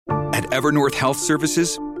At Evernorth Health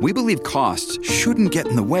Services, we believe costs shouldn't get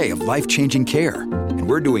in the way of life-changing care, and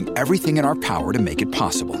we're doing everything in our power to make it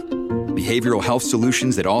possible. Behavioral health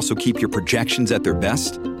solutions that also keep your projections at their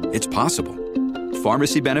best? It's possible.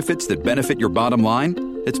 Pharmacy benefits that benefit your bottom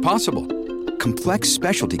line? It's possible. Complex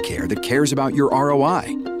specialty care that cares about your ROI?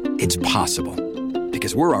 It's possible.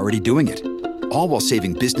 Because we're already doing it. All while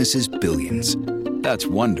saving businesses billions. That's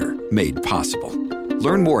Wonder made possible.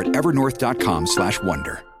 Learn more at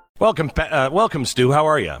evernorth.com/wonder. Welcome, Stu. How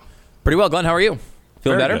are you? Pretty well, Glenn. How are you?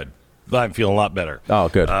 Feeling better? Good. I'm feeling a lot better. Oh,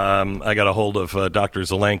 good. I got a hold of Dr.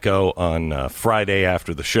 Zelenko on Friday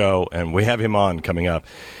after the show, and we have him on coming up.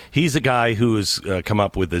 He's a guy who has come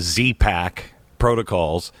up with the Z-Pack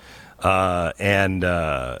protocols, and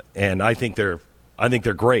I think they're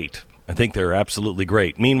great. I think they're absolutely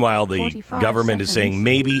great. Meanwhile, the government is saying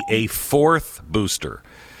maybe a fourth booster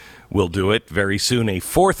will do it very soon. A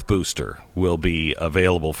fourth booster will be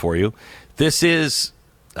available for you. This is,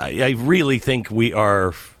 I really think we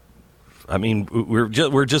are. I mean,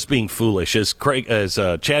 we're just being foolish, as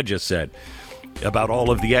Chad just said about all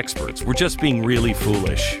of the experts. We're just being really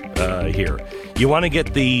foolish here. You want to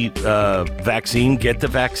get the vaccine, get the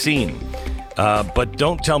vaccine, but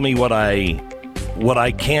don't tell me what I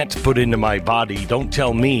can't put into my body. Don't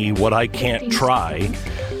tell me what I can't try.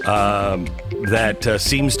 That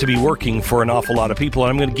seems to be working for an awful lot of people,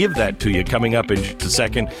 and I'm going to give that to you coming up in just a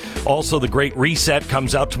second. Also, The Great Reset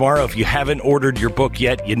comes out tomorrow. If you haven't ordered your book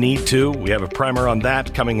yet, you need to. We have a primer on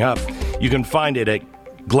that coming up. You can find it at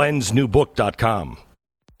glensnewbook.com.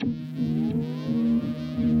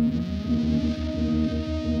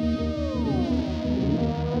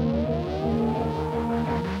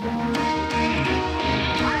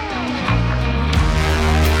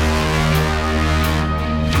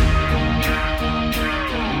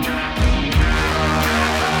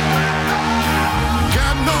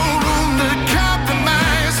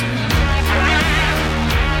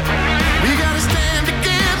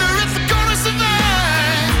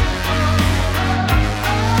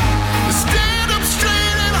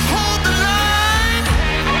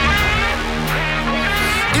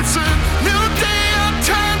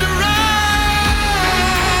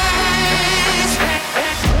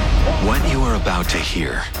 To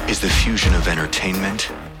hear is the fusion of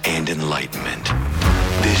entertainment and enlightenment.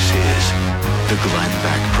 This is the Glenn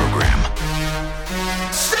Beck Program.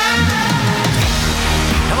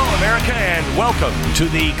 Hello, America, and welcome to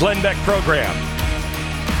the Glenn Beck Program.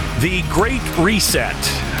 The Great Reset.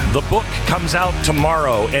 The book comes out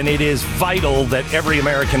tomorrow, and it is vital that every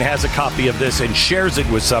American has a copy of this and shares it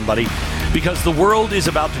with somebody, because the world is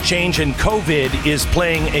about to change, and COVID is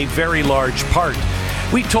playing a very large part.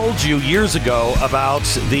 We told you years ago about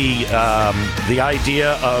the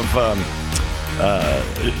idea of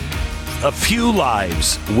a few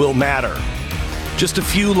lives will matter. Just a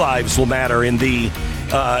few lives will matter in the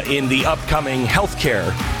upcoming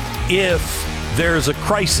healthcare if there's a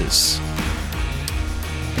crisis.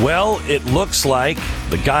 Well, it looks like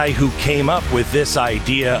the guy who came up with this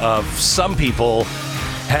idea of some people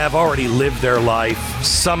have already lived their life,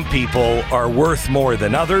 some people are worth more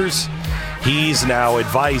than others. He's now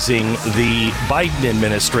advising the Biden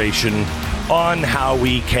administration on how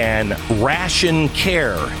we can ration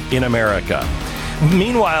care in America.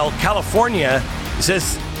 Meanwhile, California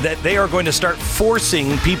says that they are going to start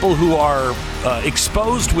forcing people who are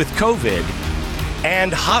exposed with COVID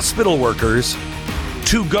and hospital workers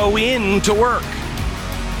to go in to work.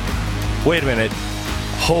 Wait a minute.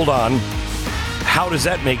 Hold on. How does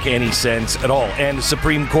that make any sense at all? And the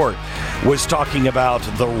Supreme Court was talking about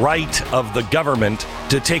the right of the government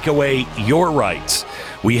to take away your rights.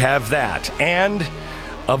 We have that. And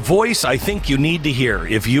a voice I think you need to hear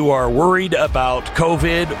if you are worried about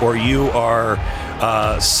COVID or you are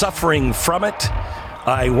suffering from it.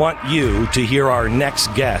 I want you to hear our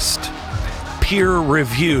next guest.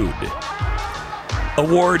 Peer-reviewed,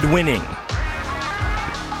 award-winning,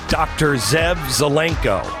 Dr. Zev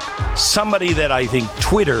Zelenko. Somebody that I think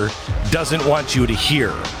Twitter doesn't want you to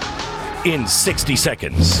hear in 60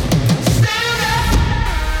 seconds.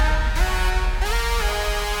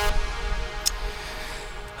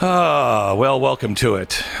 Well, welcome to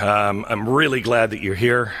it. I'm really glad that you're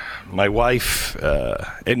here. My wife,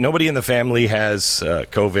 and nobody in the family has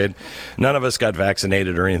COVID. None of us got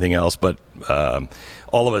vaccinated or anything else, but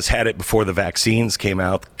all of us had it before the vaccines came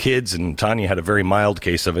out. Kids and Tanya had a very mild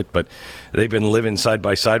case of it, but they've been living side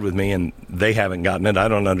by side with me, and they haven't gotten it. I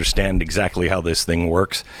don't understand exactly how this thing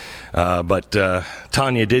works, but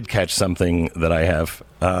Tanya did catch something that I have,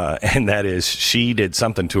 and that is she did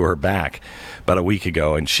something to her back about a week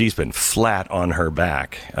ago, and she's been flat on her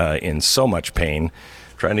back in so much pain,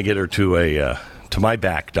 trying to get her to my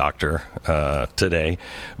back doctor today,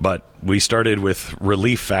 but we started with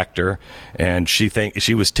Relief Factor, and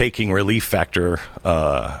she was taking Relief Factor,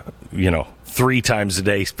 3 times a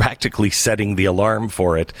day, practically setting the alarm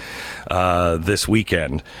for it this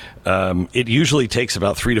weekend. It usually takes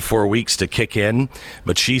about 3 to 4 weeks to kick in,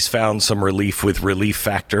 but she's found some relief with Relief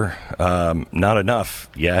Factor. Not enough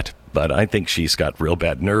yet, but I think she's got real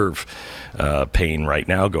bad nerve pain right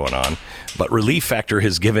now going on. But Relief Factor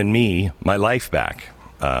has given me my life back.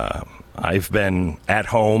 I've been at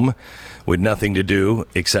home with nothing to do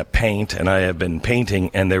except paint, and I have been painting,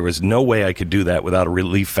 and there was no way I could do that without a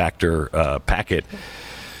Relief Factor packet.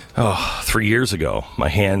 3 years ago, my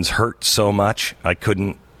hands hurt so much I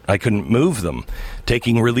couldn't move them.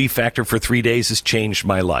 Taking Relief Factor for 3 days has changed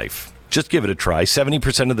my life. Just give it a try.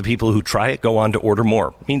 70% of the people who try it go on to order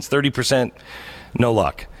more. Means 30%, no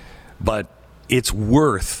luck. But it's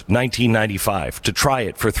worth $19.95 to try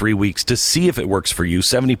it for 3 weeks to see if it works for you.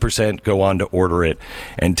 70% go on to order it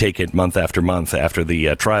and take it month after month after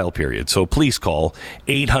the trial period. So please call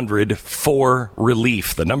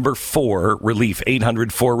 800-4RELIEF, the number 4 relief,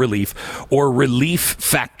 800-4RELIEF, or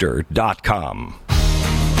relieffactor.com.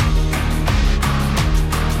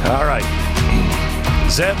 All right.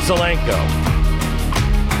 Zev Zelenko.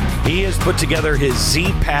 He has put together his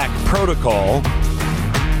Z-Pack protocol.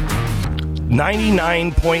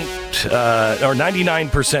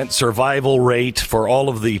 99% survival rate for all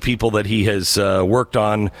of the people that he has worked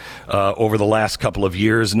on over the last couple of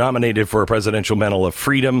years. Nominated for a Presidential Medal of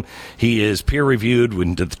Freedom. He is peer-reviewed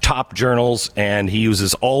into the top journals, and he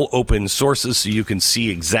uses all open sources so you can see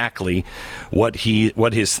exactly what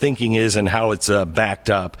his thinking is and how it's backed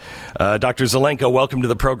up. Dr. Zelenko, welcome to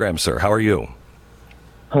the program, sir. How are you?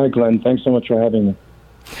 Hi, Glenn. Thanks so much for having me.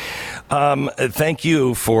 Thank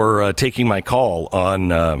you for taking my call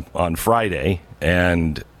on Friday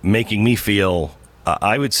and making me feel,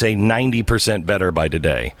 I would say, 90% better by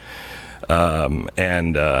today. I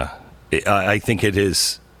think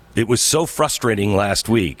it was so frustrating last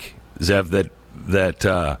week, Zev,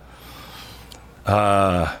 that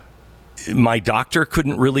my doctor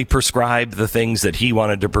couldn't really prescribe the things that he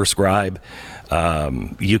wanted to prescribe.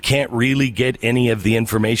 You can't really get any of the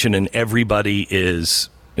information, and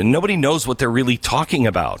nobody knows what they're really talking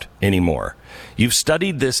about anymore. You've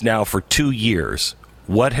studied this now for 2 years.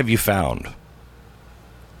 What have you found?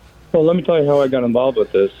 Well, let me tell you how I got involved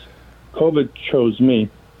with this. COVID chose me.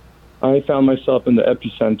 I found myself in the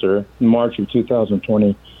epicenter in March of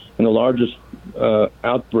 2020 in the largest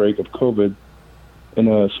outbreak of COVID in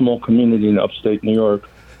a small community in upstate New York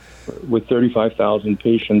with 35,000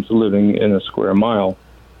 patients living in a square mile,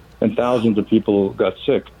 and thousands of people got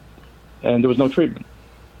sick, and there was no treatment.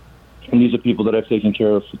 And these are people that I've taken care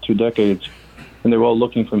of for 2 decades, and they were all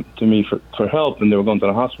looking to me for help, and they were going to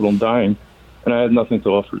the hospital and dying, and I had nothing to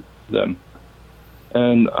offer them.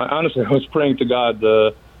 And I was praying to God.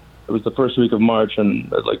 It was the first week of March,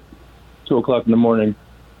 and at like 2 o'clock in the morning,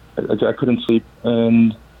 I couldn't sleep.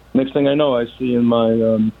 And next thing I know, I see in my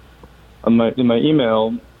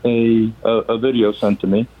email a video sent to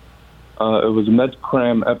me. It was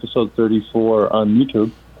MedCram episode 34 on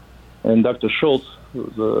YouTube, and Dr. Schultz, who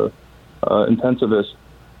was a intensive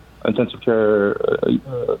care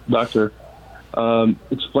doctor,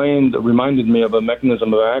 reminded me of a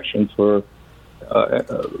mechanism of action for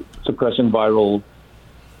suppressing viral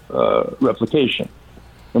replication.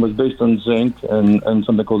 It was based on zinc and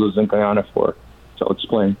something called a zinc ionophore. So I'll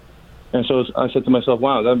explain. And so I said to myself,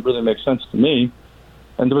 wow, that really makes sense to me.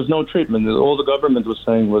 And there was no treatment. All the government was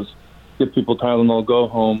saying was give people Tylenol, go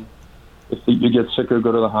home. If you get sicker,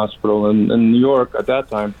 go to the hospital. And in New York at that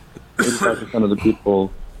time, 85% of the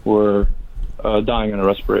people were dying on a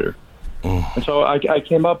respirator. And so I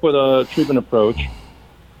came up with a treatment approach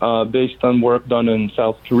based on work done in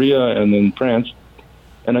South Korea and in France.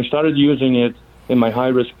 And I started using it in my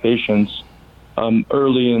high-risk patients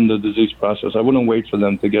early in the disease process. I wouldn't wait for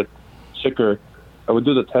them to get sicker. I would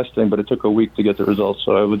do the testing, but it took a week to get the results.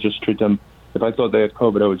 So I would just treat them. If I thought they had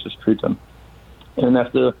COVID, I would just treat them. And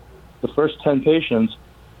after the first 10 patients,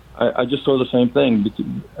 I just saw the same thing.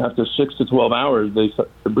 After 6 to 12 hours,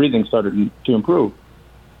 the breathing started to improve.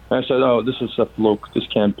 And I said, oh, this is a fluke. This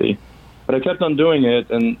can't be. But I kept on doing it,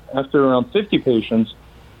 and after around 50 patients,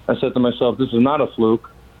 I said to myself, this is not a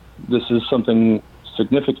fluke. This is something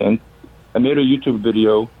significant. I made a YouTube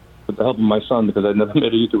video with the help of my son, because I'd never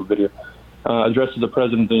made a YouTube video, addressed to the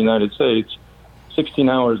President of the United States. 16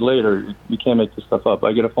 hours later, you can't make this stuff up.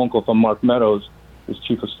 I get a phone call from Mark Meadows, his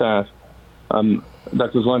chief of staff.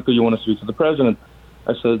 Dr. Zelenko, you want to speak to the president?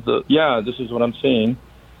 I said, yeah, this is what I'm seeing.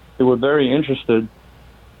 They were very interested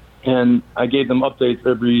And I gave them updates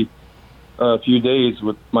every few days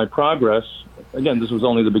with my progress. Again, this was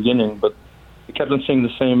only the beginning, but I kept on saying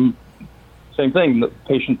the same thing, the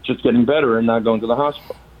patient just getting better and not going to the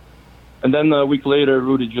hospital. And then a week later,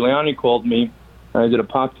 Rudy Giuliani called me, and I did a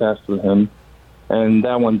podcast with him, and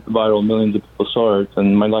that went viral. Millions of people saw it,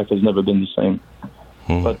 and my life has never been the same.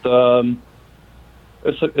 But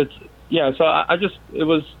it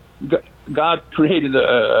was God created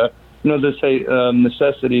they say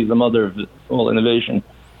necessity is the mother of all innovation,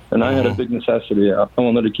 and I had a big necessity. I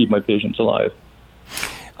wanted to keep my patients alive.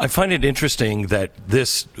 I find it interesting that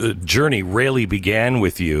this journey really began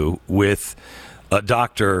with you with a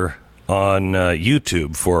doctor on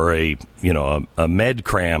YouTube for a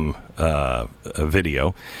MedCram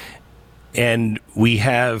video, and we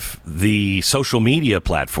have the social media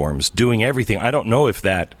platforms doing everything. I don't know if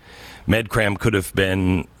that MedCram could have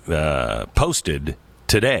been posted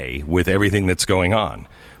today with everything that's going on.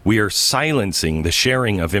 We are silencing the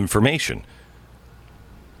sharing of information.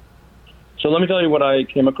 So let me tell you what I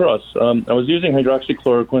came across. I was using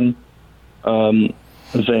hydroxychloroquine,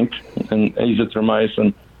 zinc, and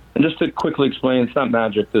azithromycin. And just to quickly explain, it's not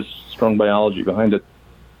magic, there's strong biology behind it.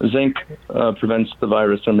 Zinc prevents the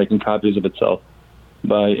virus from making copies of itself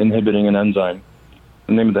by inhibiting an enzyme.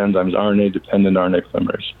 The name of the enzyme is RNA-dependent RNA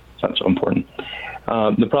polymerase. It's not so important.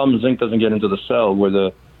 The problem is zinc doesn't get into the cell where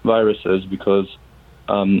the virus is because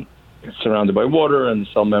it's surrounded by water, and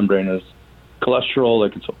the cell membrane is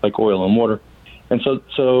cholesterol, like oil and water. And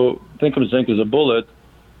so think of zinc as a bullet,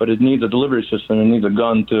 but it needs a delivery system. It needs a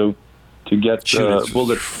gun to get the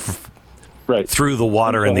bullet right through the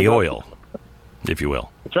water and the oil, if you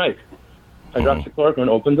will. That's right. Hydroxychloroquine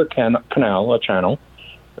opens a channel.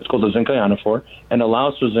 It's called a zinc ionophore, and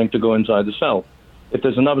allows for zinc to go inside the cell. If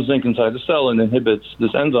there's enough zinc inside the cell and inhibits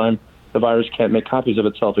this enzyme, the virus can't make copies of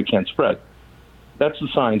itself. It can't spread. That's the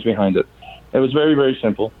science behind it. It was very, very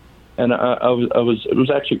simple, and it was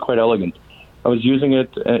actually quite elegant. I was using it.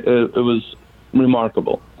 It was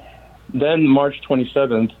remarkable. Then March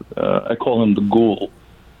 27th, I call him the ghoul.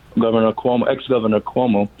 Ex-Governor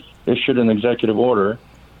Cuomo issued an executive order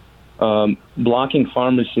blocking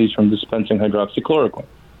pharmacies from dispensing hydroxychloroquine.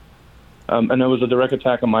 And it was a direct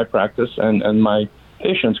attack on my practice and my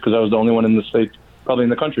patients, because I was the only one in the state, probably in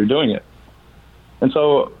the country, doing it. And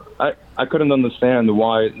so I couldn't understand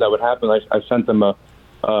why that would happen. I sent them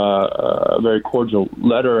a very cordial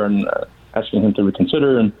letter and asking him to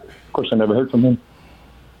reconsider, and of course I never heard from him.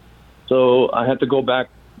 So I had to go back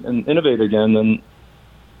and innovate again, and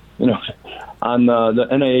on the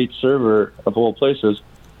NIH server of all places,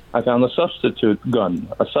 I found a substitute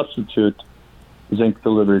zinc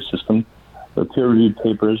delivery system, the peer-reviewed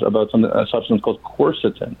papers about a substance called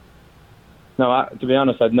quercetin. Now, to be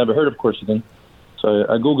honest, I'd never heard of quercetin, so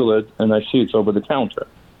I Google it, and I see it's over the counter.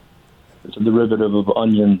 It's a derivative of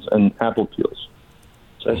onions and apple peels.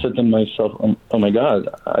 So I said to myself, oh my God,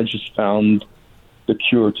 I just found the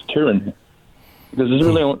cure to tyranny. Because there's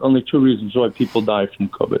really only two reasons why people die from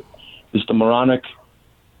COVID. It's the moronic,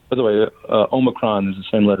 by the way, Omicron is the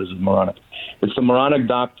same letters as moronic. It's the moronic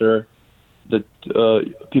doctor that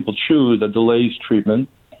people choose that delays treatment,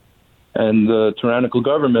 and the tyrannical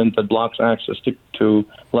government that blocks access to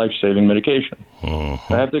life-saving medication. I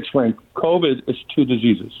have to explain, COVID is two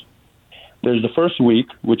diseases. There's the first week,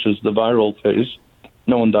 which is the viral phase.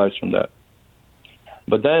 No one dies from that.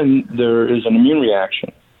 But then there is an immune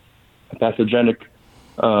reaction, a pathogenic,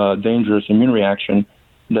 dangerous immune reaction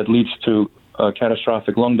that leads to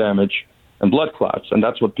catastrophic lung damage and blood clots, and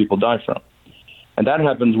that's what people die from. And that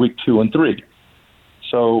happens week 2 and 3.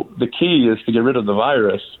 So the key is to get rid of the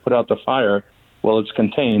virus, put out the fire while it's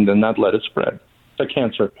contained, and not let it spread. It's like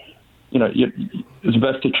cancer. It's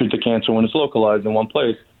best to treat the cancer when it's localized in one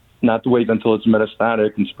place, not to wait until it's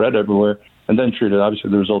metastatic and spread everywhere, and then treat it.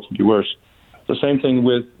 Obviously, the results will be worse. The same thing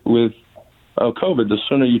with COVID. The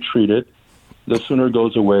sooner you treat it, the sooner it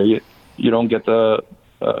goes away. You don't get the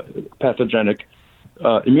pathogenic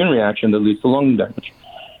immune reaction that leads to lung damage.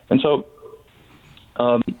 And so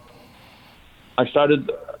I started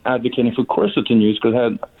advocating for quercetin use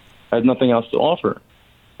because I had nothing else to offer.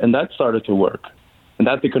 And that started to work. And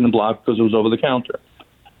that they couldn't block because it was over the counter.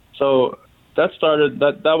 So that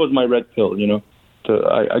was my red pill,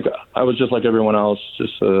 I was just like everyone else,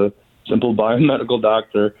 just a simple biomedical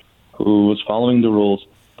doctor who was following the rules.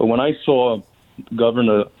 But when I saw the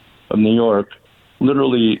governor of New York,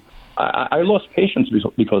 literally, I lost patients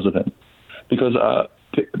because of him. Because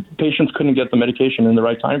patients couldn't get the medication in the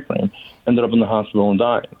right time frame, ended up in the hospital and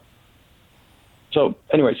died. So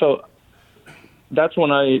anyway, that's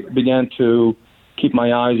when I began to keep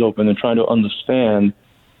my eyes open and try to understand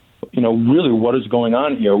really what is going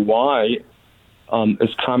on here? Why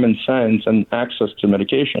is common sense and access to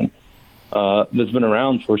medication that's been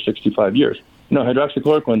around for 65 years?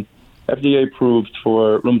 Hydroxychloroquine, FDA approved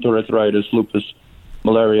for rheumatoid arthritis, lupus,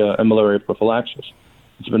 malaria, and malaria prophylaxis.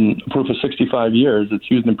 It's been approved for 65 years. It's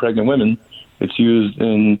used in pregnant women. It's used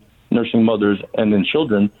in nursing mothers and in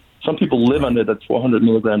children. Some people live on it at 400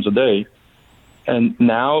 milligrams a day. And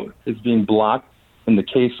now it's being blocked in the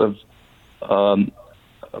case of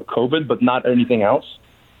COVID, but not anything else.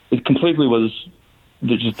 It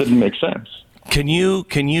just didn't make sense. Can you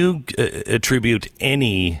attribute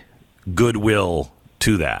any goodwill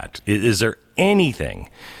to that? Is there anything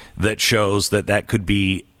that shows that could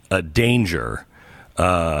be a danger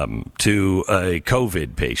to a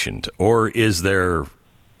COVID patient? Or is there...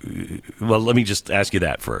 Well, let me just ask you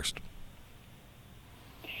that first.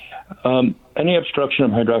 Any obstruction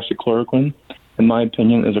of hydroxychloroquine, in my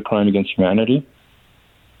opinion, is a crime against humanity,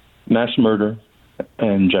 mass murder,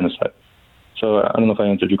 and genocide. So I don't know if I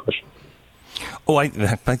answered your question. Oh, I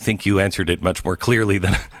think you answered it much more clearly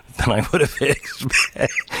than I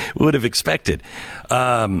would have expected.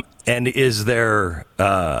 And is there...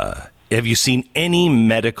 have you seen any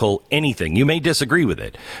anything? You may disagree with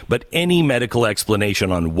it, but any medical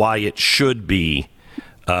explanation on why it should be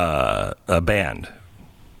banned?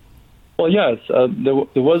 Well, yes. There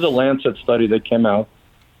was a Lancet study that came out,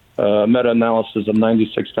 meta-analysis of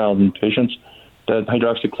 96,000 patients, that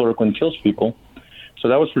hydroxychloroquine kills people. So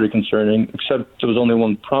that was pretty concerning, except there was only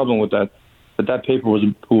one problem with that. That paper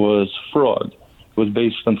was fraud. It was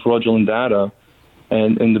based on fraudulent data,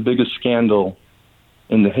 and in the biggest scandal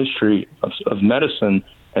in the history of medicine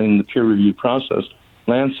and in the peer review process,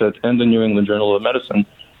 Lancet and the New England Journal of Medicine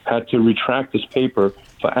had to retract this paper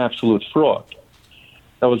for absolute fraud.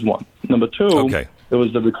 That was one. Number two, There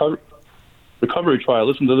was the recovery trial.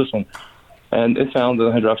 Listen to this one. And it found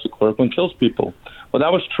that hydroxychloroquine kills people. Well,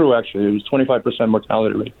 that was true, actually. It was 25%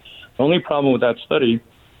 mortality rate. The only problem with that study,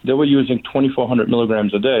 they were using 2,400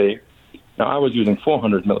 milligrams a day. Now, I was using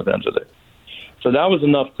 400 milligrams a day. So that was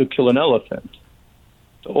enough to kill an elephant.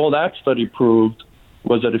 So all that study proved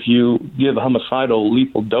was that if you give homicidal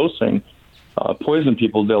lethal dosing, poison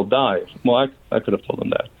people, they'll die. Well, I could have told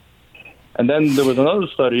them that. And then there was another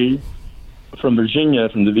study from Virginia,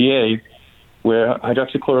 from the VA, where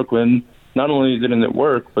hydroxychloroquine, not only didn't it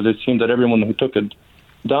work, but it seemed that everyone who took it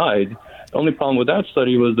died. The only problem with that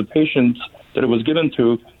study was the patients that it was given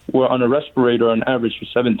to were on a respirator on average for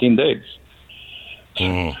 17 days.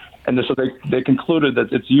 And so they concluded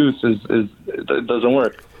that its use it doesn't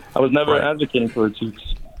work. I was never advocating for its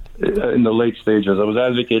use in the late stages. I was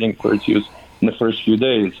advocating for its use in the first few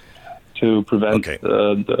days to prevent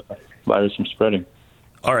the virus from spreading.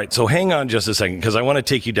 All right, so hang on just a second, because I want to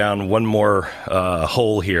take you down one more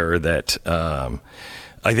hole here that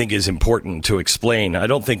I think is important to explain. I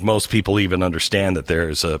don't think most people even understand that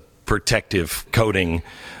there's a protective coating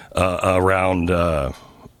around the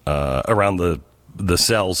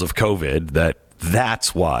cells of COVID.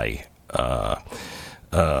 That's why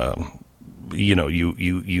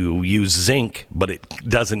you use zinc, but it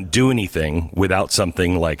doesn't do anything without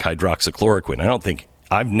something like hydroxychloroquine.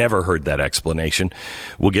 I've never heard that explanation.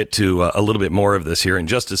 We'll get to a little bit more of this here in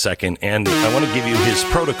just a second, and I want to give you his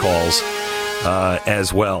protocols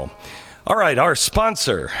as well. All right, our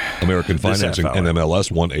sponsor. American Financing,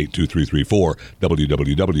 NMLS 182334,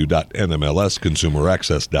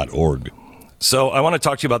 www.nmlsconsumeraccess.org. So I want to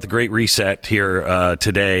talk to you about the Great Reset here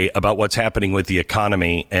today, about what's happening with the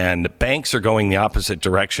economy, and banks are going the opposite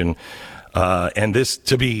direction, and this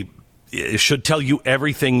it should tell you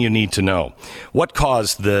everything you need to know. What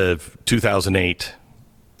caused the 2008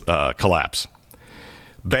 collapse?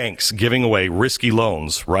 Banks giving away risky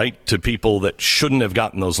loans, right, to people that shouldn't have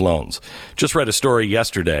gotten those loans. Just read a story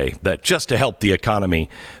yesterday that just to help the economy,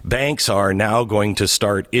 banks are now going to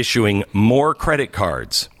start issuing more credit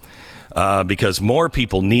cards because more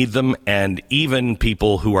people need them, and even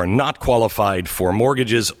people who are not qualified for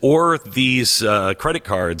mortgages or these credit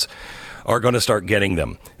cards are going to start getting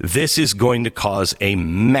them. This is going to cause a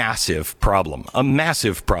massive problem.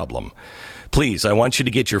 Please, I want you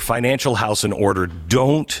to get your financial house in order.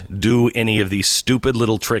 Don't do any of these stupid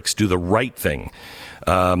little tricks. Do the right thing.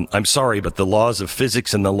 I'm sorry, but the laws of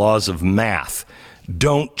physics and the laws of math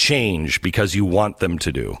don't change because you want them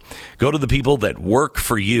to do. Go to the people that work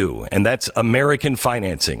for you, and that's American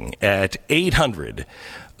Financing at 800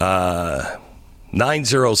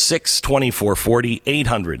 906-2440,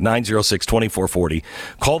 800-906-2440.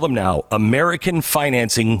 Call them now,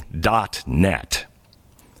 AmericanFinancing.net.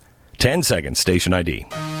 10 seconds, station ID.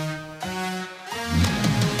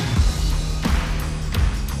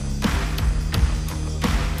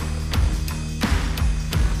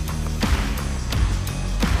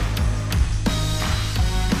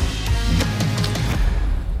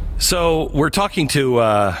 So we're talking to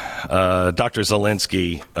Dr.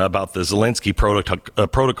 Zelensky about the Zelensky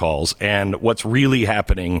protocols and what's really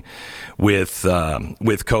happening with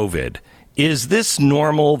COVID. Is this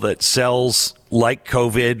normal that cells like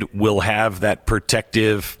COVID will have that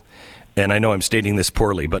protective, and I know I'm stating this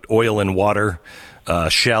poorly, but oil and water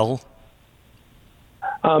shell?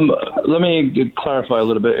 Let me clarify a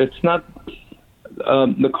little bit. It's not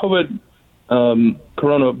the COVID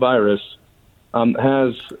coronavirus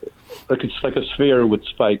has it's like a sphere with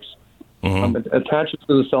spikes. It attaches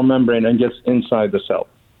to the cell membrane and gets inside the cell.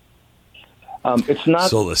 It's not.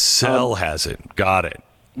 So the cell has it. Got it.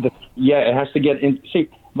 It has to get in. See,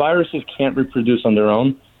 viruses can't reproduce on their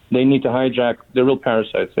own. They need to hijack. They're real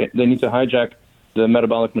parasites. They need to hijack the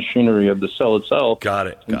metabolic machinery of the cell itself. Got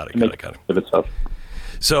it. Of itself.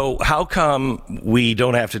 So how come we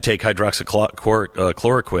don't have to take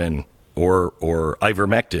hydroxychloroquine or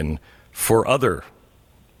ivermectin for other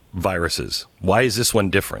viruses? Why is this one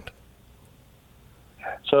different?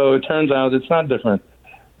 So it turns out it's not different.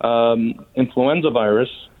 Influenza virus,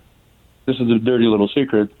 this is a dirty little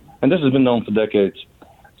secret, and this has been known for decades.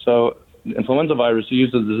 So influenza virus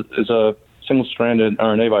is a single-stranded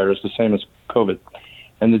RNA virus, the same as COVID,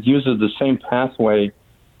 and it uses the same pathway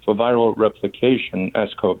for viral replication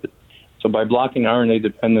as COVID. So by blocking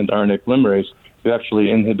RNA-dependent RNA polymerase, you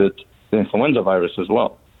actually inhibit the influenza virus as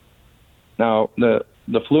well. Now,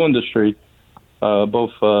 the flu industry, both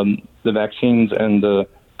the vaccines and the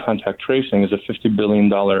contact tracing, is a $50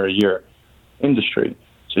 billion a year industry.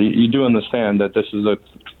 So you do understand that this is a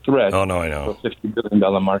threat. Oh, no, I know. To a $50 billion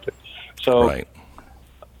market. So, right.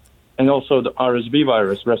 And also the RSV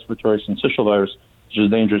virus, respiratory syncytial virus, which is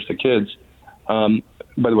dangerous to kids. By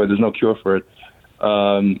the way, there's no cure for it.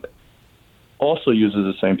 Also uses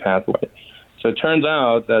the same pathway. So it turns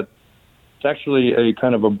out that it's actually a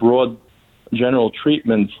kind of a broad general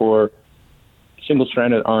treatment for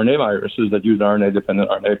single-stranded RNA viruses that use RNA-dependent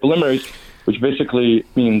RNA polymerase, which basically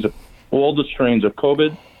means all the strains of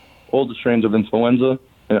COVID, all the strains of influenza,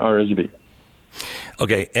 and RSV.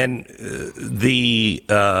 Okay, and the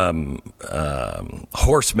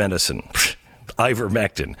horse medicine,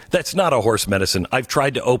 ivermectin, that's not a horse medicine. I've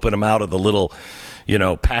tried to open them out of the little,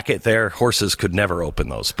 packet there. Horses could never open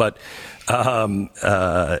those. But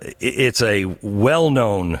it's a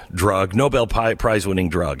well-known drug, Nobel Prize-winning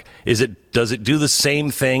drug. Does it do the same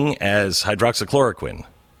thing as hydroxychloroquine?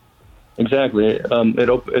 Exactly.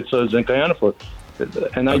 It's a zinc ionophore.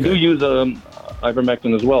 And I do use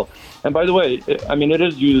ivermectin as well. And by the way, it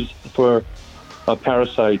is used for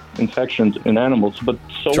parasite infections in animals, but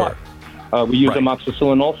so sure. What? We use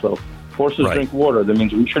amoxicillin also. Horses drink water. That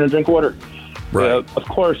means we shouldn't drink water. Right. Of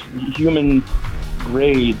course,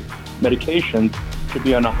 human-grade medications should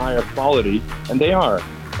be on a higher quality, and they are.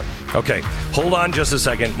 Okay. Hold on just a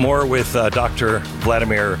second. More with Dr.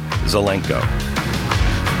 Vladimir Zelenko.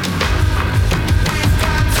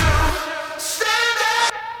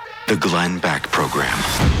 The Glenn Beck Program.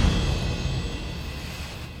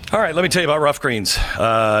 All right, let me tell you about rough greens.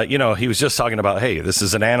 He was just talking about, hey, this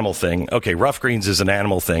is an animal thing. Okay, rough greens is an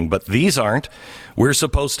animal thing, but these aren't. We're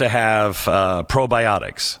supposed to have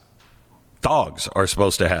probiotics. Dogs are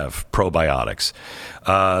supposed to have probiotics.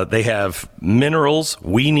 They have minerals.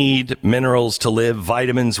 We need minerals to live.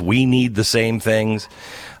 Vitamins. We need the same things.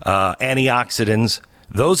 Antioxidants.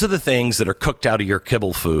 Those are the things that are cooked out of your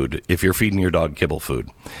kibble food if you're feeding your dog kibble food.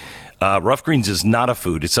 Rough greens is not a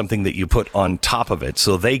food. It's something that you put on top of it.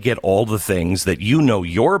 So they get all the things that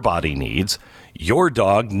your body needs. Your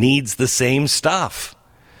dog needs the same stuff.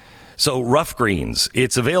 So rough greens,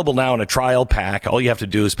 it's available now in a trial pack. All you have to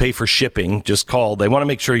do is pay for shipping. Just call. They want to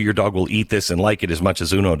make sure your dog will eat this and like it as much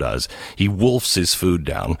as Uno does. He wolfs his food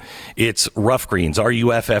down. It's rough greens,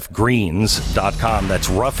 ruffgreens.com. That's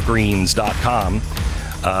ruffgreens.com.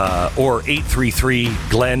 Or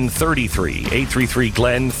 833-GLEN-33.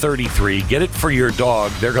 833-GLEN-33. Get it for your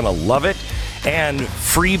dog. They're going to love it. And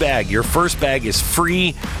free bag. Your first bag is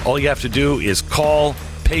free. All you have to do is call,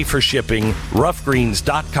 pay for shipping,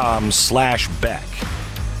 ruffgreens.com/Beck.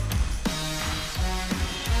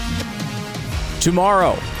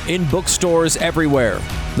 Tomorrow, in bookstores everywhere,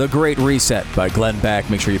 The Great Reset by Glenn Beck.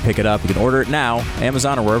 Make sure you pick it up. You can order it now,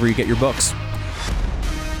 Amazon or wherever you get your books.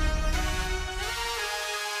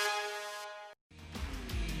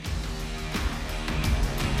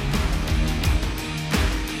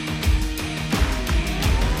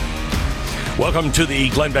 Welcome to the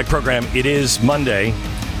Glenn Beck program. It is Monday.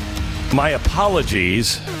 My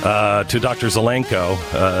apologies to Dr. Zelenko.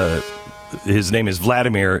 His name is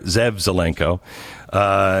Vladimir Zelenko.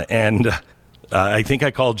 And I think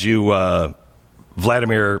I called you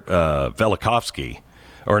Vladimir Velikovsky.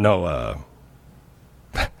 or no.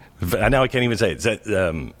 Now I can't even say it.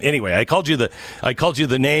 Anyway, I called you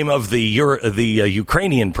the name of the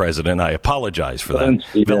Ukrainian president. I apologize for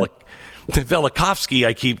that. Velikovsky,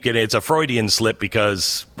 I keep getting, it's a Freudian slip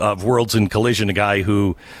because of Worlds in Collision, a guy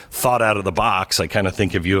who thought out of the box. I kind of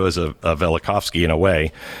think of you as a Velikovsky in a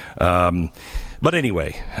way. But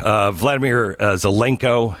anyway, Vladimir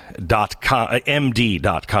Zelenko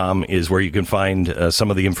MD.com is where you can find some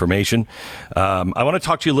of the information. I want to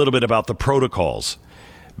talk to you a little bit about the protocols,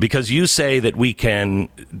 because you say that we can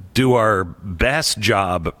do our best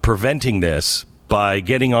job preventing this by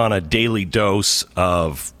getting on a daily dose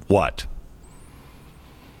of what?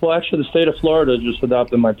 Well, actually, the state of Florida just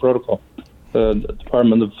adopted my protocol, the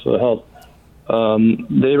Department of Health.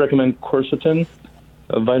 They recommend quercetin,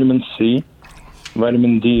 vitamin C,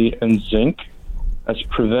 vitamin D, and zinc as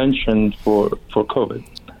prevention for COVID.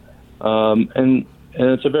 And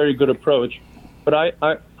it's a very good approach. But I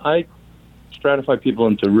stratify people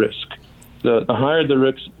into risk. The higher the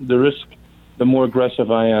risk, the more aggressive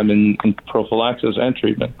I am in prophylaxis and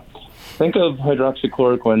treatment. Think of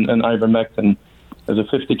hydroxychloroquine and ivermectin as a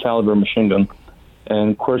 50 caliber machine gun,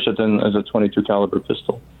 and quercetin as a 22 caliber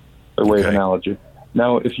pistol, by way of analogy.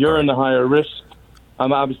 Now, if you're in the higher risk,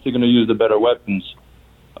 I'm obviously going to use the better weapons.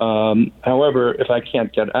 However, if I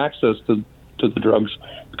can't get access to the drugs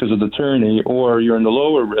because of the tyranny, or you're in the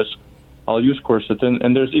lower risk, I'll use quercetin.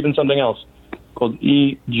 And there's even something else called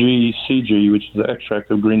EGCG, which is the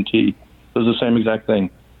extract of green tea. Does the same exact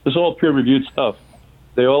thing. This is all peer-reviewed stuff.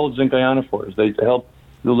 They all zinc ionophores. They help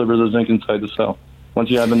deliver the zinc inside the cell. Once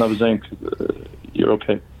you have enough zinc, you're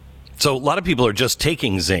okay. So a lot of people are just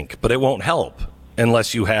taking zinc, but it won't help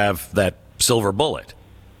unless you have that silver bullet.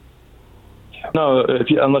 No,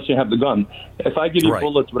 unless you have the gun. If I give you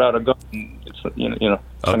bullets without a gun, it's not going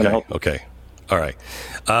to help. Okay, all right.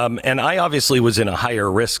 And I obviously was in a higher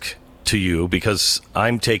risk to you because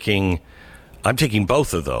I'm taking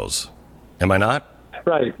both of those. Am I not?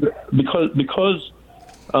 Right, because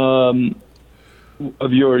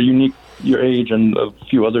of your age and a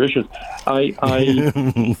few other issues. I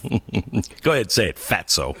Go ahead, say it,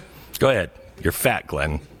 fatso. Go ahead. You're fat,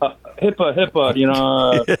 Glenn.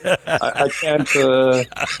 HIPAA, I can't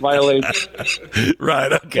violate.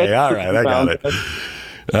 Right, okay, all right,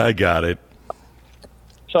 I got it.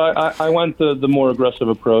 So I went the more aggressive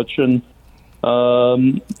approach, and,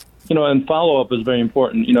 and follow-up is very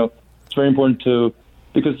important. It's very important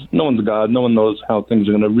because no one's God, no one knows how things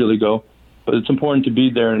are going to really go. But it's important to be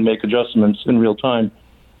there and make adjustments in real time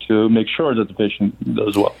to make sure that the patient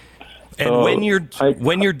does well. And so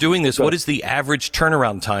when you're doing this, what is the average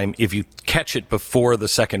turnaround time if you catch it before the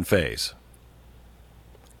second phase?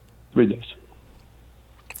 3 days.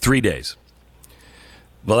 3 days.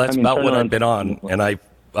 Well, that's about what I've been on, and I bet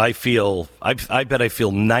I feel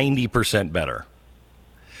 90% better.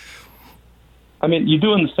 I mean, you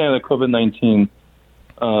do understand that COVID-19,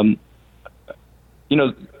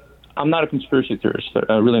 I'm not a conspiracy theorist.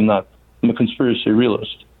 Really not. I'm a conspiracy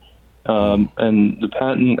realist. And the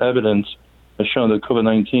patent evidence has shown that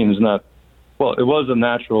COVID-19 is not, it was a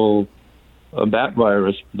natural bat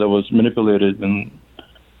virus that was manipulated in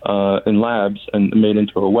labs and made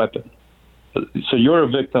into a weapon. So you're a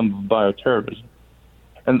victim of bioterrorism.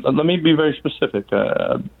 And let me be very specific.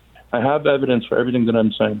 I have evidence for everything that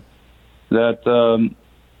I'm saying. That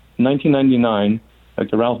 1999,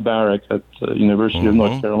 Dr. Ralph Barrick at the University of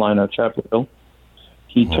North Carolina at Chapel Hill,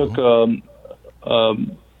 he took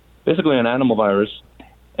basically an animal virus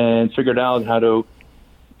and figured out how to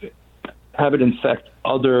have it infect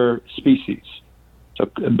other species. So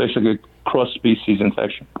basically cross-species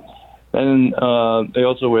infection. And they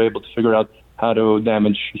also were able to figure out how to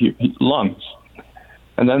damage lungs.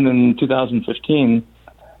 And then in 2015,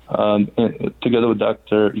 together with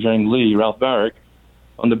Dr. Zhang Li, Ralph Barrick,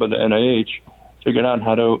 funded by the NIH, figured out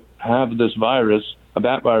how to have this virus, a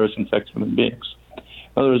bat virus, infect human beings. In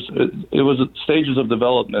other words, it was stages of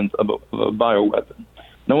development of a bioweapon.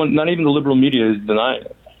 No one, not even the liberal media, is denying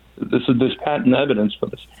it. There's patent evidence for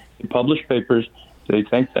this. They published papers, they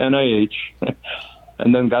thanked the NIH,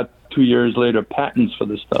 and then got 2 years later patents for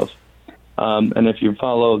this stuff. And if you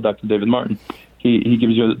follow Dr. David Martin, he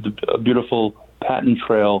gives you a beautiful patent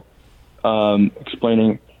trail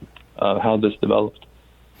explaining how this developed.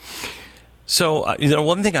 So,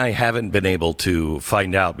 one thing I haven't been able to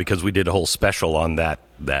find out, because we did a whole special on that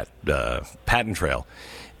patent trail,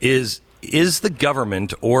 is the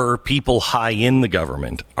government or people high in the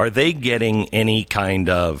government, are they getting any kind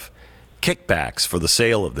of kickbacks for the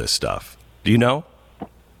sale of this stuff? Do you know?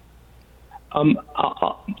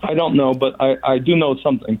 I don't know, but I do know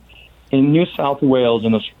something. In New South Wales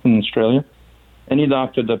in Australia any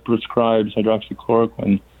doctor that prescribes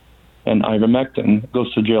hydroxychloroquine and ivermectin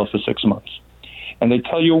goes to jail for 6 months. And they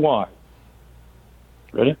tell you why.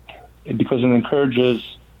 Ready? Because it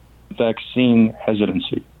encourages vaccine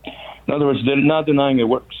hesitancy. In other words, they're not denying it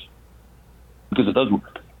works, because it does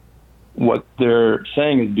work. What they're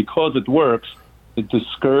saying is because it works, it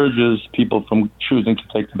discourages people from choosing to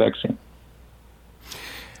take the vaccine.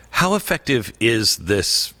 How effective is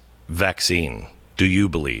this vaccine, do you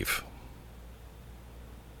believe?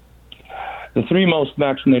 The 3 most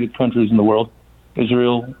vaccinated countries in the world,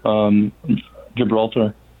 Israel,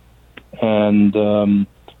 Gibraltar, and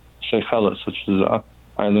Seychelles, which is an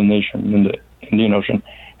island nation in the Indian Ocean,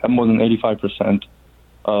 have more than 85%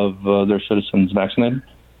 of their citizens vaccinated.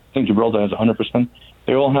 I think Gibraltar has 100%.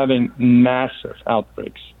 They're all having massive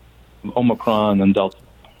outbreaks of Omicron and Delta.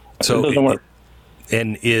 So it doesn't work.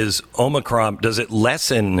 And is Omicron, does it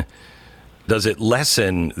lessen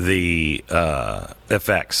the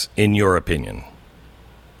effects, in your opinion?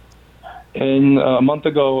 A month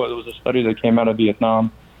ago, there was a study that came out of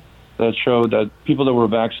Vietnam that showed that people that were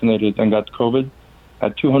vaccinated and got COVID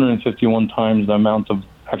had 251 times the amount of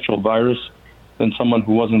actual virus than someone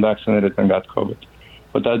who wasn't vaccinated and got COVID.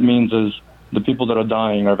 What that means is the people that are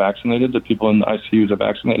dying are vaccinated, the people in the ICUs are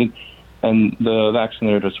vaccinated, and the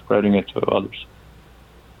vaccinated are spreading it to others.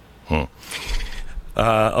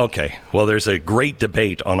 Okay. Well, there's a great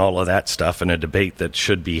debate on all of that stuff, and a debate that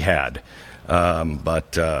should be had.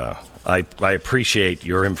 But I appreciate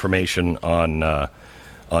your information on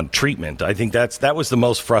treatment. I think that was the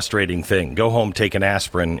most frustrating thing. Go home, take an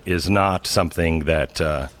aspirin is not something that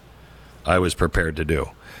I was prepared to do.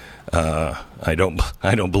 I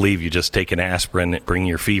don't believe you just take an aspirin, bring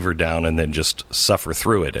your fever down, and then just suffer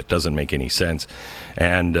through it. It doesn't make any sense.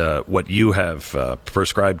 And what you have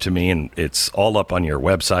prescribed to me, and it's all up on your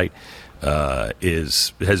website,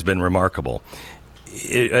 has been remarkable.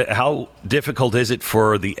 How difficult is it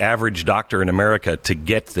for the average doctor in America to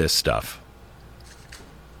get this stuff?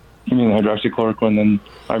 You mean hydroxychloroquine and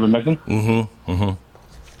ivermectin? Mm-hmm. Mm-hmm.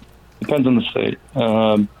 Depends on the state.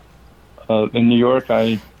 In New York,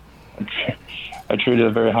 I treated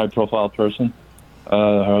a very high-profile person.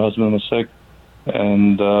 Her husband was sick,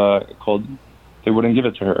 and they wouldn't give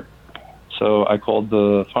it to her. So I called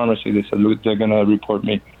the pharmacy. They said, look, they're going to report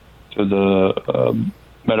me to the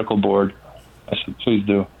medical board. I said, please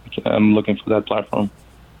do. I'm looking for that platform.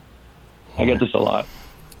 I get this a lot.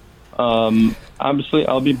 Obviously,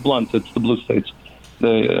 I'll be blunt. It's the blue states.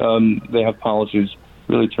 They have policies,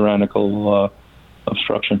 really tyrannical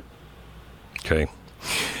obstruction. Okay.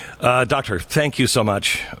 Doctor, thank you so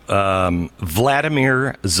much.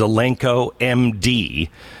 Vladimir Zelenko,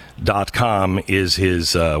 MD.com is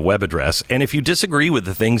his web address. And if you disagree with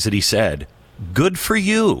the things that he said, good for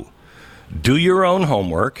you. Do your own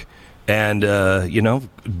homework and,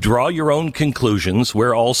 draw your own conclusions.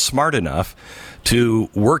 We're all smart enough to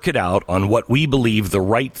work it out on what we believe the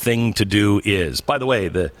right thing to do is. By the way,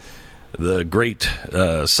 the great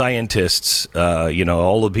scientists,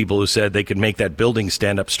 all the people who said they could make that building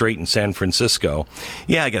stand up straight in San Francisco.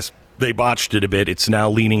 Yeah, I guess they botched it a bit. It's now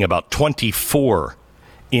leaning about 24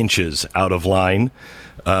 inches out of line.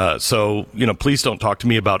 So, please don't talk to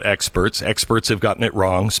me about experts. Experts have gotten it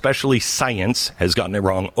wrong. Especially science has gotten it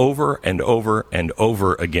wrong over and over and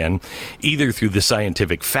over again, either through the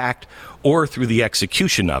scientific fact or through the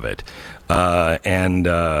execution of it.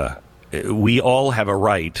 We all have a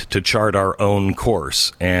right to chart our own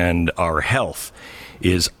course, and our health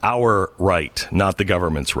is our right, not the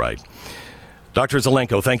government's right. Dr.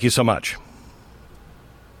 Zelenko, thank you so much.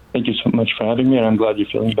 Thank you so much for having me, and I'm glad you're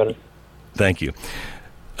feeling better. Thank you.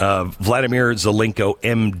 Vladimir Zelenko,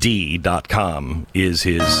 MD.com is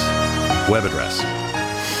his web address.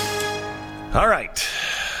 All right.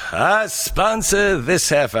 Sponsor this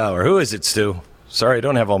half hour. Who is it, Stu? Sorry, I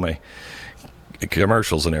don't have all my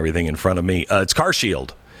commercials and everything in front of me. It's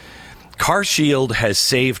CarShield. CarShield has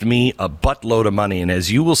saved me a buttload of money, and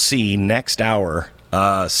as you will see next hour,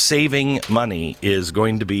 saving money is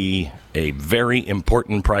going to be a very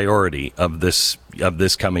important priority of this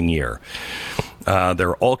coming year. There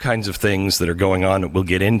are all kinds of things that are going on that we'll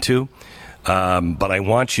get into, but I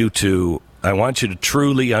want you to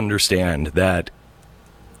truly understand that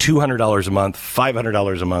 $200 a month,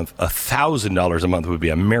 $500 a month, $1,000 a month would be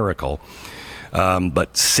a miracle.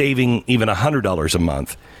 But saving even $100 a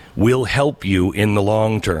month will help you in the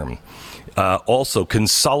long term. Also,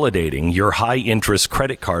 consolidating your high-interest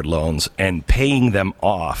credit card loans and paying them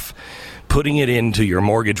off, putting it into your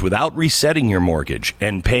mortgage without resetting your mortgage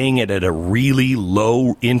and paying it at a really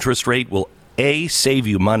low interest rate will, A, save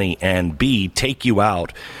you money, and B, take you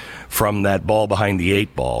out from that ball behind the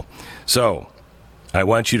eight ball. So, I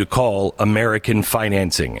want you to call American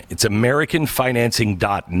Financing. It's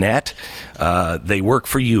AmericanFinancing.net. They work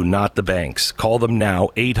for you, not the banks. Call them now,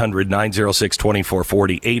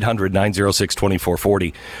 800-906-2440,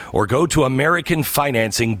 800-906-2440, or go to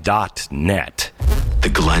AmericanFinancing.net. The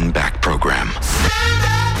Glenn Beck Program.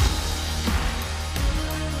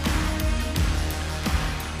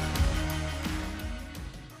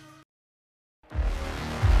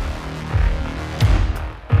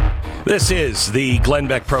 This is the Glenn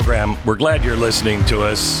Beck Program. We're glad you're listening to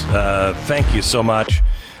us. Thank you so much.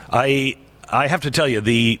 I have to tell you,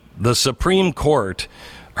 the Supreme Court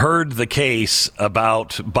heard the case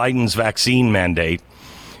about Biden's vaccine mandate,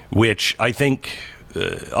 which I think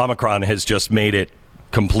Omicron has just made it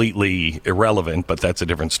completely irrelevant, but that's a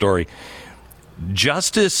different story.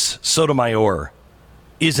 Justice Sotomayor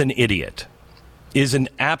is an idiot. Is an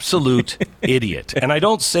absolute idiot. And I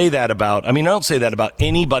don't say that about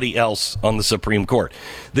anybody else on the Supreme Court.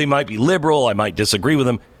 They might be liberal, I might disagree with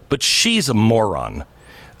them, but she's a moron.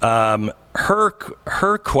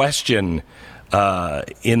 Her question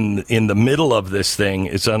in the middle of this thing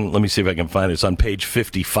is on, let me see if I can find it. It's on page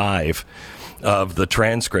 55 of the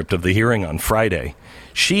transcript of the hearing on Friday.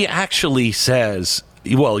 She actually says,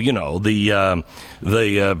 well, you know, the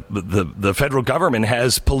federal government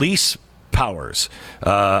has police powers.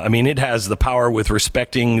 It has the power with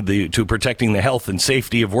protecting the health and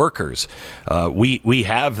safety of workers. We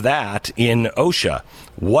have that in OSHA.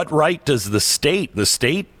 What right does the state? The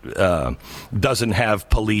state doesn't have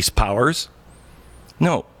police powers.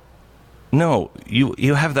 No,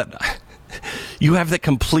 you have that. You have that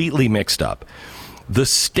completely mixed up. The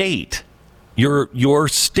state, your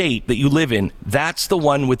state that you live in, that's the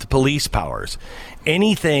one with the police powers.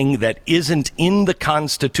 Anything that isn't in the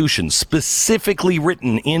Constitution, specifically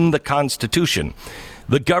written in the Constitution,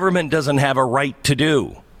 the government doesn't have a right to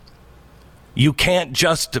do. You can't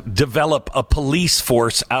just develop a police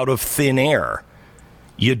force out of thin air.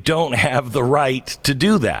 You don't have the right to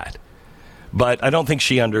do that. But I don't think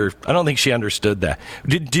she understood that.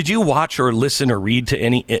 Did you watch or listen or read to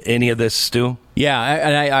any of this, Stu? Yeah,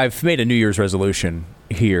 and I've made a New Year's resolution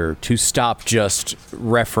here to stop just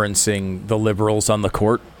referencing the liberals on the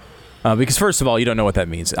court. Because first of all, you don't know what that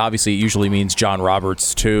means. Obviously, it usually means John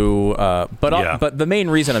Roberts too. But the main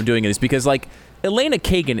reason I'm doing it is because, like, Elena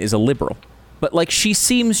Kagan is a liberal, but like she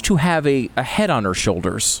seems to have a head on her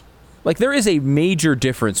shoulders. Like there is a major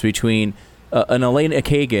difference between an Elena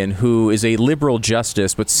Kagan who is a liberal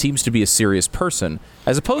justice but seems to be a serious person,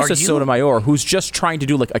 as opposed to Sotomayor, who's just trying to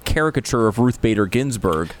do like a caricature of Ruth Bader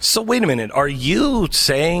Ginsburg. So wait a minute. Are you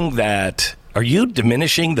saying that? Are you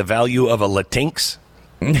diminishing the value of a Latinx?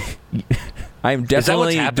 I am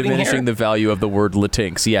definitely diminishing the value of the word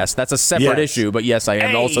Latinx. Yes, that's a separate issue, but yes, I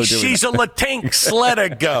am also doing she's a Latinx. Let her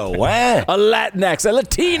go. Eh? A Latinx, a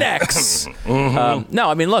Latinx. Mm-hmm. No,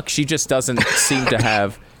 I mean, look, she just doesn't seem to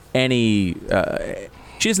have any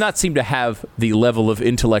she does not seem to have the level of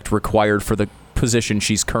intellect required for the position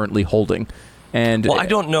she's currently holding. And I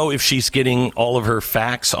don't know if she's getting all of her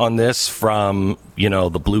facts on this from,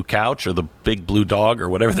 the Blue Couch or the Big Blue Dog or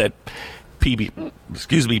whatever that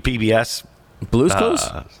PBS Blue's Clues?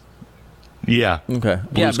 Yeah. Okay.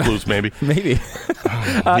 Blue's Clues, maybe. Maybe.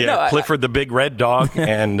 Clifford the Big Red Dog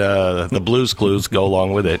and the Blue's Clues go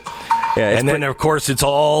along with it. Yeah, and then, of course, it's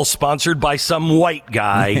all sponsored by some white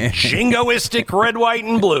guy, jingoistic red, white,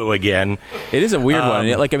 and blue again. It is a weird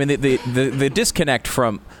one. Like, I mean, the disconnect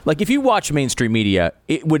from, like, if you watch mainstream media,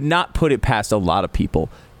 it would not put it past a lot of people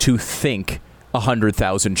to think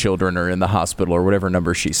 100,000 children are in the hospital or whatever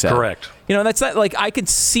number she said. Correct. That's not, like, I could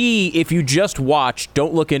see if you just watch,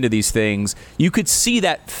 don't look into these things, you could see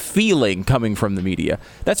that feeling coming from the media.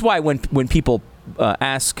 That's why when people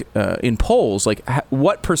ask in polls, like,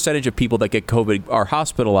 what percentage of people that get COVID are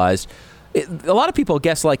hospitalized, a lot of people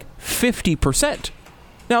guess like 50%.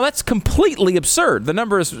 Now, that's completely absurd. The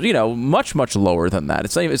number is, much, much lower than that.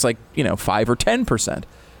 It's like 5 or 10%.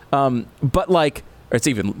 But like,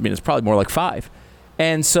 it's probably more like 5.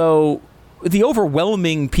 And so the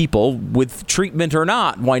overwhelming people, with treatment or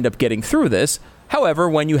not, wind up getting through this. However,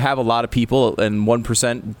 when you have a lot of people and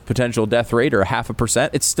 1% potential death rate or 0.5%,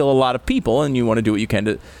 it's still a lot of people, and you want to do what you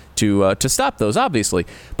can to stop those, obviously.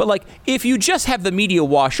 But like, if you just have the media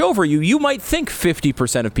wash over you, you might think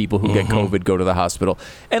 50% of people who get COVID go to the hospital.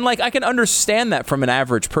 And like, I can understand that from an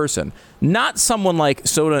average person, not someone like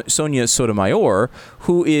Sonia Sotomayor,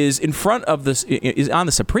 who is in front of is on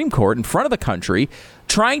the Supreme Court, in front of the country,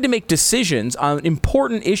 trying to make decisions on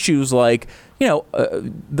important issues like,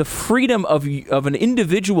 the freedom of an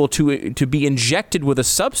individual to be injected with a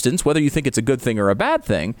substance, whether you think it's a good thing or a bad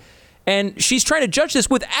thing. And she's trying to judge this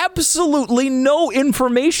with absolutely no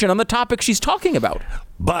information on the topic she's talking about.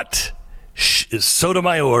 But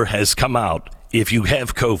Sotomayor has come out. If you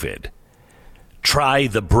have COVID, try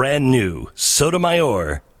the brand new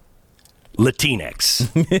Sotomayor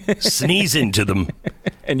Latinx. Sneeze into them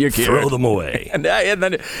and you're cured. Throw them away. And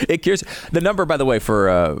then it cures. The number, by the way,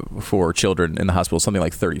 for children in the hospital is something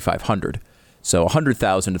like 3,500. So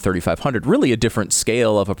 100,000 to 3,500, really a different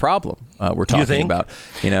scale of a problem we're talking about.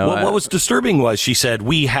 Well, what was disturbing was she said,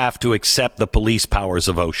 we have to accept the police powers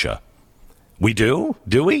of OSHA. We do?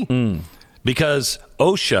 Do we? Because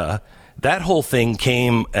OSHA, that whole thing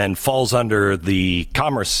came and falls under the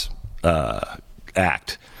Commerce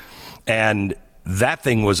Act. And that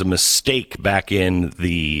thing was a mistake back in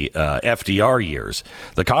the FDR years.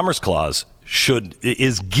 The Commerce Clause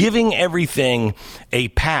is giving everything a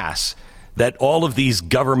pass that all of these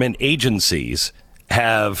government agencies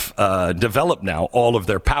have developed now, all of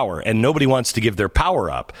their power, and nobody wants to give their power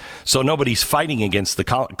up. So nobody's fighting against the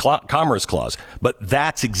Commerce Clause. But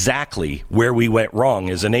that's exactly where we went wrong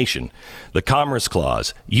as a nation. The Commerce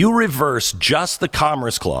Clause. You reverse just the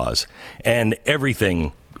Commerce Clause and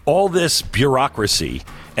everything, all this bureaucracy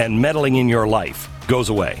and meddling in your life goes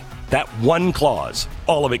away. That one clause,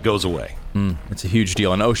 all of it goes away. It's a huge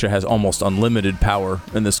deal, and OSHA has almost unlimited power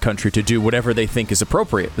in this country to do whatever they think is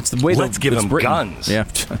appropriate. It's the way Let's give them guns. Yeah.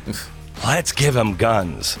 Let's give them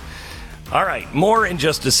guns. All right, more in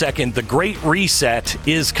just a second. The Great Reset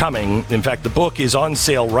is coming. In fact, the book is on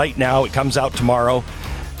sale right now. It comes out tomorrow.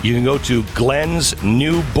 You can go to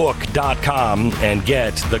glensnewbook.com and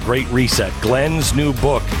get The Great Reset.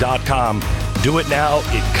 glensnewbook.com. Do it now.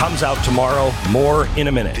 It comes out tomorrow. More in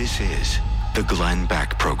a minute. This is the Glenn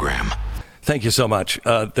Beck Program. Thank you so much.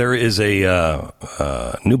 There is a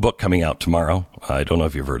new book coming out tomorrow. I don't know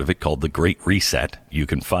if you've heard of it, called The Great Reset. You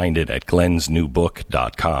can find it at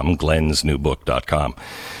glensnewbook.com, glensnewbook.com.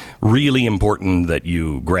 Really important that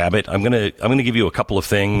you grab it. I'm gonna give you a couple of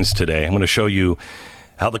things today. I'm going to show you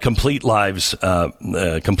how the Complete Lives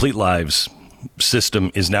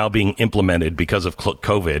system is now being implemented because of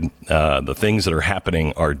COVID. The things that are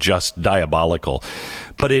happening are just diabolical,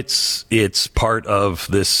 but it's part of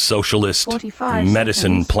this socialist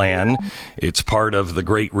medicine plan. It's part of the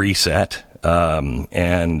Great Reset.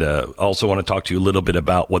 And also want to talk to you a little bit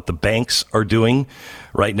about what the banks are doing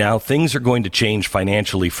right now. Things are going to change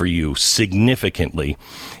financially for you significantly,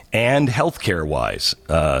 and healthcare wise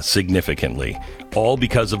significantly, all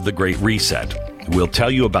because of the Great Reset. We'll tell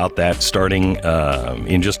you about that starting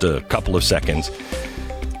in just a couple of seconds.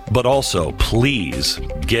 But also, please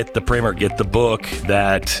get the primer, get the book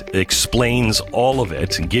that explains all of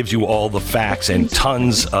it and gives you all the facts and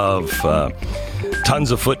tons of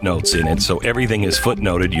footnotes in it. So everything is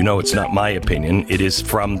footnoted. You know, it's not my opinion. It is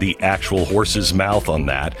from the actual horse's mouth on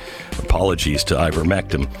that. Apologies to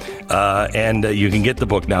ivermectin. And you can get the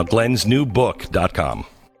book now, glensnewbook.com.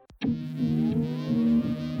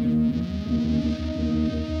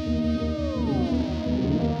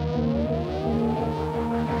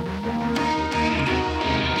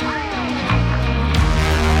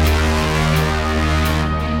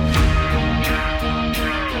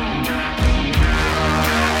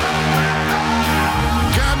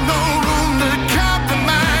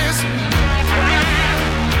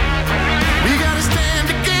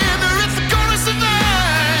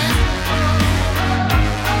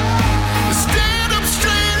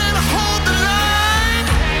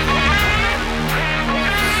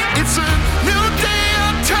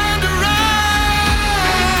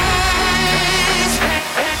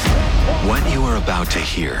 To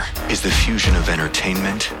hear is the fusion of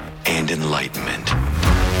entertainment and enlightenment.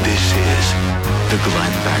 This is the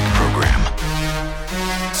Glenn Beck Program.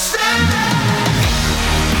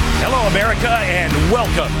 Hello, America, and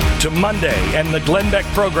welcome to Monday and the Glenn Beck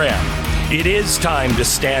Program. It is time to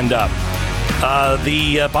stand up.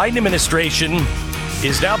 The Biden administration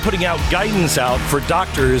is now putting out guidance out for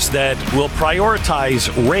doctors that will prioritize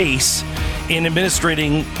race in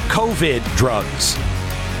administering COVID drugs.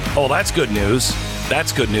 Oh, that's good news.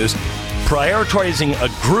 That's good news. Prioritizing a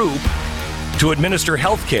group to administer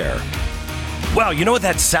health care. Wow, you know what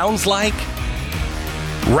that sounds like?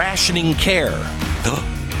 Rationing care.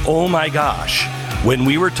 Oh my gosh. When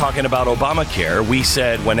we were talking about Obamacare, we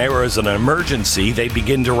said when there was an emergency, they'd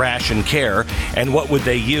begin to ration care. And what would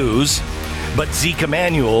they use? But Zeke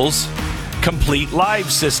Emanuel's Complete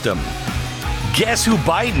Lives system. Guess who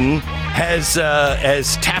Biden has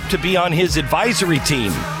tapped to be on his advisory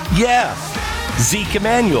team? Yeah. Zeke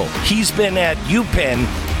Emanuel. He's been at UPenn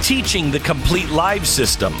teaching the Complete Lives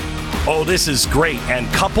system. Oh, this is great. And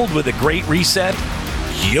coupled with a Great Reset,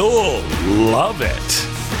 you'll love it.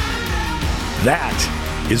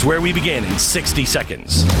 That is where we begin in 60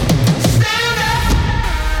 seconds.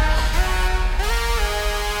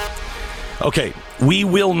 Okay, we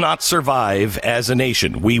will not survive as a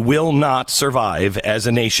nation. We will not survive as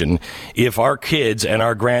a nation if our kids and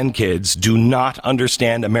our grandkids do not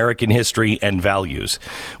understand American history and values.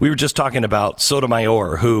 We were just talking about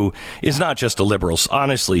Sotomayor, who is not just a liberal.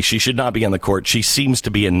 Honestly, she should not be on the court. She seems to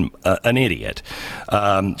be an idiot.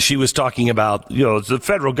 She was talking about, the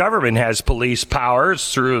federal government has police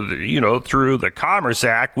powers through the Commerce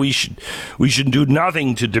Act. We should do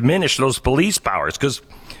nothing to diminish those police powers, because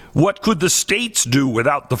what could the states do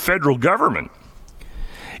without the federal government?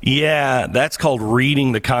 Yeah, that's called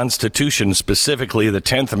reading the Constitution, specifically the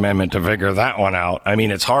 10th Amendment, to figure that one out. I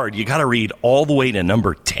mean, it's hard. You got to read all the way to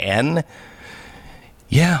number 10.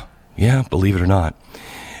 Yeah, believe it or not.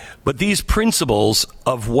 But these principles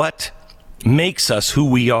of what makes us who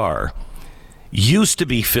we are used to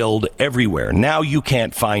be filled everywhere. Now you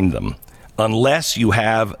can't find them unless you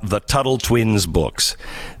have the Tuttle Twins books.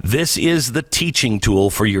 This is the teaching tool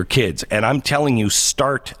for your kids. And I'm telling you,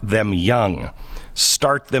 start them young.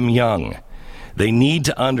 Start them young. They need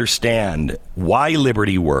to understand why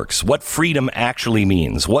liberty works, what freedom actually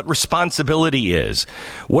means, what responsibility is,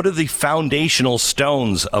 what are the foundational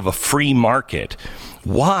stones of a free market.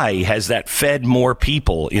 Why has that fed more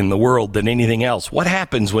people in the world than anything else? What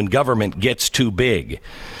happens when government gets too big?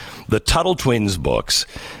 The Tuttle Twins books,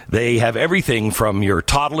 they have everything from your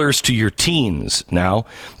toddlers to your teens. Now,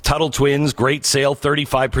 Tuttle Twins, great sale,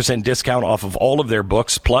 35% discount off of all of their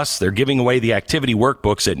books. Plus, they're giving away the activity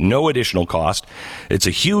workbooks at no additional cost. It's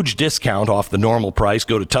a huge discount off the normal price.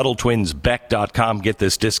 Go to TuttleTwinsBeck.com. Get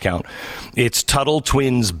this discount. It's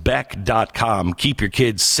TuttleTwinsBeck.com. Keep your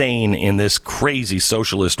kids sane in this crazy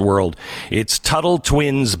socialist world. It's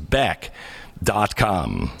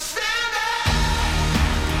TuttleTwinsBeck.com.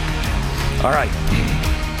 All right.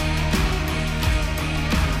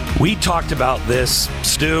 We talked about this,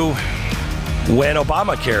 Stu, when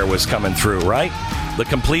Obamacare was coming through, right? The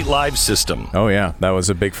complete live system. Oh, yeah. That was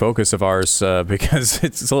a big focus of ours because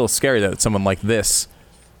it's a little scary that someone like this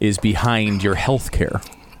is behind your health care.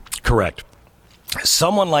 Correct.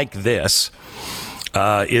 Someone like this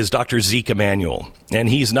is Dr. Zeke Emanuel, and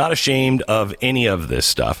he's not ashamed of any of this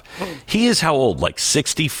stuff. He is how old? Like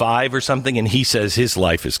 65 or something, and he says his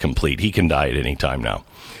life is complete. He can die at any time now.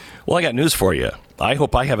 Well, I got news for you. I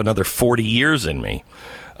hope I have another 40 years in me.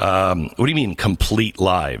 What do you mean complete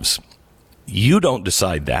lives? You don't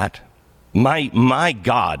decide that. My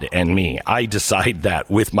God and me, I decide that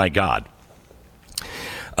with my God.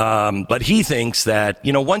 But he thinks that,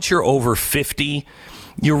 once you're over 50,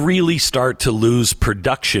 you really start to lose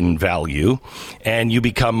production value and you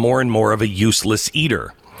become more and more of a useless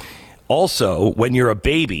eater. Also, when you're a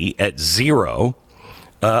baby at 0,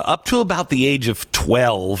 up to about the age of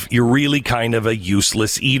 12, you're really kind of a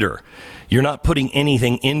useless eater. You're not putting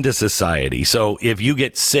anything into society. So if you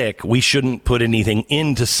get sick, we shouldn't put anything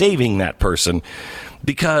into saving that person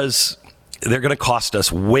because they're going to cost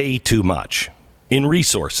us way too much in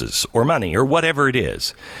resources or money or whatever it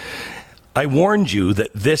is. I warned you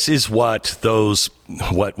that this is what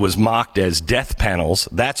was mocked as death panels,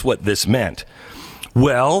 that's what this meant.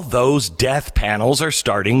 Well, those death panels are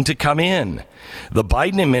starting to come in. The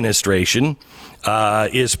Biden administration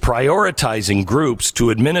is prioritizing groups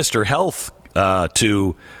to administer health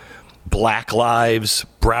to black lives,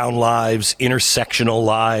 brown lives, intersectional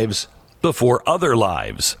lives before other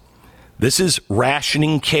lives. This is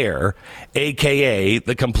rationing care, a.k.a.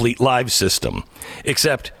 the complete live system,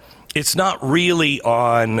 except it's not really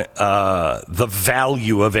on the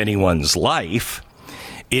value of anyone's life.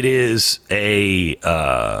 It is a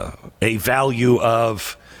value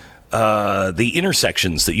of the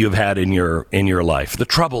intersections that you have had in your life, the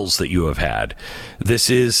troubles that you have had. This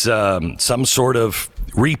is some sort of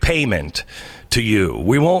repayment to you.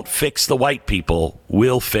 We won't fix the white people.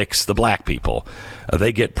 We'll fix the black people.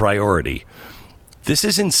 They get priority. This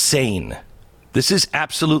is insane. This is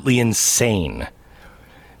absolutely insane.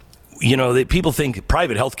 People think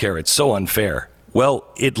private health care, it's so unfair. Well,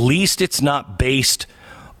 at least it's not based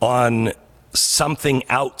on something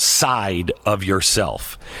outside of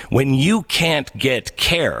yourself. When you can't get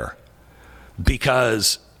care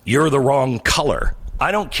because you're the wrong color,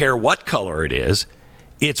 I don't care what color it is,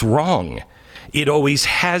 it's wrong. It always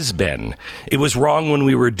has been. It was wrong when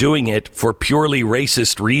we were doing it for purely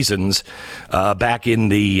racist reasons back in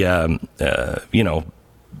the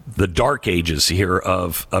dark ages here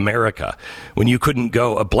of America, when a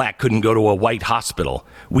black couldn't go to a white hospital.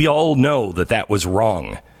 We all know that was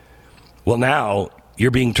wrong. Well, now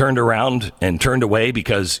you're being turned around and turned away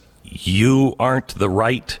because you aren't the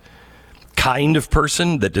right kind of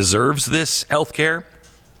person that deserves this health care?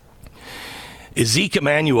 Zeke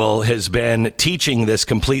Emanuel has been teaching this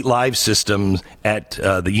complete live system at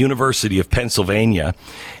the University of Pennsylvania,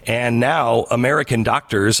 and now American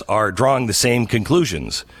doctors are drawing the same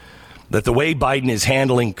conclusions, that the way Biden is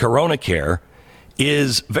handling corona care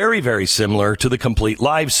is very, very similar to the complete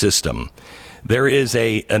live system. There is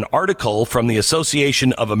an article from the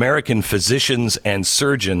Association of American Physicians and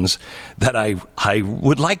Surgeons that I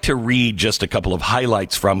would like to read just a couple of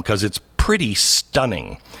highlights from, because it's pretty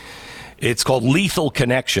stunning. It's called Lethal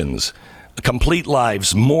Connections. Complete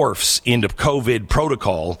Lives Morphs into COVID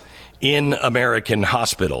Protocol in American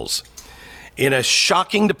Hospitals. In a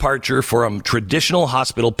shocking departure from traditional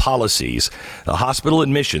hospital policies, the hospital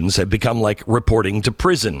admissions have become like reporting to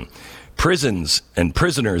prison. Prisons and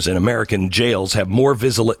prisoners in American jails have more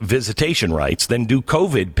visitation rights than do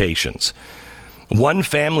COVID patients. One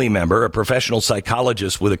family member, a professional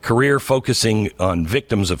psychologist with a career focusing on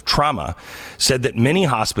victims of trauma, said that many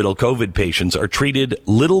hospital COVID patients are treated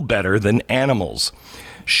little better than animals.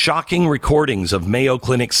 Shocking recordings of Mayo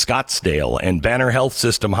Clinic Scottsdale and Banner Health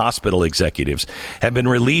System hospital executives have been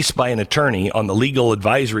released by an attorney on the Legal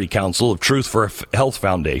Advisory Council of Truth for Health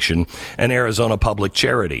Foundation, an Arizona public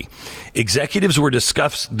charity. Executives were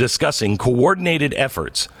discussing coordinated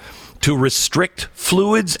efforts to restrict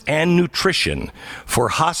fluids and nutrition for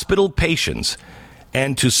hospital patients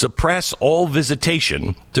and to suppress all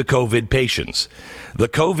visitation to COVID patients. The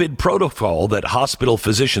COVID protocol that hospital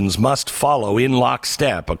physicians must follow in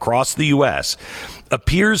lockstep across the U.S.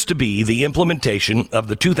 appears to be the implementation of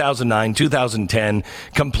the 2009-2010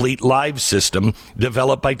 Complete Live System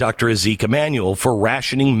developed by Dr. Zeke Emanuel for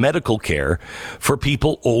rationing medical care for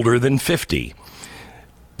people older than 50.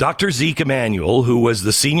 Dr. Zeke Emanuel, who was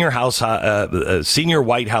the senior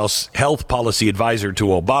White House health policy advisor to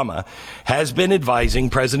Obama, has been advising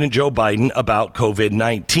President Joe Biden about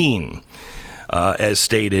COVID-19, as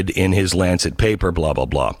stated in his Lancet paper, blah, blah,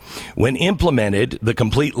 blah. When implemented, the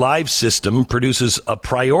Complete Live System produces a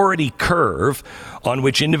priority curve on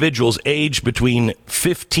which individuals aged between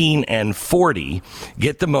 15 and 40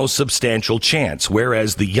 get the most substantial chance,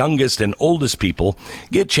 whereas the youngest and oldest people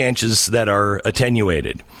get chances that are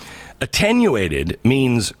attenuated. Attenuated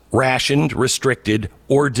means rationed, restricted,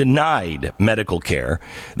 or denied medical care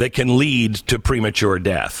that can lead to premature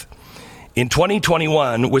death. In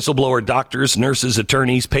 2021, whistleblower doctors, nurses,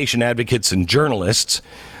 attorneys, patient advocates, and journalists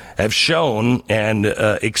have shown and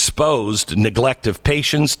exposed neglect of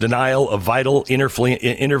patients, denial of vital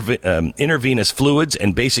intravenous fluids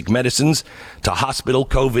and basic medicines to hospital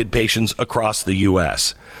COVID patients across the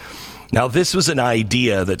U.S. Now, this was an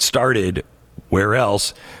idea that started where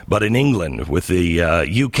else but in England with the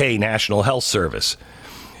UK National Health Service,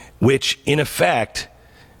 which in effect,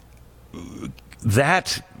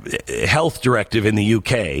 that health directive in the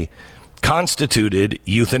UK constituted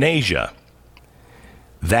euthanasia.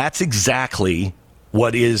 That's exactly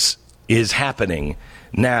what is happening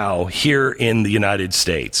now here in the United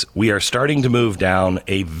States. We are starting to move down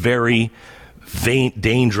a very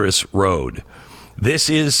dangerous road. This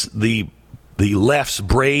is the left's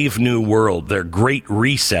brave new world, their great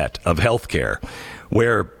reset of healthcare,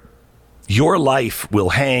 where your life will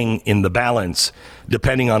hang in the balance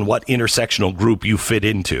depending on what intersectional group you fit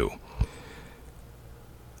into.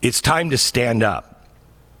 It's time to stand up.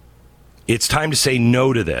 It's time to say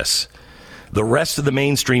no to this. The rest of the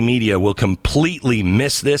mainstream media will completely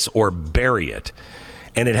miss this or bury it.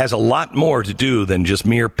 And it has a lot more to do than just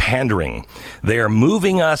mere pandering. They are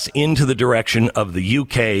moving us into the direction of the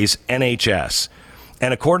UK's NHS.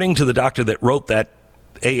 And according to the doctor that wrote that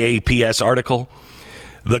AAPS article,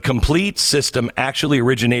 the complete system actually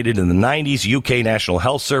originated in the 90s UK National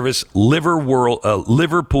Health Service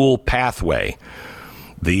Liverpool pathway.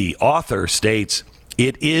 The author states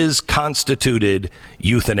it is constituted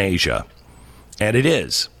euthanasia. And it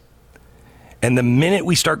is. And the minute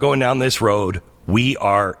we start going down this road, we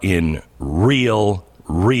are in real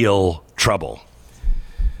trouble.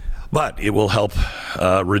 But it will help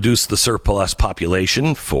reduce the surplus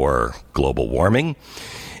population for global warming.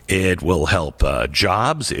 It will help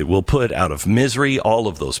jobs. It will put out of misery all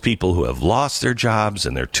of those people who have lost their jobs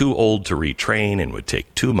and they're too old to retrain and would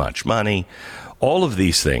take too much money. All of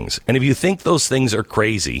these things. And if you think those things are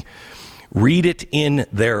crazy, read it in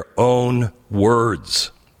their own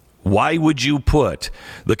words. Why would you put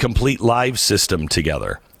the Complete Live System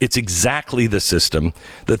together? It's exactly the system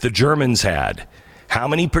that the Germans had. How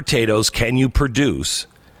many potatoes can you produce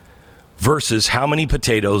versus how many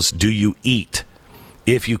potatoes do you eat?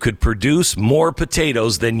 If you could produce more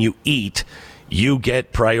potatoes than you eat, you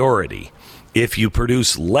get priority. If you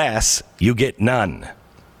produce less, you get none.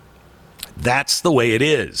 That's the way it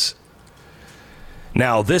is.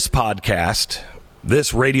 Now, this podcast,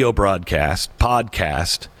 this radio broadcast,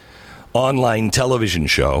 podcast, online television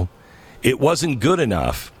show, it wasn't good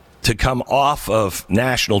enough to come off of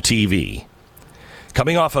national TV.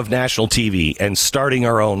 Coming off of national TV and starting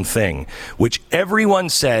our own thing, which everyone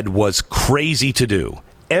said was crazy to do.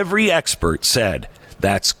 Every expert said,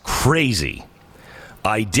 that's crazy.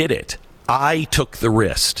 I did it. I took the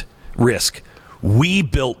risk. We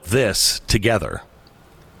built this together.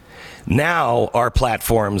 Now our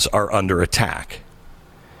platforms are under attack.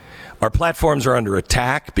 Our platforms are under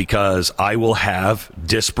attack because I will have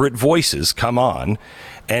disparate voices come on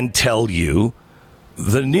and tell you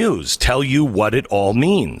the news, tell you what it all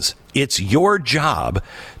means. It's your job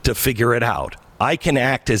to figure it out. I can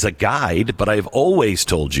act as a guide, but I've always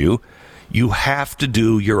told you, you have to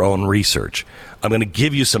do your own research. I'm going to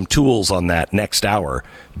give you some tools on that next hour.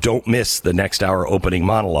 Don't miss the next hour opening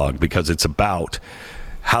monologue, because it's about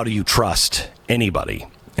how do you trust anybody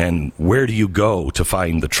and where do you go to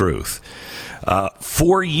find the truth.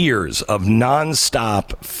 4 years of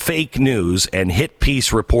nonstop fake news and hit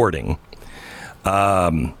piece reporting.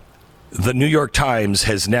 The New York Times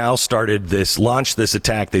has now launched this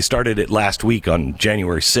attack. They started it last week on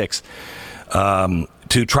January 6th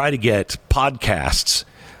to try to get podcasts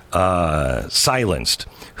silenced.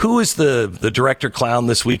 Who is the director clown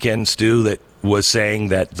this weekend, Stu, that was saying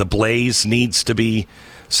that The Blaze needs to be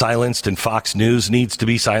silenced and Fox News needs to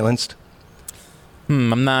be silenced?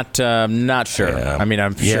 I'm not sure. Yeah. I mean,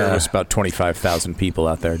 I'm sure it was about 25,000 people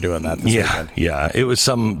out there doing that this weekend. Yeah. It was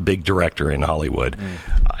some big director in Hollywood.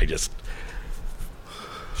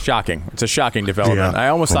 Shocking. It's a shocking development. Yeah. I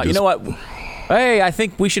almost thought, you know what? Hey, I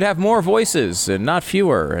think we should have more voices and not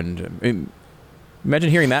fewer. And imagine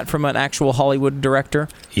hearing that from an actual Hollywood director.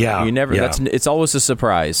 Yeah. It's always a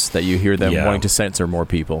surprise that you hear them wanting to censor more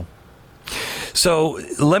people. So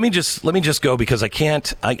let me just go, because I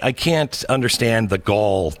can't understand the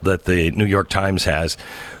gall that the New York Times has.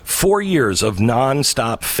 4 years of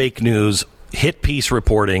nonstop fake news, hit piece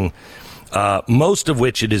reporting, most of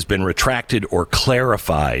which it has been retracted or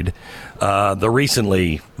clarified. The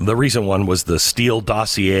recent one was the Steele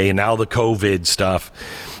dossier, and now the COVID stuff,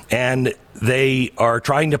 and they are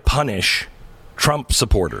trying to punish Trump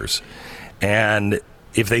supporters. And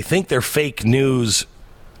if they think their fake news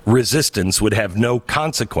resistance would have no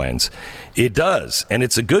consequence, it does, and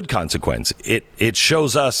it's a good consequence. It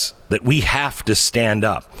shows us that we have to stand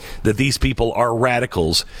up, that these people are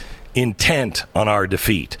radicals intent on our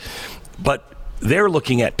defeat. But they're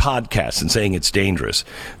looking at podcasts and saying it's dangerous.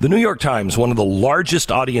 The New York Times, one of the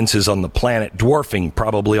largest audiences on the planet, dwarfing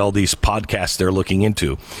probably all these podcasts they're looking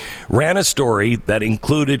into, ran a story that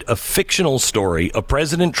included a fictional story of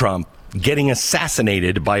President Trump getting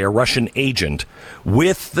assassinated by a Russian agent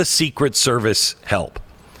with the Secret Service help.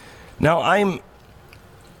 Now, I'm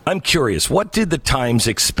curious, what did the Times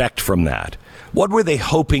expect from that? What were they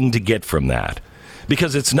hoping to get from that?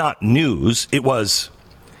 Because it's not news, it was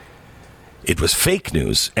fake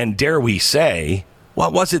news, and dare we say,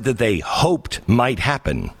 what was it that they hoped might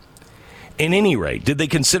happen? At any rate, did they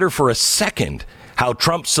consider for a second how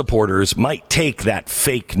Trump supporters might take that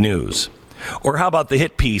fake news? Or how about the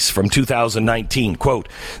hit piece from 2019? Quote,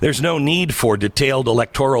 there's no need for detailed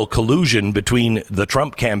electoral collusion between the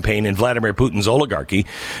Trump campaign and Vladimir Putin's oligarchy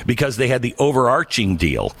because they had the overarching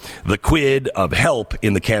deal, the quid of help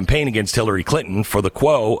in the campaign against Hillary Clinton for the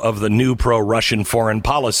quo of the new pro-Russian foreign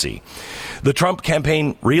policy. The Trump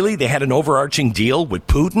campaign, really? They had an overarching deal with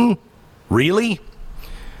Putin? Really?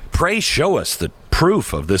 Pray show us the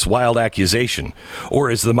proof of this wild accusation.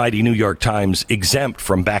 Or is the mighty New York Times exempt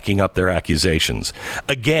from backing up their accusations?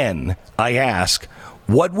 Again, I ask,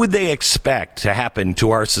 what would they expect to happen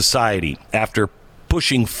to our society after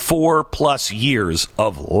pushing 4+ years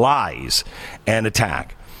of lies and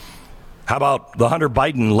attack? How about the Hunter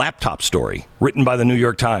Biden laptop story written by the New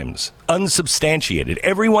York Times? Unsubstantiated.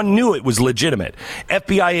 Everyone knew it was legitimate.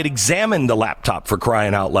 FBI had examined the laptop, for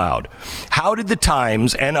crying out loud. How did the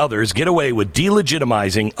Times and others get away with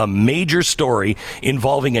delegitimizing a major story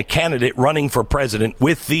involving a candidate running for president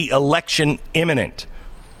with the election imminent?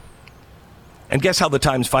 And guess how the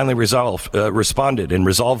Times finally responded and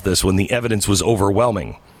resolved this when the evidence was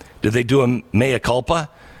overwhelming? Did they do a mea culpa?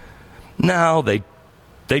 No, they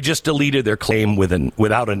just deleted their claim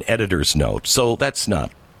without an editor's note, so that's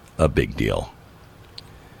not a big deal.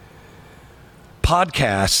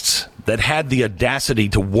 Podcasts that had the audacity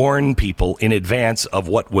to warn people in advance of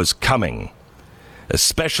what was coming,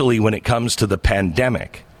 especially when it comes to the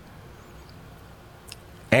pandemic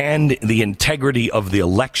and the integrity of the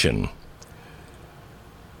election,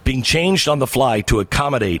 being changed on the fly to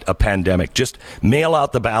accommodate a pandemic. Just mail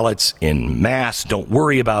out the ballots in mass. Don't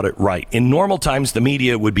worry about it. Right. In normal times, the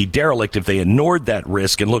media would be derelict if they ignored that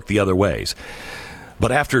risk and looked the other ways.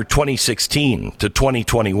 But after 2016 to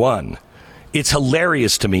 2021, it's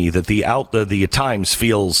hilarious to me that the Times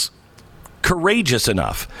feels courageous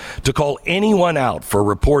enough to call anyone out for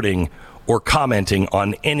reporting or commenting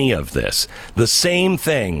on any of this. The same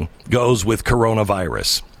thing goes with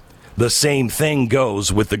coronavirus. The same thing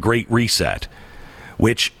goes with the Great Reset,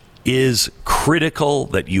 which is critical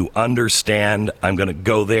that you understand. I'm going to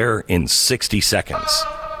go there in 60 seconds.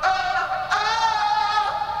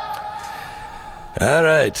 All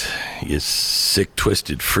right, you sick,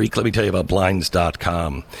 twisted freak. Let me tell you about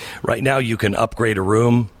Blinds.com. Right now, you can upgrade a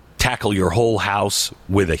room, tackle your whole house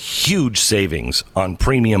with a huge savings on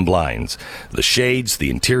premium blinds, the shades,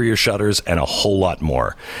 the interior shutters, and a whole lot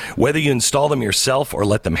more. Whether you install them yourself or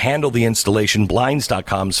let them handle the installation,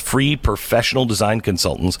 Blinds.com's free professional design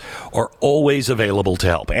consultants are always available to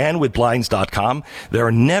help. And with Blinds.com, there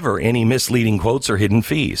are never any misleading quotes or hidden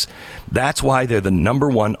fees. That's why they're the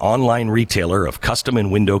 #1 online retailer of custom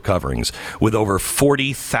and window coverings with over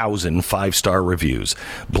 40,000 five-star reviews.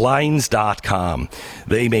 Blinds.com.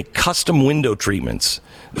 They make custom window treatments.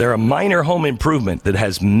 They're a minor home improvement that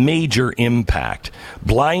has major impact.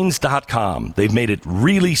 Blinds.com. They've made it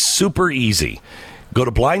really super easy. Go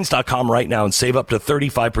to Blinds.com right now and save up to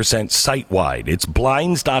 35% site-wide. It's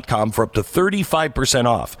Blinds.com for up to 35%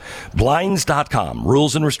 off. Blinds.com.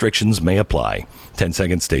 Rules and restrictions may apply.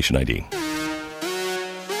 10-second station ID.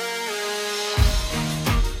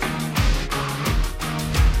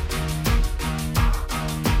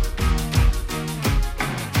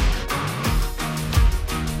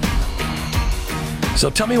 So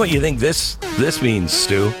tell me what you think this means,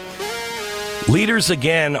 Stu. Leaders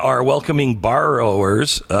again are welcoming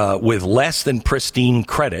borrowers with less than pristine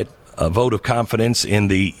credit, a vote of confidence in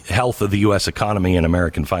the health of the U.S. economy and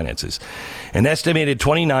American finances. An estimated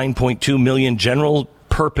 29.2 million general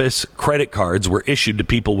purpose credit cards were issued to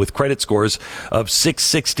people with credit scores of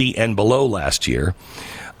 660 and below last year.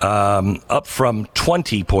 Up from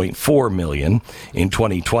 20.4 million in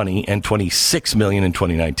 2020 and 26 million in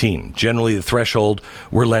 2019. Generally, the threshold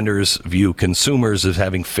where lenders view consumers as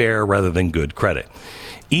having fair rather than good credit.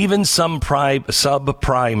 Even some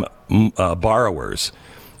subprime borrowers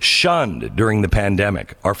shunned during the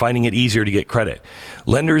pandemic are finding it easier to get credit.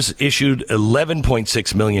 Lenders issued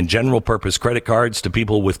 11.6 million general purpose credit cards to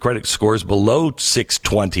people with credit scores below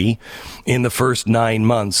 620 in the first 9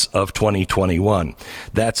 months of 2021.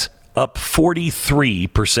 That's up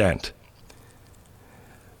 43%.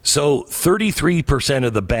 So 33%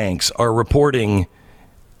 of the banks are reporting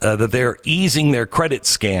that they're easing their credit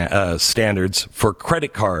standards for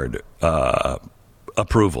credit card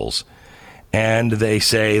approvals. And they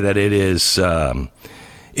say that it is,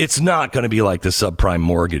 it's not going to be like the subprime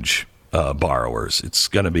mortgage borrowers. It's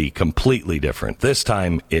going to be completely different. This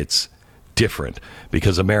time it's different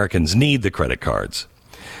because Americans need the credit cards.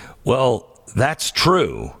 Well, that's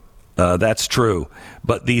true. That's true.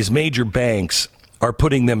 But these major banks are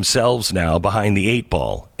putting themselves now behind the 8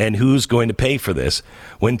 ball. And who's going to pay for this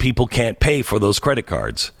when people can't pay for those credit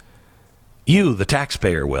cards? You, the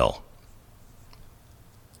taxpayer, will.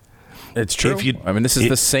 It's true. I mean, this is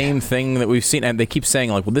the same thing that we've seen. And they keep saying,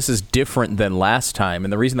 like, well, this is different than last time.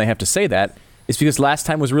 And the reason they have to say that is because last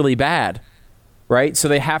time was really bad, right? So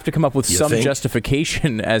they have to come up with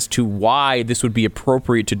justification as to why this would be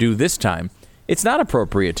appropriate to do this time. It's not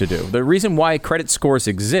appropriate to do. The reason why credit scores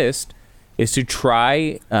exist is to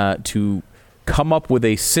try to come up with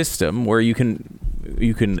a system where you can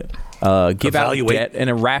give out debt in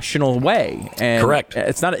a rational way. And correct.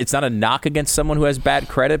 It's not a knock against someone who has bad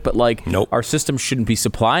credit, but our system shouldn't be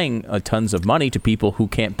supplying tons of money to people who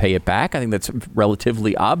can't pay it back. I think that's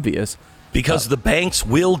relatively obvious. Because the banks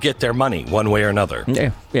will get their money one way or another.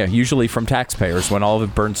 Yeah, usually from taxpayers when all of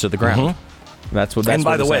it burns to the ground. Mm-hmm. That's what. And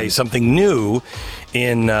by the way, something new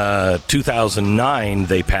in 2009,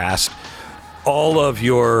 they passed all of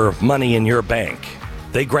your money in your bank.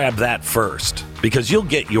 They grab that first because you'll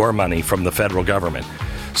get your money from the federal government.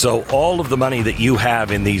 So all of the money that you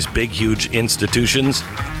have in these big, huge institutions,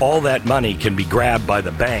 all that money can be grabbed by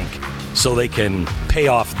the bank so they can pay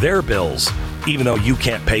off their bills. Even though you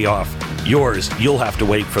can't pay off yours, you'll have to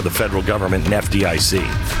wait for the federal government and FDIC.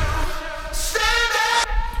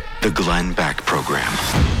 The Glenn Beck Program.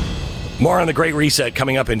 More on the Great Reset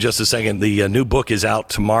coming up in just a second. The new book is out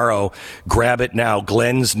tomorrow. Grab it now.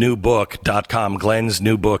 GlennsNewBook.com.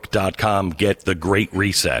 GlennsNewBook.com. Get the Great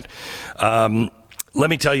Reset. Let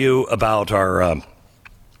me tell you about our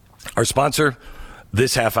sponsor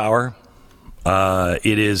this half hour.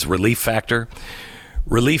 It is Relief Factor.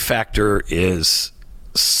 Relief Factor is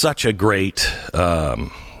such a great, no,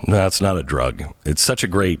 it's not a drug. It's such a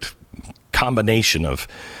great combination of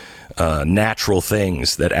natural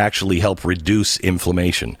things that actually help reduce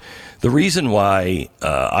inflammation. The reason why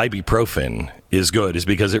ibuprofen is good is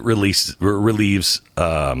because it relieves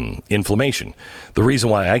inflammation. The reason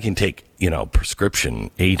why I can take, prescription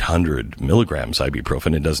 800 milligrams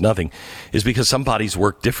ibuprofen and does nothing is because some bodies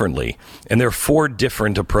work differently. And there are 4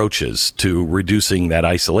 different approaches to reducing that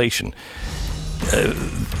isolation.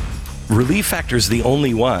 Relief Factor is the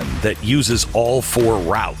only one that uses all 4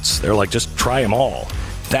 routes. They're like, just try them all.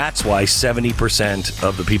 That's why 70%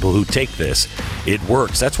 of the people who take this, it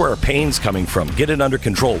works. That's where our pain's coming from. Get it under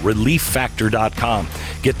control. ReliefFactor.com.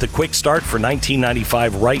 Get the quick start for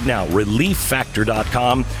 $19.95 right now.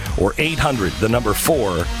 ReliefFactor.com or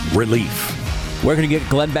 800-4-RELIEF. Where can you get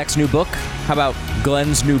Glenn Beck's new book? How about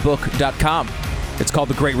glensnewbook.com? It's called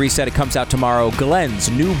The Great Reset. It comes out tomorrow.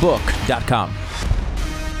 glensnewbook.com.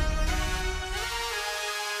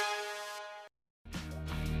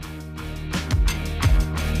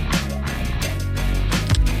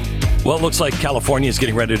 Well, it looks like California is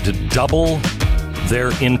getting ready to double their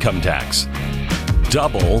income tax.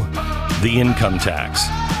 Double the income tax.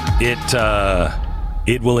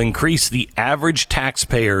 It will increase the average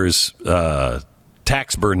taxpayer's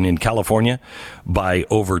tax burden in California by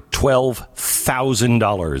over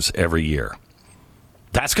 $12,000 every year.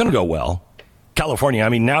 That's going to go well. California, I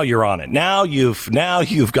mean, now you're on it. Now you've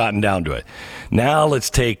gotten down to it. Now let's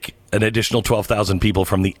take an additional 12,000 people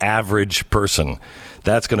from the average person.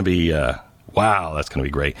 That's going to be, wow, that's going to be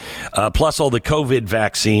great. Plus all the COVID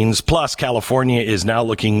vaccines. Plus California is now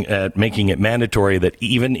looking at making it mandatory that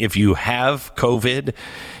even if you have COVID,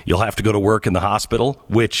 you'll have to go to work in the hospital,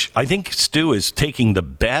 which I think Stu is taking the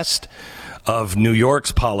best of New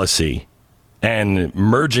York's policy and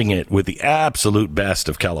merging it with the absolute best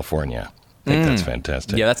of California. I think that's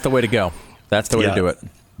fantastic. Yeah, that's the way to go. That's the way to do it.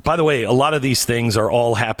 By the way, a lot of these things are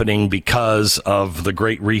all happening because of the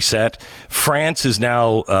Great Reset. France is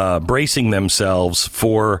now bracing themselves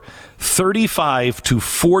for 35 to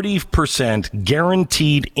 40%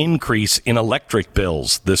 guaranteed increase in electric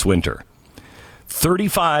bills this winter.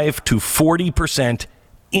 35 to 40%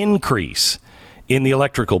 increase in the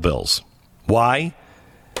electrical bills. Why?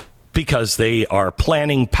 Because they are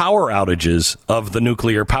planning power outages of the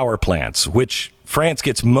nuclear power plants, which France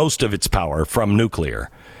gets most of its power from nuclear.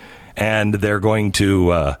 And they're going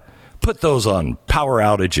to put those on power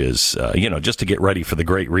outages, just to get ready for the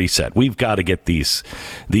Great Reset. We've got to get these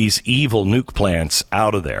evil nuke plants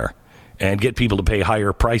out of there and get people to pay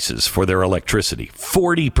higher prices for their electricity.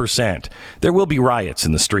 40%. There will be riots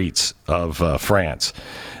in the streets of France.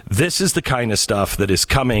 This is the kind of stuff that is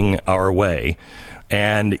coming our way.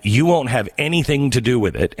 And you won't have anything to do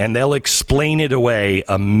with it, and they'll explain it away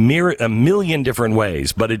a million different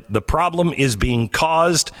ways. But the problem is being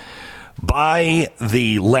caused by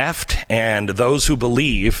the left and those who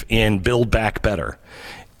believe in Build Back Better.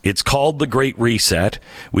 It's called The Great Reset.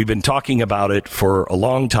 We've been talking about it for a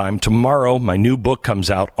long time. Tomorrow, my new book comes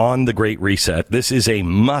out on The Great Reset. This is a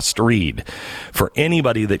must-read for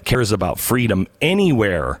anybody that cares about freedom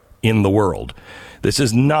anywhere in the world. This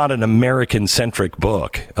is not an American-centric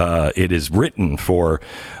book. It is written for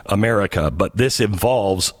America, but this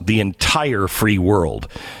involves the entire free world.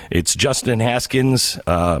 It's Justin Haskins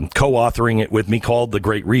co-authoring it with me, called The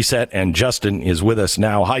Great Reset, and Justin is with us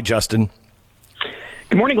now. Hi, Justin.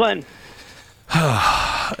 Good morning, Glenn.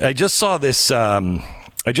 I just saw this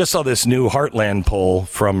new Heartland poll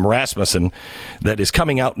from Rasmussen that is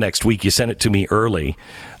coming out next week. You sent it to me early.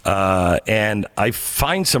 And I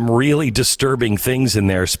find some really disturbing things in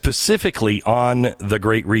there, specifically on the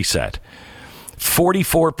Great Reset.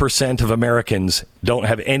 44% of Americans don't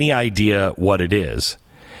have any idea what it is.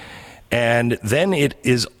 And then it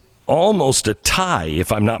is almost a tie,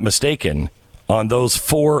 if I'm not mistaken, on those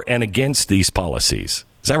for and against these policies.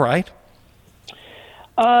 Is that right?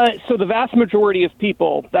 So the vast majority of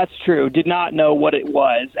people, that's true, did not know what it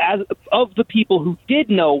was. As of the people who did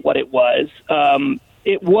know what it was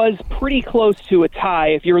pretty close to a tie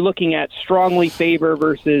if you're looking at strongly favor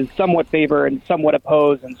versus somewhat favor and somewhat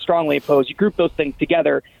oppose and strongly oppose. You group those things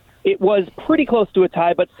together. It was pretty close to a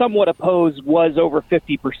tie, but somewhat oppose was over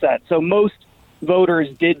 50%. So most voters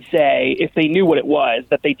did say, if they knew what it was,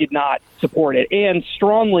 that they did not support it. And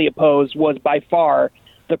strongly opposed was by far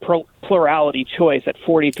the plurality choice at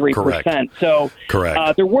 43%. Correct. So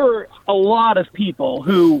there were a lot of people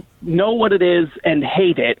who know what it is and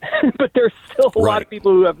hate it, but there's still a lot of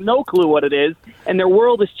people who have no clue what it is, and their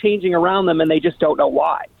world is changing around them, and they just don't know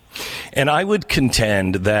why. And I would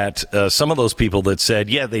contend that some of those people that said,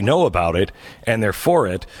 yeah, they know about it and they're for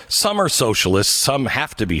it, some are socialists, some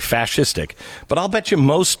have to be fascistic. But I'll bet you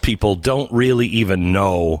most people don't really even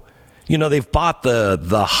know. You know, they've bought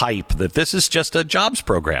the hype that this is just a jobs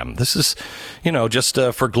program. This is, you know, just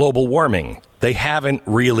for global warming. They haven't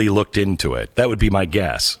really looked into it. That would be my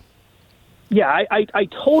guess. Yeah, I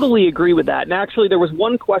totally agree with that. And actually, there was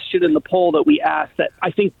one question in the poll that we asked that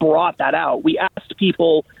I think brought that out. We asked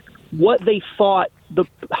people what they thought the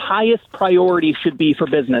highest priority should be for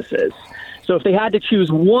businesses. So if they had to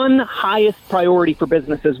choose one highest priority for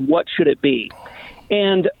businesses, what should it be?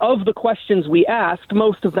 And of the questions we asked,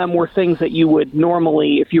 most of them were things that you would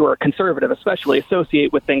normally, if you were a conservative especially,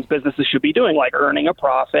 associate with things businesses should be doing, like earning a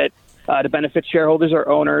profit, to benefit shareholders or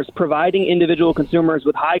owners, providing individual consumers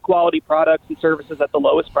with high-quality products and services at the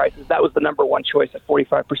lowest prices. That was the number one choice at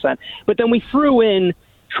 45%. But then we threw in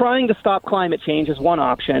trying to stop climate change as one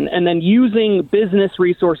option, and then using business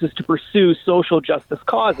resources to pursue social justice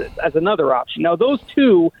causes as another option. Now, those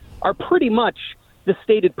two are pretty much the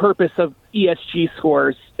stated purpose of ESG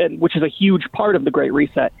scores, which is a huge part of the Great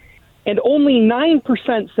Reset. And only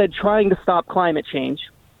 9% said trying to stop climate change,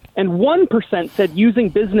 and 1% said using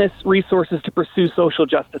business resources to pursue social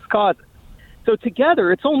justice causes. So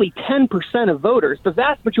together, it's only 10% of voters. The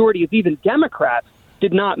vast majority of even Democrats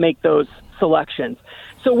did not make those selections.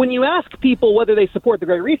 So when you ask people whether they support the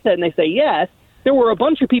Great Reset and they say yes, there were a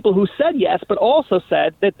bunch of people who said yes, but also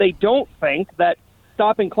said that they don't think that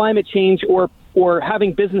stopping climate change or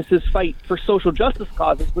having businesses fight for social justice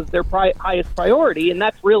causes was their highest priority. And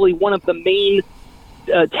that's really one of the main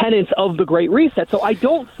tenets of the Great Reset. So I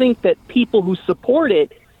don't think that people who support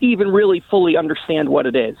it even really fully understand what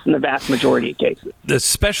it is in the vast majority of cases.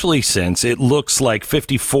 Especially since it looks like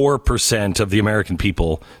 54% of the American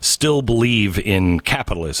people still believe in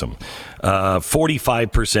capitalism.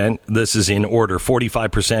 45%, this is in order,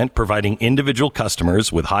 45% providing individual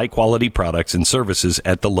customers with high-quality products and services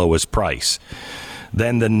at the lowest price.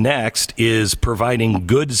 Then the next is providing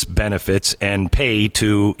goods, benefits, and pay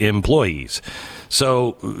to employees.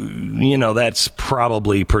 So, you know, that's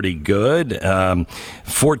probably pretty good.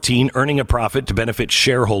 14, earning a profit to benefit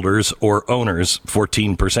shareholders or owners,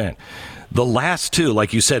 14%. The last two,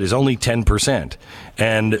 like you said, is only 10%.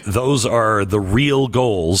 And those are the real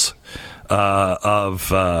goals of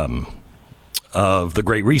the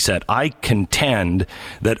Great Reset. I contend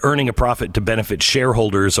that earning a profit to benefit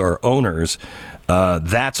shareholders or owners,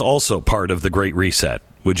 that's also part of the Great Reset.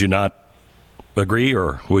 Would you not agree,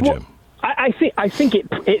 or would you? I think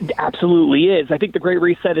it absolutely is. I think the Great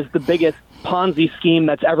Reset is the biggest Ponzi scheme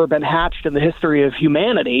that's ever been hatched in the history of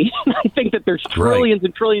humanity. I think that there's trillions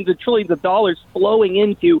and trillions and trillions of dollars flowing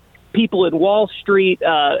into people in Wall Street,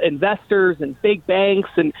 investors and big banks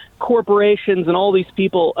and corporations and all these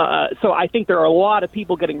people. So I think there are a lot of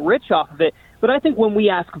people getting rich off of it. But I think when we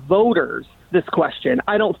ask voters this question,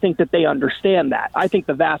 I don't think that they understand that. I think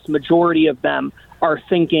the vast majority of them are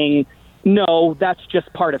thinking, no, that's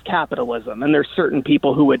just part of capitalism. And there's certain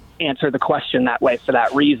people who would answer the question that way for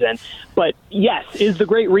that reason. But yes, is the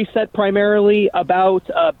Great Reset primarily about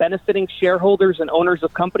benefiting shareholders and owners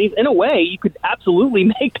of companies? In a way, you could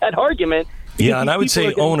absolutely make that argument. Yeah, and I would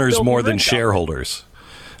say owners more than shareholders.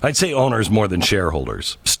 I'd say owners more than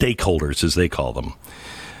shareholders, stakeholders as they call them.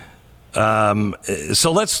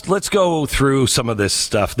 So let's go through some of this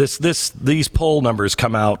stuff. These poll numbers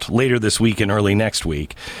come out later this week and early next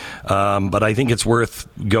week. But I think it's worth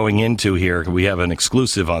going into here. We have an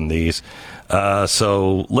exclusive on these.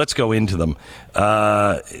 So let's go into them.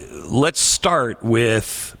 Let's start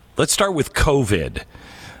with COVID,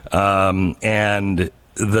 and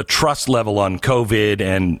the trust level on COVID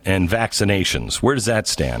and vaccinations. Where does that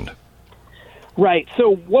stand? Right.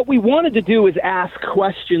 So what we wanted to do is ask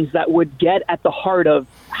questions that would get at the heart of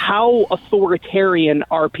how authoritarian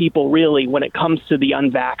are people really when it comes to the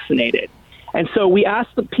unvaccinated. And so we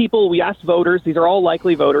asked voters, these are all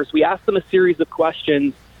likely voters, we asked them a series of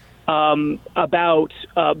questions about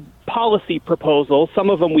policy proposals, some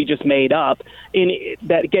of them we just made up,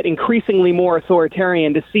 that get increasingly more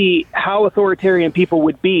authoritarian, to see how authoritarian people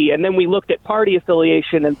would be. And then we looked at party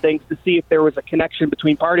affiliation and things to see if there was a connection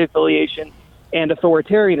between party affiliation and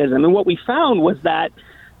authoritarianism. And what we found was that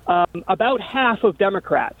about half of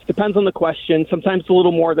Democrats, depends on the question, sometimes it's a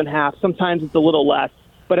little more than half, sometimes it's a little less,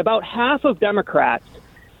 but about half of Democrats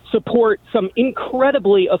support some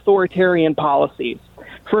incredibly authoritarian policies.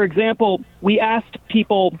 For example, we asked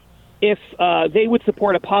people if they would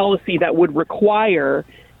support a policy that would require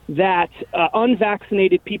that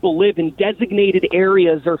unvaccinated people live in designated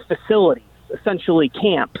areas or facilities, essentially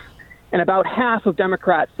camps. And about half of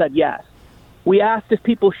Democrats said yes. We asked if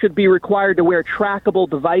people should be required to wear trackable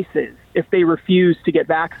devices if they refuse to get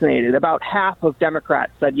vaccinated. About half of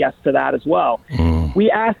Democrats said yes to that as well.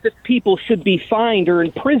 We asked if people should be fined or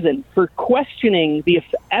imprisoned for questioning the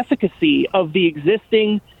efficacy of the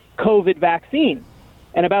existing COVID vaccine.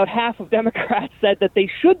 And about half of Democrats said that they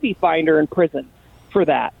should be fined or imprisoned for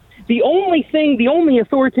that. The only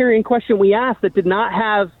authoritarian question we asked that did not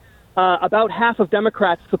have about half of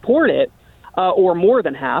Democrats support it, or more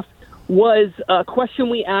than half, was a question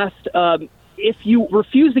we asked, if you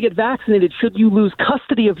refuse to get vaccinated, should you lose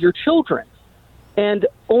custody of your children? And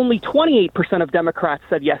only 28% of Democrats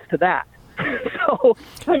said yes to that. So,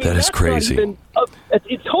 I mean, that is crazy.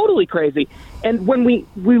 It's totally crazy. And when we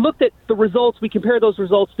looked at the results, we compared those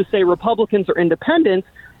results to, say, Republicans or independents.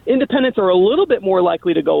 Independents are a little bit more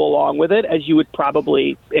likely to go along with it, as you would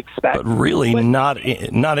probably expect. But really not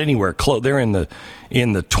anywhere close. They're in the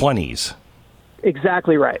 20s.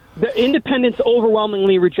 Exactly right. The independents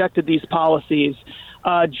overwhelmingly rejected these policies,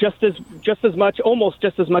 just as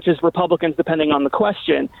much as Republicans, depending on the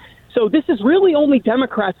question. So this is really only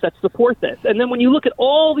Democrats that support this. And then when you look at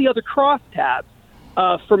all the other crosstabs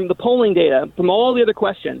from the polling data, from all the other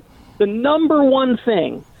questions, the number one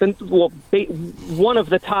thing, one of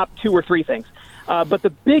the top two or three things, but the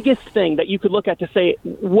biggest thing that you could look at to say,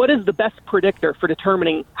 what is the best predictor for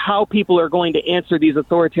determining how people are going to answer these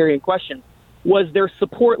authoritarian questions, was their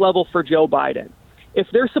support level for Joe Biden.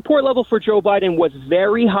 If their support level for Joe Biden was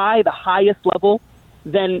very high, the highest level,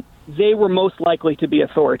 then they were most likely to be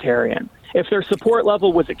authoritarian. If their support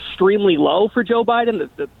level was extremely low for Joe Biden,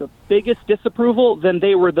 the biggest disapproval, then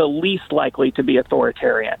they were the least likely to be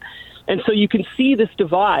authoritarian. And so you can see this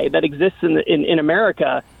divide that exists in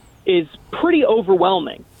America is pretty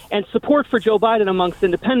overwhelming. And support for Joe Biden amongst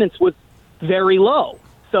independents was very low.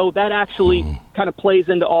 So that actually kind of plays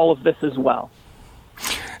into all of this as well.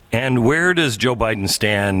 And where does Joe Biden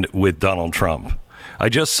stand with Donald Trump? I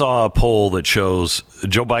just saw a poll that shows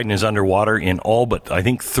Joe Biden is underwater in all but, I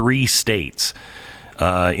think, 3 states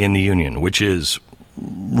in the union, which is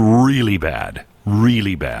really bad,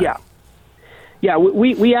 really bad. Yeah.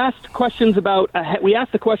 We asked questions we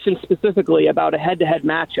asked the question specifically about a head-to-head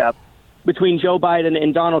matchup between Joe Biden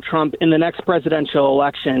and Donald Trump in the next presidential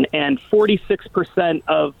election, and 46%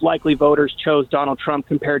 of likely voters chose Donald Trump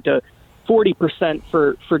compared to 40%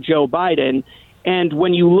 for Joe Biden. And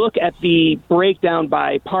when you look at the breakdown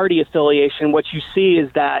by party affiliation, what you see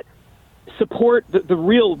is that support, the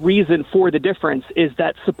real reason for the difference is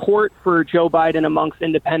that support for Joe Biden amongst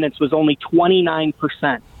independents was only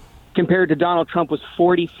 29%, compared to Donald Trump was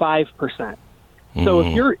 45%. So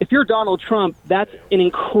if you're Donald Trump, that's an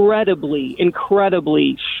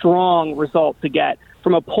incredibly strong result to get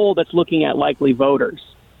from a poll that's looking at likely voters.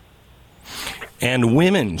 And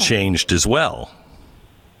women changed as well.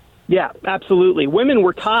 Yeah, absolutely. Women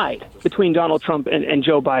were tied between Donald Trump and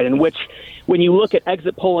Joe Biden, which when you look at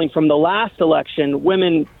exit polling from the last election,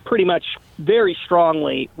 women pretty much very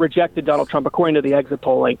strongly rejected Donald Trump, according to the exit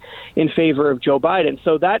polling, in favor of Joe Biden.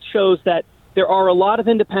 So that shows that there are a lot of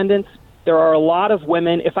independents. There are a lot of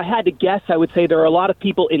women. If I had to guess, I would say there are a lot of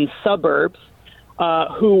people in suburbs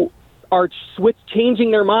who are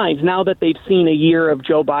changing their minds now that they've seen a year of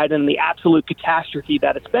Joe Biden and the absolute catastrophe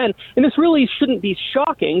that it's been. And this really shouldn't be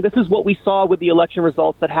shocking. This is what we saw with the election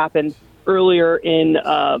results that happened earlier in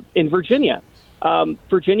Virginia.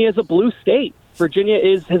 Virginia is a blue state.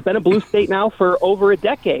 Virginia has been a blue state now for over a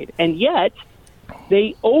decade. And yet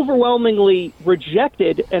they overwhelmingly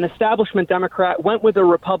rejected an establishment Democrat, went with a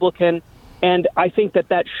Republican. And I think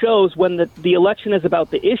that shows when the election is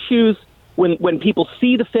about the issues, when people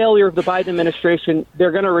see the failure of the Biden administration,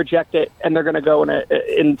 they're going to reject it, and they're going to go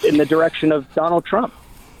in the direction of Donald Trump.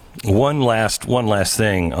 One last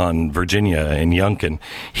thing on Virginia and Youngkin.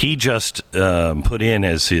 He just put in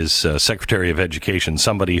as his Secretary of Education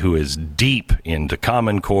somebody who is deep into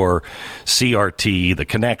Common Core, CRT. The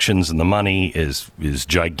connections and the money is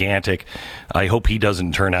gigantic. I hope he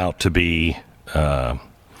doesn't turn out to be,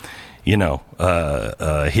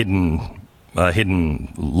 a hidden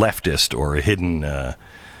leftist or a hidden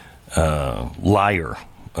liar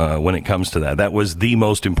when it comes to that. That was the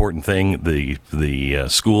most important thing, the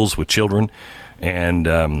schools with children,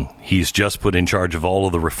 and he's just put in charge of all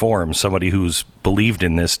of the reforms, somebody who's believed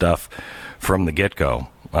in this stuff from the get-go.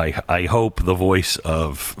 I hope the voice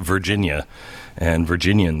of Virginia and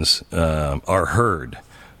Virginians are heard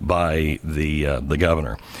by the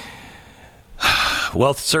governor.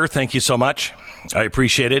 Well, sir, thank you so much. I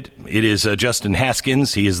appreciate it. It is Justin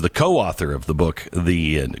Haskins. He is the co-author of the book,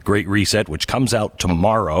 The Great Reset, which comes out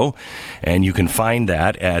tomorrow. And you can find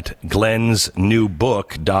that at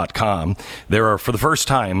glensnewbook.com. For the first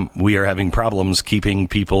time, we are having problems keeping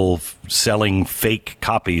people selling fake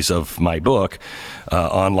copies of my book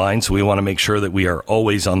online. So we want to make sure that we are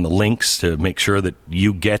always on the links to make sure that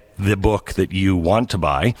you get the book that you want to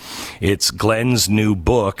buy. It's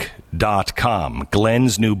glensnewbook.com.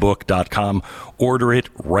 glensnewbook.com. Order it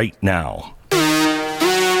right now.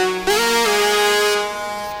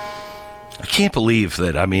 I can't believe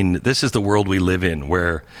that. I mean, this is the world we live in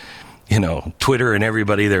where, Twitter and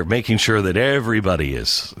everybody, they're making sure that everybody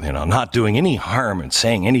is, not doing any harm and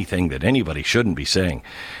saying anything that anybody shouldn't be saying.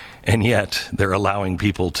 And yet they're allowing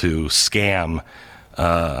people to scam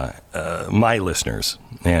my listeners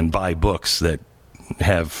and buy books that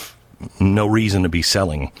have no reason to be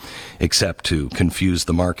selling except to confuse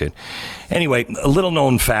the market. Anyway, a little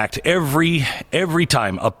known fact, every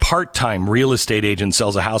time a part-time real estate agent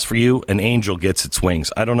sells a house for you, an angel gets its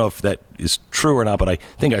wings. I don't know if that is true or not, but I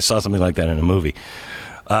think I saw something like that in a movie.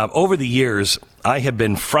 Over the years, I have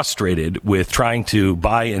been frustrated with trying to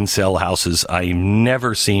buy and sell houses. I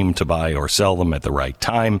never seem to buy or sell them at the right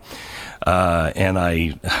time. And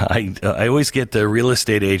I always get the real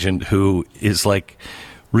estate agent who is like,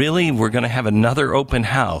 really, we're going to have another open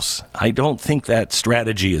house? I don't think that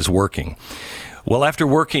strategy is working. Well, after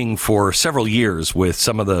working for several years with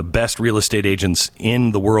some of the best real estate agents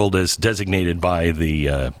in the world as designated by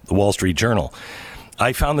the Wall Street Journal,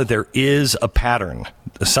 I found that there is a pattern,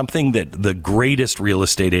 something that the greatest real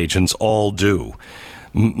estate agents all do.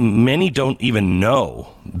 Many don't even know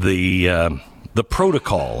the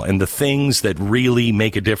protocol and the things that really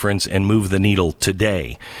make a difference and move the needle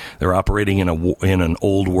today. They're operating in an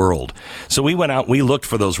old world. So we went out, we looked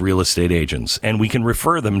for those real estate agents, and we can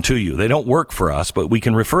refer them to you. They don't work for us, but we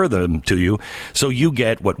can refer them to you so you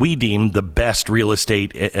get what we deem the best real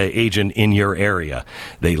estate agent in your area.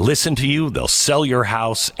 They listen to you, they'll sell your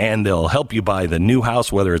house, and they'll help you buy the new house,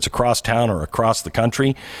 whether it's across town or across the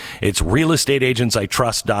country. It's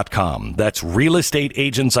realestateagentsitrust.com. That's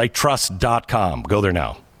realestateagentsitrust.com. Go there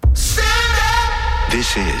now.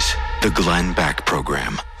 This is the Glenn Beck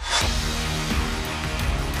Program.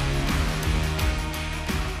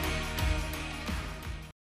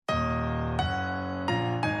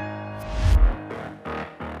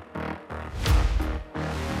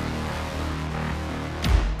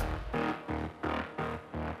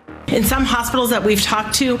 In some hospitals that we've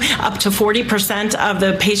talked to, up to 40% of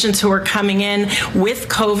the patients who are coming in with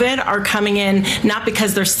COVID are coming in not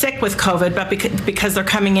because they're sick with COVID, but because they're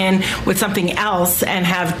coming in with something else and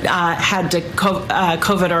have had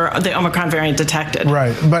COVID or the Omicron variant detected.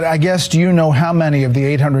 Right. But I guess, do you know how many of the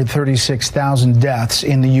 836,000 deaths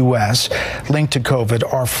in the U.S. linked to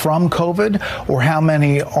COVID are from COVID, or how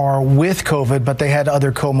many are with COVID, but they had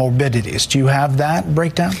other comorbidities? Do you have that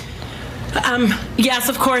breakdown? Yes,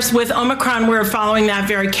 of course. With Omicron, we're following that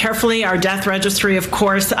very carefully. Our death registry, of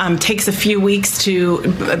course, takes a few weeks to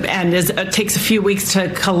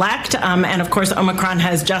collect. And of course, Omicron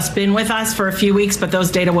has just been with us for a few weeks, but those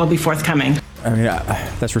data will be forthcoming. I mean,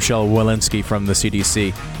 that's Rochelle Walensky from the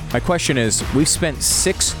CDC. My question is, we've spent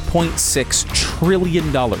 $6.6 trillion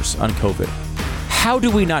on COVID. How do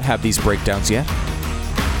we not have these breakdowns yet?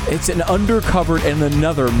 It's an undercovered and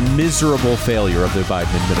another miserable failure of the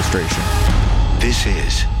Biden administration. This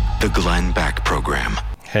is the Glenn Beck Program.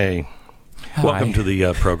 Hey, welcome to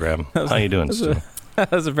the program. How you doing, Stu? That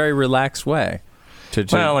was a very relaxed way to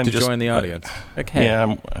join the audience. Okay.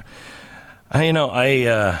 Yeah,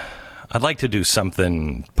 I'd like to do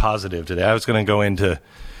something positive today. I was going to go into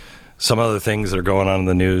some other things that are going on in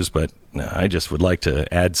the news, but I just would like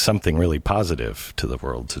to add something really positive to the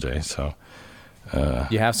world today. So.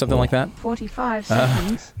 You have something like that? 45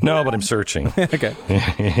 seconds. No, but I'm searching. Okay.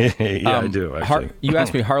 Yeah, I do. You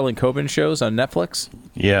asked me Harlan Coben shows on Netflix?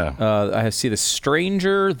 Yeah. I see The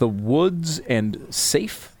Stranger, The Woods, and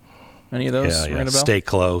Safe. Any of those ring a bell? Stay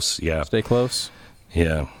Close, yeah. Stay Close?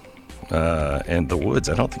 Yeah. And The Woods,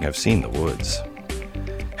 I don't think I've seen The Woods.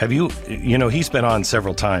 Have you? He's been on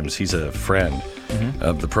several times. He's a friend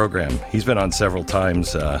of the program. He's been on several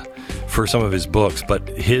times for some of his books, but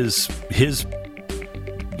his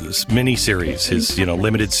mini-series, his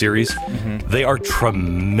limited series, they are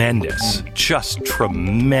tremendous, just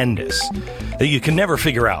tremendous. You can never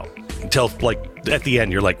figure out until at the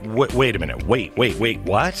end you're like, wait a minute, wait,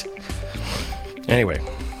 what? Anyway.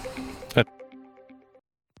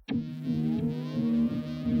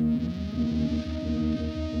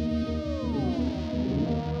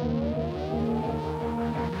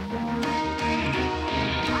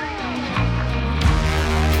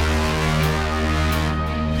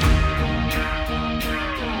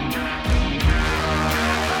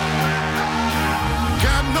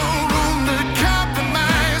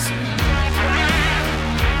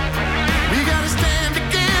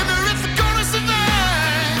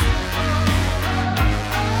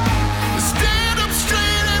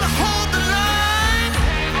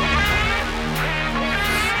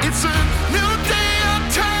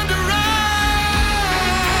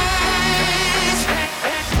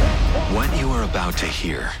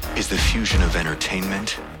 hear is the fusion of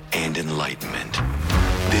entertainment and enlightenment.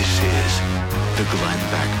 This is the Glenn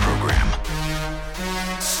Beck Program.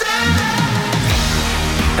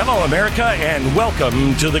 Hello, America, and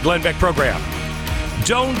welcome to the Glenn Beck Program.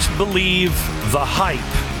 Don't believe the hype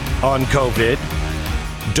on COVID.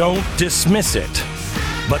 Don't dismiss it,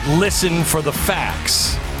 but listen for the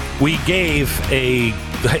facts. We gave a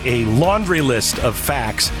laundry list of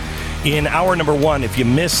facts in hour number one. If you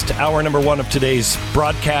missed hour number one of today's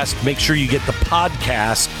broadcast, make sure you get the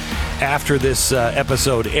podcast after this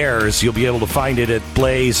episode airs. You'll be able to find it at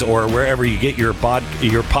Blaze or wherever you get your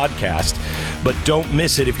podcast. But don't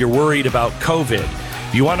miss it if you're worried about COVID.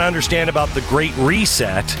 If you want to understand about the Great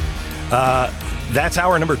Reset, that's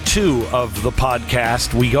hour number 2 of the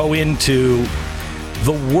podcast. We go into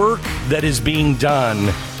the work that is being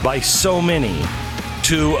done by so many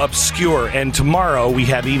to obscure. And tomorrow we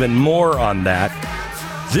have even more on that.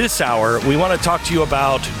 This hour, we want to talk to you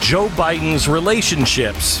about Joe Biden's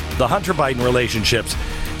relationships. The Hunter Biden relationships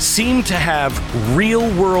seem to have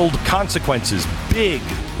real-world consequences, big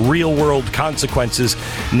real-world consequences,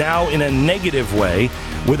 now in a negative way,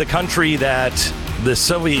 with a country that the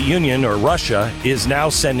Soviet Union or Russia is now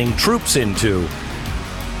sending troops into.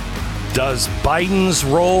 Does Biden's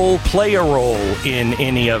role play a role in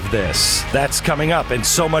any of this? That's coming up, and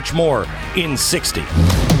so much more in 60.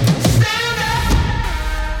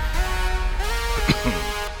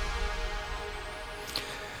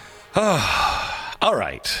 All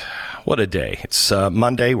right. What a day. It's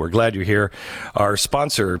Monday. We're glad you're here. Our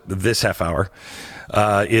sponsor this half hour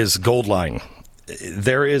is Goldline.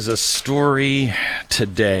 There is a story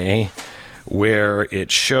today where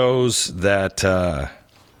it shows that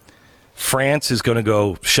France is going to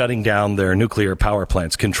go shutting down their nuclear power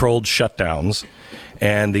plants, controlled shutdowns,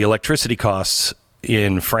 and the electricity costs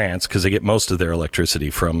in France, because they get most of their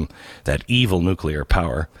electricity from that evil nuclear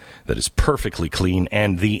power that is perfectly clean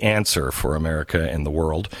and the answer for America and the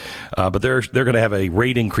world. But they're going to have a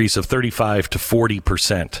rate increase of 35 to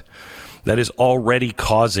 40%. That is already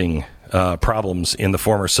causing problems in the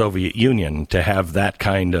former Soviet Union to have that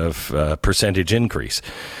kind of percentage increase.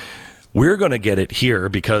 We're going to get it here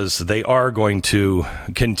because they are going to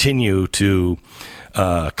continue to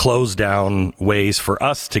close down ways for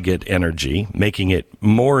us to get energy, making it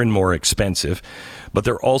more and more expensive. But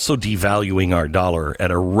they're also devaluing our dollar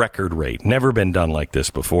at a record rate. Never been done like this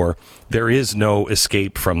before. There is no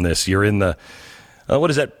escape from this. You're in the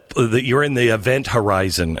you're in the event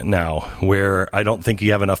horizon now, where I don't think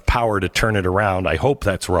you have enough power to turn it around. I hope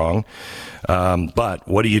that's wrong. But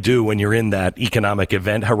what do you do when you're in that economic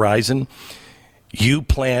event horizon? You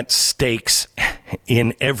plant stakes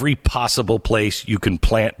in every possible place you can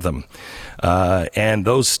plant them. And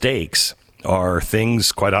those stakes are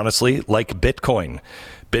things, quite honestly, like Bitcoin.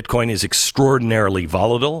 Bitcoin is extraordinarily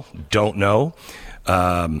volatile. Don't know.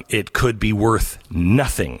 It could be worth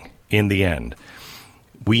nothing in the end.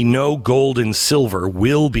 We know gold and silver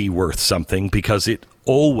will be worth something because it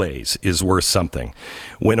always is worth something.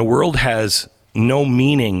 When a world has no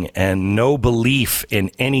meaning and no belief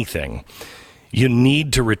in anything, you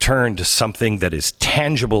need to return to something that is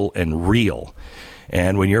tangible and real.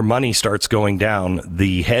 And when your money starts going down,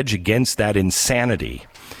 the hedge against that insanity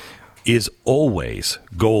is always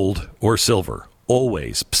gold or silver.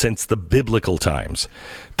 Always, since the biblical times.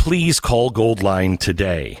 Please call Goldline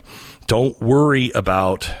today. Don't worry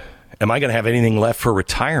about, am I going to have anything left for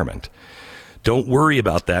retirement? Don't worry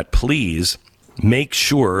about that. Please make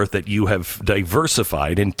sure that you have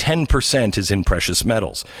diversified, and 10% is in precious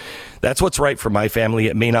metals. That's what's right for my family.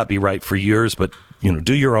 It may not be right for yours, but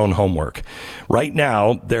do your own homework. Right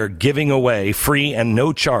now, they're giving away free and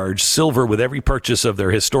no charge silver with every purchase of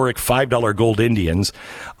their historic $5 gold Indians.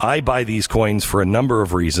 I buy these coins for a number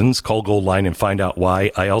of reasons. Call Goldline and find out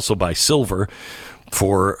why. I also buy silver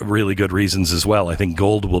for really good reasons as well. I think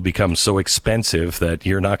gold will become so expensive that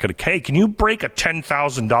you're not going to, hey, can you break a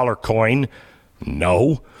 $10,000 coin?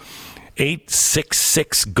 No.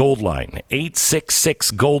 866-GOLDLINE.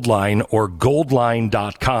 866-GOLDLINE or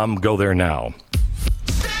goldline.com. Go there now.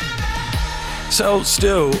 So,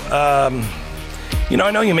 Stu, I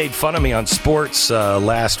know you made fun of me on sports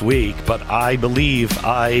last week, but I believe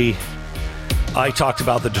I talked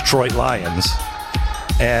about the Detroit Lions,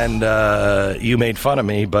 and you made fun of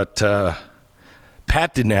me, but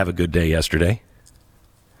Pat didn't have a good day yesterday.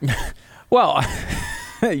 Well,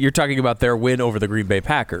 you're talking about their win over the Green Bay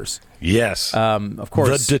Packers. Yes. Of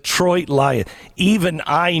course. The Detroit Lions. Even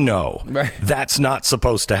I know that's not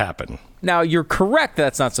supposed to happen. Now, you're correct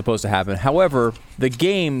that's not supposed to happen. However, the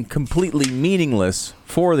game completely meaningless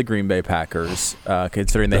for the Green Bay Packers,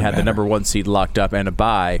 considering they had the number 1 seed locked up and a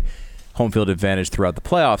bye. home field advantage throughout the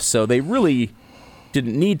playoffs, so they really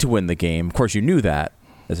didn't need to win the game. Of course, you knew that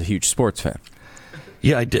as a huge sports fan.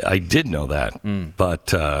 Yeah, I did know that. But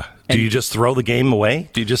do you just throw the game away?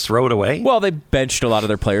 Do you just throw it away? Well, they benched a lot of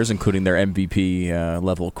their players, including their MVP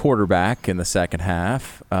level quarterback in the second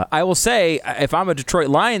half. I will say, if I'm a Detroit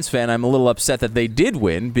Lions fan, I'm a little upset that they did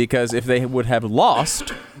win, because if they would have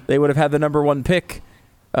lost, they would have had the number 1 pick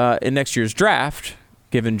in next year's draft,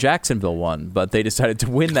 given Jacksonville won. But they decided to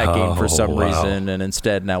win that game for some reason, and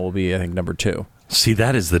instead now will be, I think, number 2. See,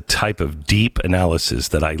 that is the type of deep analysis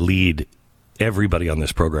that I lead everybody on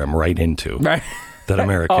this program right into. Right. That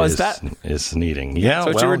America is needing. Yeah,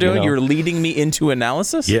 so what you were doing? You were leading me into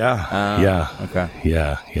analysis? Yeah. Okay.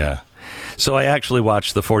 Yeah. So I actually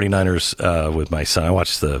watched the 49ers with my son. I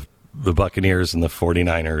watched the Buccaneers and the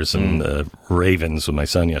 49ers and the Ravens with my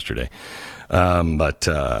son yesterday. But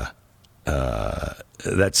that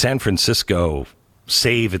San Francisco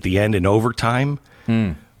save at the end in overtime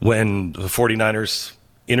when the 49ers,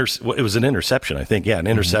 it was an interception, I think. Yeah, an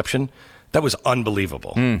interception. That was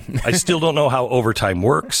unbelievable. I still don't know how overtime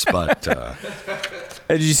works, but...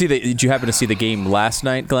 Did you happen to see the game last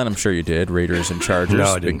night, Glenn? I'm sure you did. Raiders and Chargers. No,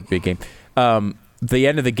 I didn't. Big game. The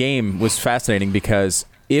end of the game was fascinating because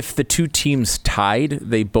if the two teams tied,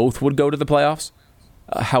 they both would go to the playoffs.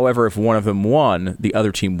 However, if one of them won, the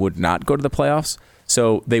other team would not go to the playoffs.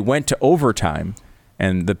 So they went to overtime.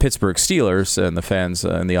 And the Pittsburgh Steelers and the fans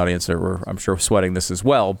in the audience were, I'm sure, sweating this as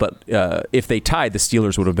well. But if they tied, the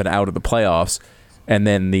Steelers would have been out of the playoffs. And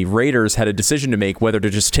then the Raiders had a decision to make whether to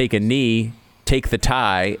just take a knee, take the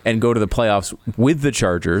tie, and go to the playoffs with the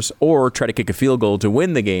Chargers, or try to kick a field goal to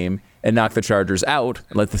win the game and knock the Chargers out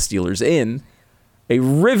and let the Steelers in. A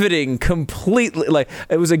riveting,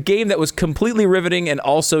 it was a game that was completely riveting and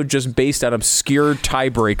also just based on obscure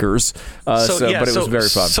tiebreakers. But it was very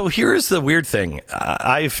fun. So here's the weird thing.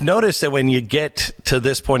 I've noticed that when you get to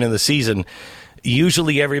this point in the season,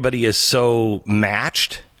 usually everybody is so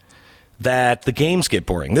matched that the games get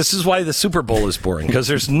boring. This is why the Super Bowl is boring, because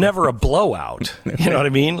there's never a blowout. You know what I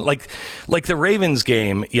mean? Like the Ravens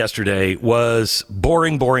game yesterday was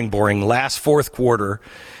boring. Last fourth quarter,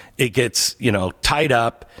 it gets, tied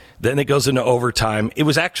up. Then it goes into overtime. It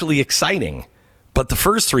was actually exciting. But the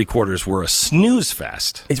first 3 quarters were a snooze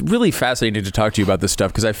fest. It's really fascinating to talk to you about this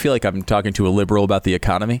stuff because I feel like I'm talking to a liberal about the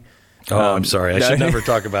economy. Oh, I'm sorry. I should never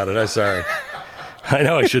talk about it. I'm sorry. I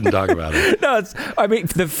know I shouldn't talk about it.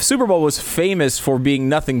 The Super Bowl was famous for being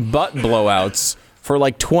nothing but blowouts for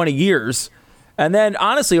like 20 years. And then,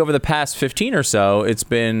 honestly, over the past 15 or so, it's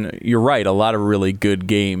been, you're right, a lot of really good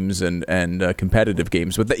games and competitive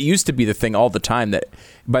games. But that used to be the thing all the time that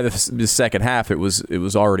by the second half, it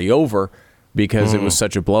was already over because it was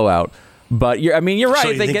such a blowout. But, you're right. So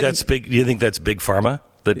you think that's big? Do you think that's Big Pharma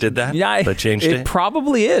that did that? Yeah, that changed it? It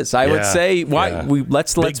probably is. I would say,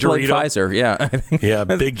 let's blame Pfizer. Yeah. Yeah,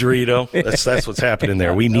 Big Dorito. That's what's happening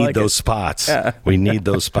there. We need those spots. Yeah. We need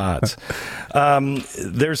those spots.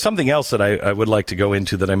 There's something else that I would like to go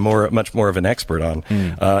into that I'm much more of an expert on,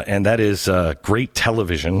 and that is great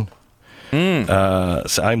television.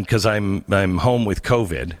 So I'm home with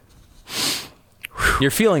COVID.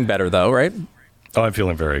 You're feeling better though, right? Oh, I'm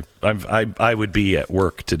feeling I would be at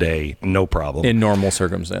work today, no problem. In normal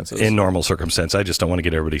circumstances. I just don't want to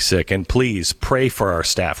get everybody sick. And please pray for our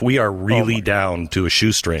staff. We are really down to a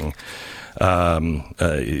shoestring.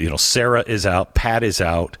 Sarah is out. Pat is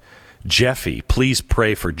out. Jeffy, please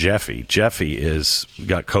pray for Jeffy. Jeffy is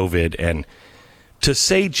got COVID, and to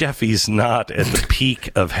say Jeffy's not at the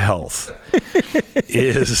peak of health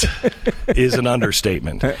is an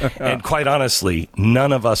understatement. And quite honestly,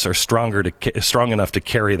 none of us are strong enough to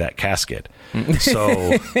carry that casket.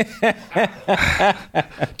 So,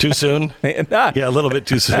 too soon? Yeah, a little bit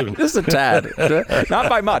too soon. Just a tad. Not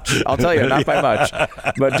by much. I'll tell you, not by much.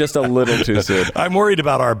 But just a little too soon. I'm worried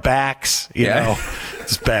about our backs, you know.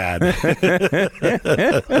 It's bad.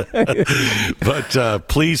 But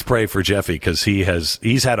please pray for Jeffy because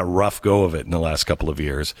he's had a rough go of it in the last couple of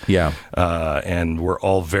years. Yeah. And we're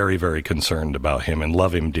all very, very concerned about him and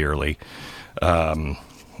love him dearly.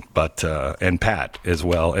 But and Pat as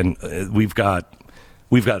well. And we've got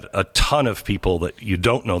a ton of people that you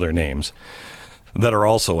don't know their names that are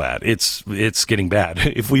also at. It's getting bad.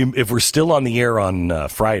 If we're still on the air on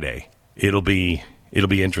Friday, it'll be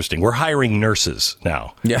interesting. We're hiring nurses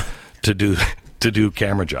now. Yeah. To do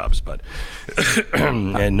camera jobs, but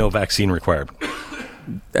and no vaccine required.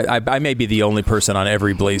 I may be the only person on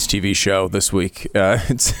every Blaze TV show this week.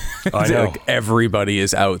 It's like everybody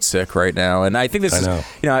is out sick right now, and I think this is.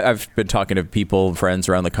 I've been talking to people, friends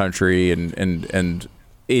around the country, and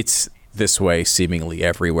it's this way seemingly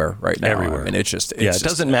everywhere right now. Everywhere. And it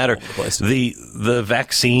doesn't matter. The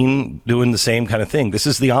vaccine doing the same kind of thing. This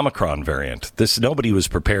is the Omicron variant. Nobody was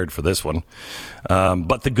prepared for this one.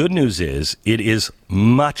 But the good news is it is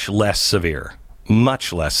much less severe.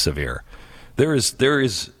 Much less severe.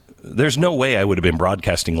 There's no way I would have been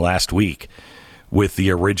broadcasting last week with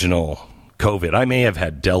the original COVID. I may have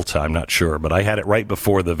had Delta, I'm not sure, but I had it right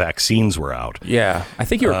before the vaccines were out. Yeah, I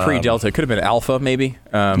think you were pre-Delta. It could have been Alpha, maybe.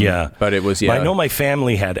 But it was, I know my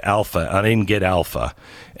family had Alpha. I didn't get Alpha.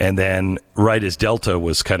 And then right as Delta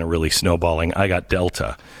was kind of really snowballing, I got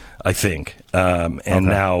Delta, I think.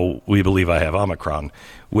 Now we believe I have Omicron,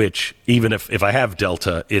 which even if I have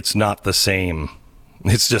Delta, it's not the same.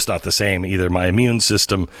 It's just not the same. Either my immune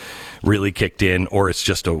system really kicked in, or it's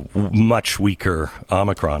just a much weaker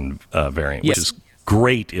Omicron variant, which is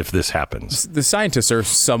great if this happens. The scientists are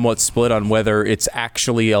somewhat split on whether it's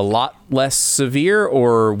actually a lot less severe,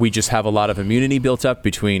 or we just have a lot of immunity built up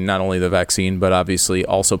between not only the vaccine, but obviously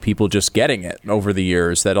also people just getting it over the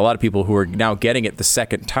years. That a lot of people who are now getting it the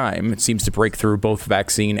second time, it seems to break through both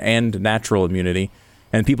vaccine and natural immunity.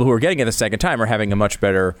 And people who are getting it the second time are having a much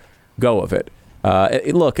better go of it.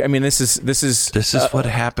 Look, I mean, this is what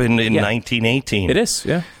happened in 1918. It is,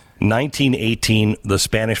 yeah. 1918, the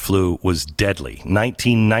Spanish flu was deadly.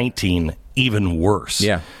 1919, even worse.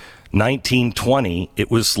 Yeah. 1920, it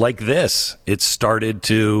was like this. It started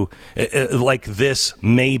to, like this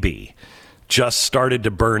maybe, just started to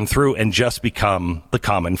burn through and just become the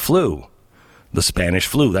common flu, the Spanish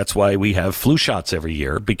flu. That's why we have flu shots every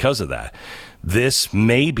year, because of that. This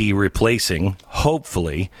may be replacing,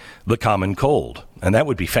 hopefully, the common cold. And that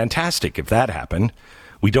would be fantastic if that happened.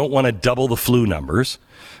 We don't want to double the flu numbers.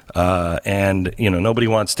 And, nobody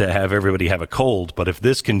wants to have everybody have a cold. But if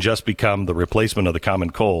this can just become the replacement of the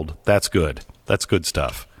common cold, that's good. That's good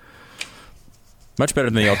stuff. Much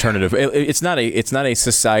better than the alternative. It's not a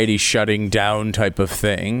society shutting down type of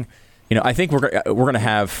thing. I think we're going to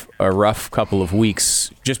have a rough couple of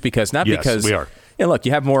weeks just because, because we are. Yeah, look,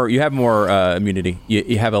 you have more immunity.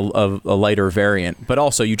 You have a lighter variant, but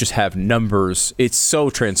also you just have numbers. It's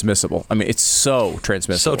so transmissible. I mean, it's so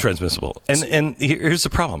transmissible. So transmissible. And here's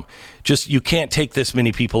the problem. Just you can't take this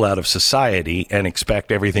many people out of society and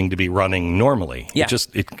expect everything to be running normally. Yeah.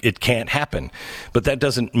 It can't happen. But that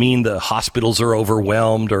doesn't mean the hospitals are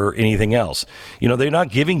overwhelmed or anything else. They're not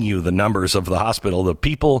giving you the numbers of the hospital. The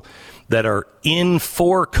people that are in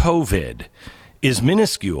for COVID is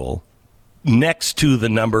minuscule next to the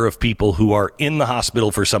number of people who are in the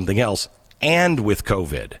hospital for something else and with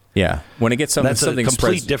COVID. Yeah. When it gets something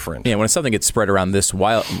complete different. Yeah, when something gets spread around this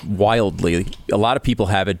wildly, a lot of people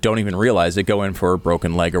have it, don't even realize it, go in for a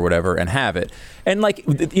broken leg or whatever and have it. And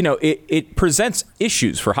it presents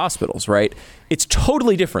issues for hospitals, right? It's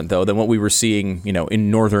totally different, though, than what we were seeing, in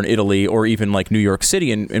northern Italy or even like New York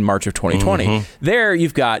City in March of 2020. Mm-hmm.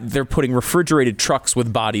 There they're putting refrigerated trucks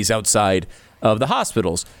with bodies outside of the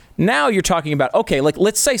hospitals. Now you're talking about, okay, like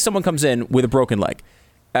let's say someone comes in with a broken leg.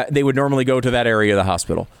 They would normally go to that area of the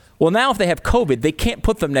hospital. Well, now if they have COVID, they can't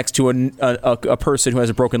put them next to a person who has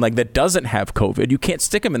a broken leg that doesn't have COVID. You can't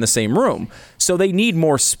stick them in the same room. So they need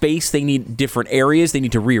more space. They need different areas. They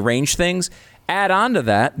need to rearrange things. Add on to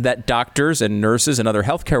that doctors and nurses and other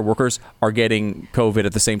healthcare workers are getting COVID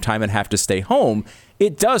at the same time and have to stay home.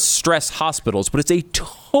 It does stress hospitals, but it's a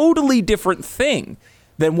totally different thing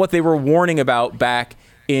than what they were warning about back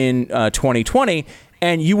in 2020,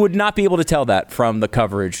 and you would not be able to tell that from the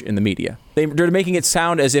coverage in the media. They're making it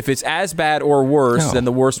sound as if it's as bad or worse than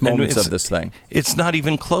the worst moments of this thing. It's not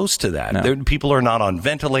even close to that. No. People are not on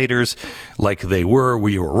ventilators like they were.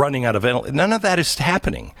 We were running out of ventilators. None of that is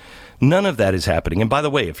happening. None of that is happening. And by the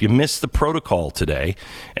way, if you missed the protocol today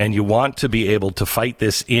and you want to be able to fight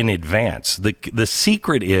this in advance, the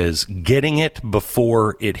secret is getting it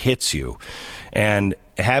before it hits you and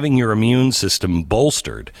having your immune system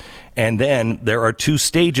bolstered. And then there are two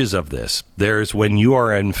stages of this. There's when you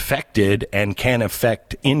are infected and can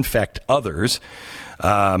infect others.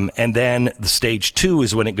 And then the stage 2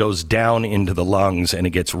 is when it goes down into the lungs and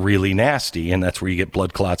it gets really nasty. And that's where you get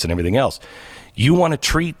blood clots and everything else. You want to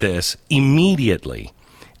treat this immediately.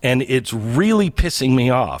 And it's really pissing me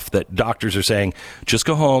off that doctors are saying, just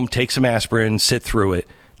go home, take some aspirin, sit through it.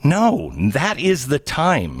 No, that is the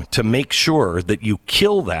time to make sure that you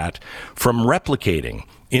kill that from replicating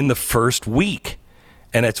in the first week.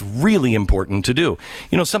 And it's really important to do.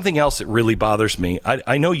 Something else that really bothers me,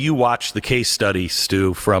 I know you watched the case study,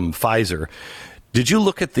 Stu, from Pfizer. Did you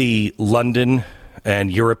look at the London and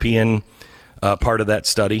European part of that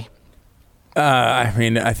study? I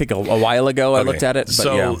mean, I think a while ago I looked at it. But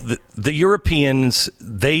so yeah. the Europeans,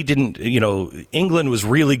 they didn't, England was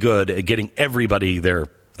really good at getting everybody their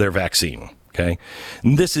vaccine. Okay.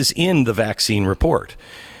 And this is in the vaccine report.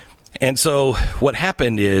 And so what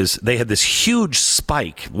happened is they had this huge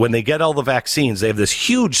spike. When they get all the vaccines, they have this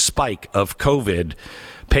huge spike of COVID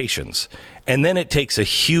patients. And then it takes a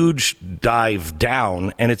huge dive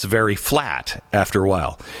down, and it's very flat after a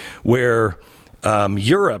while. Where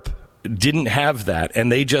Europe didn't have that,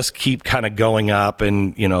 and they just keep kind of going up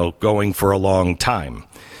and, going for a long time.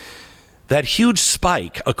 That huge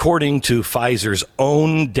spike, according to Pfizer's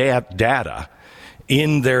own data,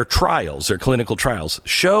 in their trials, their clinical trials,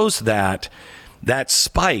 shows that that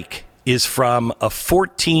spike is from a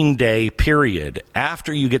 14-day period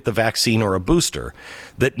after you get the vaccine or a booster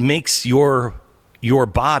that makes your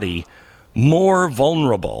body more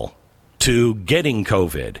vulnerable to getting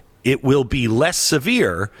COVID. It will be less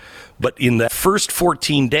severe, but in the first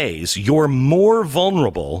 14 days, you're more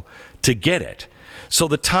vulnerable to get it. So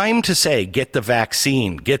the time to say, get the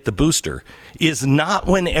vaccine, get the booster, is not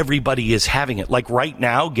when everybody is having it. Like right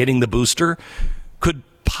now, getting the booster could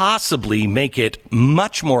possibly make it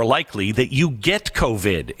much more likely that you get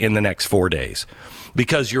COVID in the next 4 days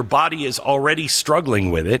because your body is already struggling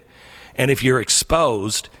with it. And if you're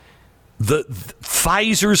exposed, the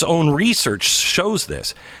Pfizer's own research shows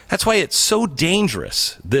this. That's why it's so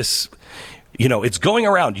dangerous. This, it's going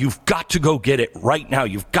around. You've got to go get it right now.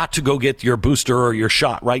 You've got to go get your booster or your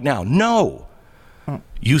shot right now. No.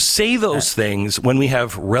 You say those things when we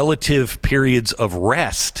have relative periods of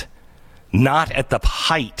rest, not at the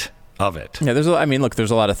height of it. Yeah, there's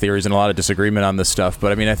a lot of theories and a lot of disagreement on this stuff,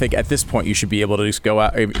 but I think at this point you should be able to just go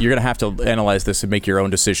out. You're going to have to analyze this and make your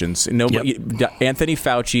own decisions. Nobody, Anthony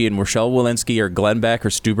Fauci and Rochelle Walensky or Glenn Beck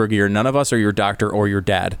or Stu Berge, none of us are your doctor or your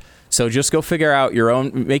dad. So just go figure out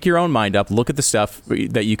make your own mind up, look at the stuff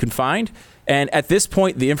that you can find. And at this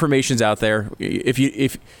point, the information's out there. If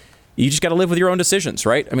you just got to live with your own decisions,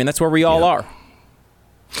 right? That's where we all are.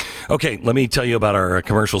 Okay, let me tell you about our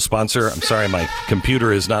commercial sponsor. I'm sorry, my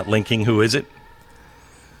computer is not linking. Who is it?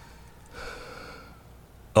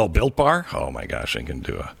 Oh, Built Bar? Oh my gosh, I can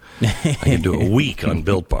do a week on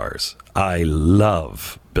Built Bars. I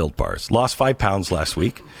love Built Bars. Lost 5 pounds last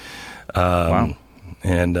week. Wow.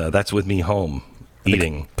 And that's with me home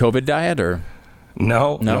eating. The COVID diet or?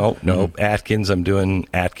 No. Atkins. I'm doing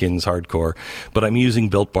Atkins hardcore, but I'm using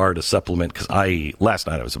Built Bar to supplement because last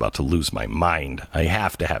night I was about to lose my mind. I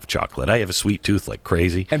have to have chocolate. I have a sweet tooth like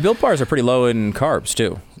crazy. And Built Bars are pretty low in carbs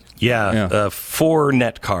too. Yeah. 4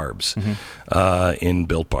 net carbs in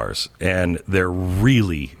Built Bars, and they're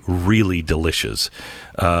really, really delicious.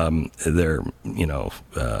 They're 4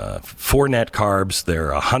 net carbs.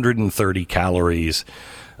 They're 130 calories.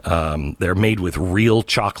 They're made with real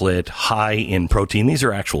chocolate, high in protein. These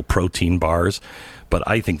are actual protein bars, but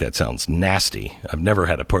I think that sounds nasty. I've never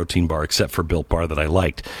had a protein bar except for Built Bar that I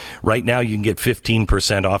liked. Right now, you can get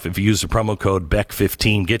 15% off if you use the promo code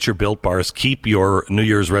BECK15. Get your Built Bars, keep your New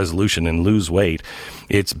Year's resolution, and lose weight.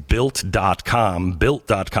 It's Built.com.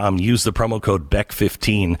 Built.com. Use the promo code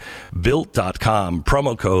BECK15. Built.com.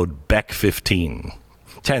 Promo code BECK15.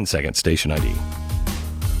 10 seconds. Station ID.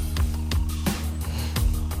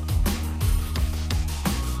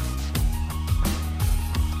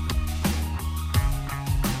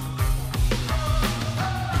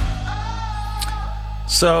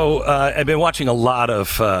 So I've been watching a lot of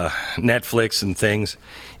Netflix and things.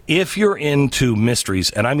 If you're into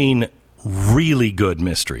mysteries, and I mean really good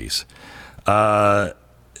mysteries,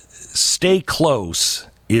 Stay Close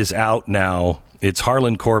is out now. It's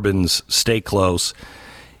Harlan Corbin's Stay Close.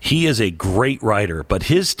 He is a great writer, but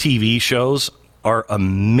his TV shows are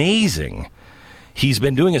amazing. He's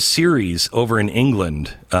been doing a series over in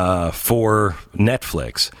England for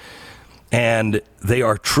Netflix. And they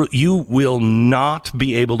are true. You will not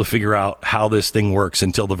be able to figure out how this thing works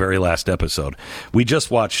until the very last episode. We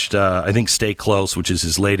just watched, I think, Stay Close, which is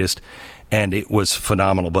his latest, and it was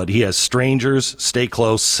phenomenal. But he has Strangers, Stay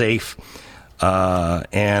Close, Safe,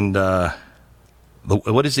 and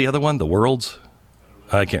what is the other one? The Worlds?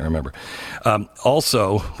 I can't remember.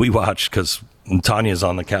 Also, we watched, because Tanya's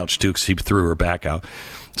on the couch, too, because he threw her back out.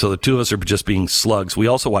 So the two of us are just being slugs. We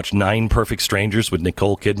also watched 9 Perfect Strangers with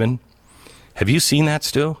Nicole Kidman. Have you seen that,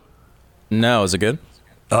 Stu? No. Is it good?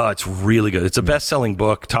 Oh, it's really good. It's a best-selling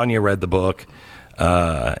book. Tanya read the book,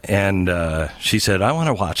 and she said, I want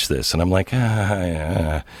to watch this. And I'm like,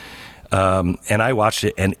 yeah. And I watched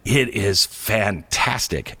it, and it is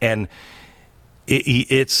fantastic. And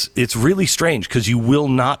it's really strange because you will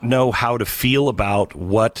not know how to feel about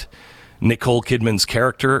what Nicole Kidman's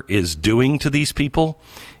character is doing to these people.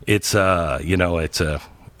 It's it's a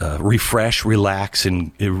refresh, relax,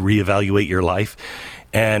 and reevaluate your life.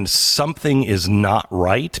 And something is not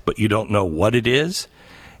right, but you don't know what it is.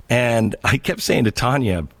 And I kept saying to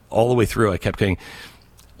Tanya all the way through, I kept going,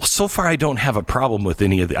 well, so far I don't have a problem with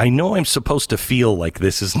any of it. I know I'm supposed to feel like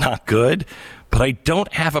this is not good, but I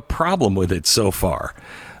don't have a problem with it so far.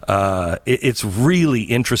 It's really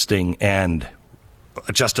interesting and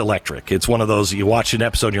just electric. It's one of those, you watch an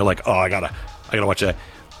episode and you're like, oh, I gotta watch that.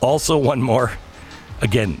 Also, one more,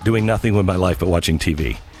 again, doing nothing with my life but watching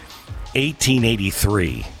TV.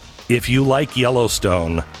 1883. If you like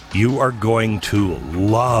Yellowstone, you are going to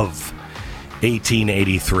love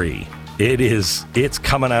 1883. It's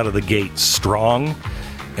coming out of the gate strong,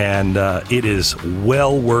 and it is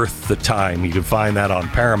well worth the time. You can find that on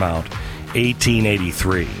Paramount.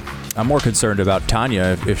 1883. I'm more concerned about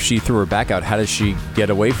Tanya. If she threw her back out, how does she get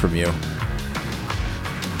away from you?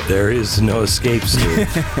 There is no escape,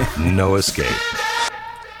 Steve. No escape.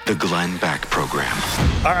 The Glenn Beck Program.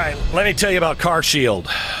 All right, let me tell you about Car Shield.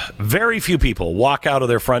 Very few people walk out of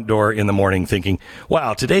their front door in the morning thinking,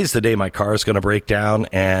 wow, today's the day my car is going to break down,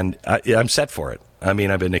 and I'm set for it. I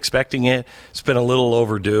mean, I've been expecting it. It's been a little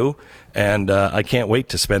overdue, and I can't wait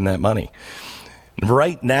to spend that money.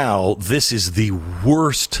 Right now, this is the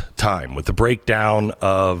worst time with the breakdown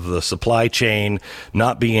of the supply chain,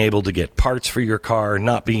 not being able to get parts for your car,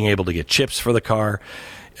 not being able to get chips for the car,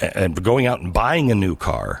 and going out and buying a new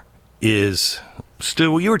car is...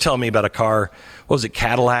 Stu, you were telling me about a car, what was it,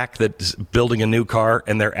 Cadillac, that's building a new car,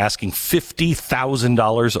 and they're asking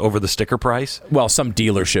 $50,000 over the sticker price? Well, some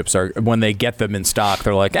dealerships are, when they get them in stock,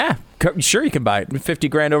 they're like, sure, you can buy it,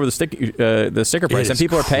 $50,000 over the sticker price, and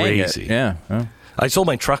people are paying it. Yeah. I sold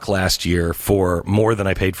my truck last year for more than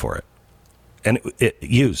I paid for it, and it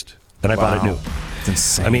used, and I bought it new. It's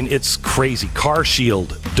insane. I mean, it's crazy. Car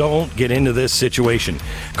Shield, don't get into this situation.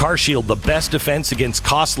 Car Shield, the best defense against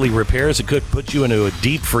costly repairs. It could put you into a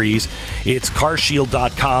deep freeze. It's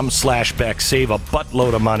carshield.com/Beck. Save a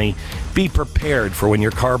buttload of money. Be prepared for when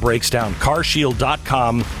your car breaks down.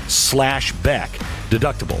 carshield.com/Beck.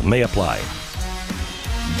 Deductible may apply.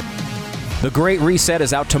 The Great Reset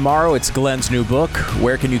is out tomorrow. It's Glenn's new book.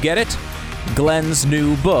 Where can you get it?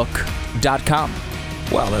 glensnewbook.com.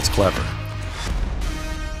 Wow, that's clever.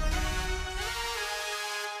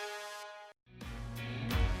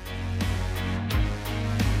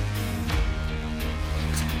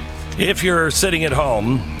 If you're sitting at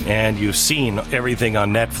home and you've seen everything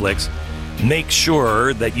on Netflix, make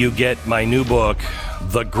sure that you get my new book,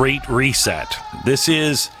 The Great Reset.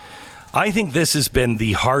 I think this has been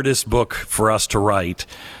the hardest book for us to write,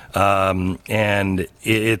 and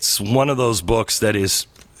it's one of those books that is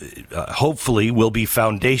hopefully will be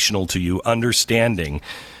foundational to you understanding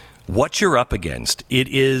what you're up against.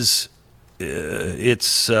 It's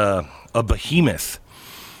a behemoth.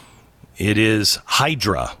 It is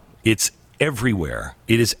Hydra. It's everywhere.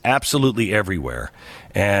 It is absolutely everywhere.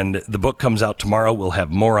 And the book comes out tomorrow. We'll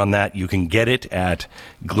have more on that. You can get it at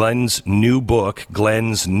Glenn's new book,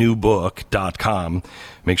 glensnewbook.com.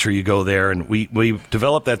 Make sure you go there. And we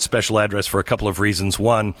developed that special address for a couple of reasons.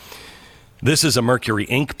 One, this is a Mercury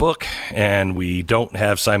Inc. book, and we don't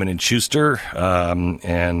have Simon & Schuster,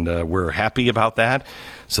 and we're happy about that.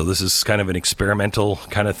 So this is kind of an experimental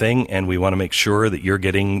kind of thing, and we want to make sure that you're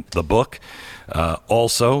getting the book.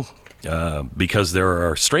 Also, because there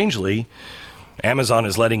are, strangely, Amazon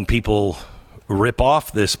is letting people rip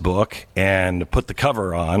off this book and put the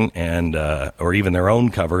cover on, and or even their own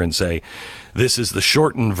cover, and say, this is the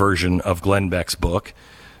shortened version of Glenn Beck's book.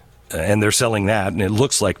 And they're selling that, and it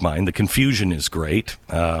looks like mine. The confusion is great.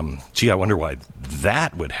 Gee, I wonder why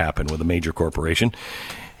that would happen with a major corporation.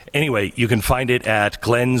 Anyway, you can find it at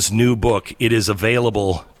Glenn's new book. It is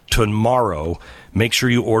available tomorrow. Make sure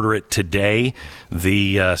you order it today.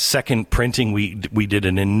 The second printing, we did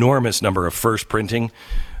an enormous number of first printing.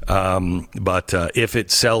 But if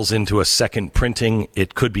it sells into a second printing,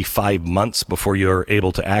 it could be 5 months before you're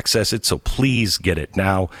able to access it. So please get it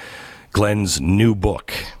now. Glenn's new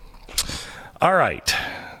book. All right.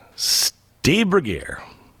 Stu Brigier,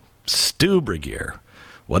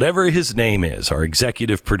 whatever his name is, our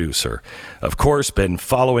executive producer, of course, been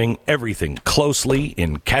following everything closely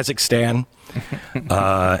in Kazakhstan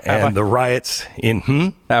and the riots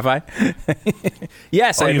in... Have I?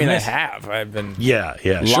 Yes, I missed? I have. I've been sure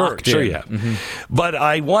you have. Mm-hmm. But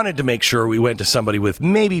I wanted to make sure we went to somebody with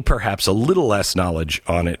maybe perhaps a little less knowledge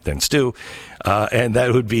on it than Stu, and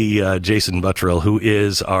that would be Jason Buttrill, who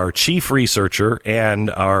is our chief researcher and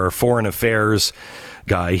our foreign affairs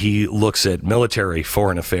guy. He looks at military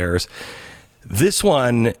foreign affairs. This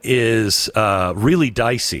one is really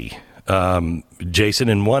dicey, Jason,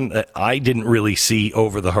 and one I didn't really see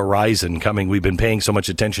over the horizon coming. We've been paying so much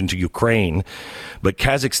attention to Ukraine, but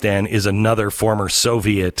Kazakhstan is another former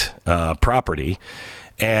Soviet property,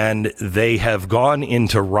 and they have gone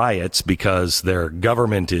into riots because their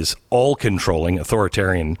government is all-controlling,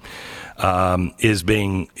 authoritarian,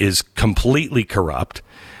 is completely corrupt,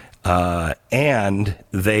 and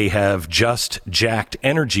they have just jacked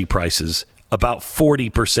energy prices about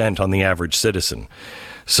 40% on the average citizen.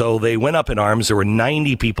 So they went up in arms. There were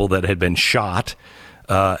 90 people that had been shot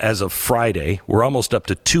as of Friday. We're almost up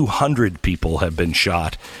to 200 people have been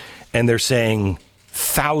shot, and they're saying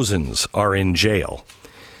thousands are in jail.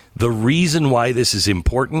 The reason why this is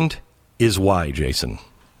important is why, Jason?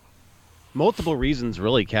 Multiple reasons,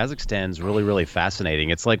 really. Kazakhstan's really, really fascinating.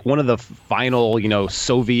 It's like one of the final,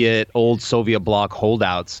 old Soviet bloc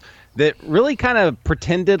holdouts that really kind of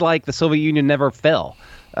pretended like the Soviet Union never fell.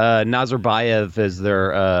 Nazarbayev is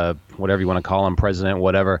their, whatever you want to call him, president,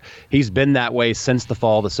 whatever. He's been that way since the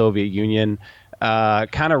fall of the Soviet Union.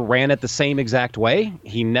 Kind of ran it the same exact way.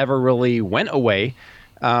 He never really went away.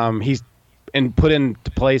 He's put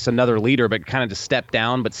into place another leader, but kind of just stepped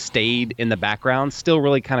down, but stayed in the background, still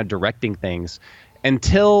really kind of directing things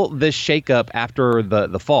until this shakeup after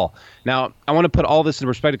the fall. Now, I want to put all this in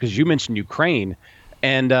perspective because you mentioned Ukraine.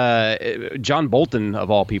 And John Bolton, of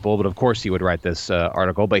all people, but of course he would write this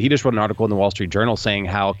article, but he just wrote an article in the Wall Street Journal saying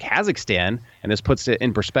how Kazakhstan, and this puts it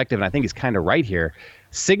in perspective, and I think he's kind of right here,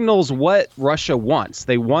 signals what Russia wants.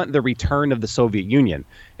 They want the return of the Soviet Union.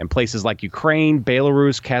 And places like Ukraine,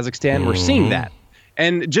 Belarus, Kazakhstan, we're seeing that.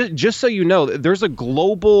 And just so you know, there's a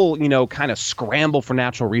global, kind of scramble for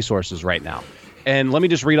natural resources right now. And let me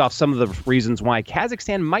just read off some of the reasons why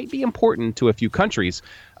Kazakhstan might be important to a few countries.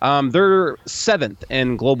 They're 7th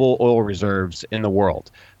in global oil reserves in the world.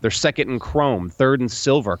 They're 2nd in chrome, 3rd in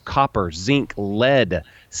silver, copper, zinc, lead,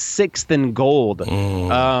 6th in gold,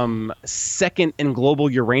 2nd in global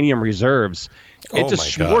uranium reserves. It's a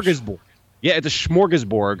smorgasbord. Yeah, it's a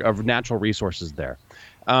smorgasbord of natural resources there.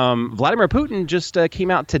 Vladimir Putin just came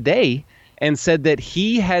out today and said that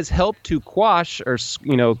he has helped to quash or,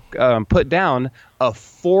 put down a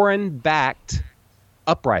foreign-backed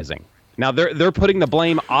uprising. Now, they're putting the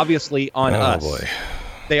blame, obviously, on us. Boy.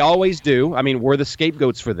 They always do. I mean, we're the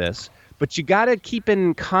scapegoats for this. But you got to keep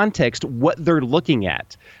in context what they're looking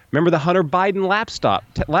at. Remember the Hunter Biden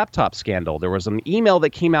laptop scandal? There was an email that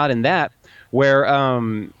came out in that where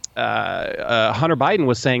Hunter Biden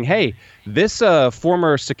was saying, hey, this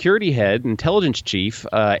former security head, intelligence chief,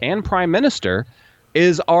 and prime minister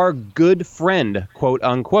is our good friend, quote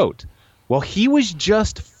unquote. Well, he was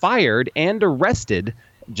just fired and arrested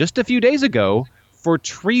just a few days ago for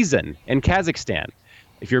treason in Kazakhstan.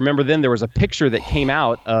 If you remember then, there was a picture that came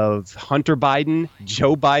out of Hunter Biden,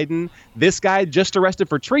 Joe Biden, this guy just arrested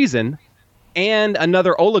for treason, and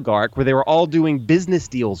another oligarch where they were all doing business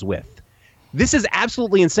deals with. This is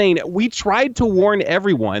absolutely insane. We tried to warn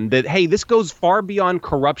everyone that, hey, this goes far beyond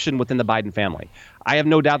corruption within the Biden family. I have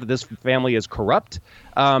no doubt that this family is corrupt.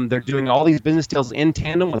 They're doing all these business deals in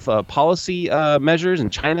tandem with policy measures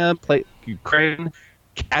in China, Ukraine,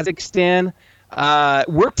 Kazakhstan.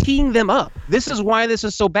 We're teeing them up. This is why this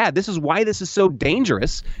is so bad. This is why this is so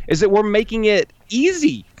dangerous, is that we're making it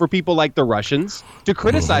easy for people like the Russians to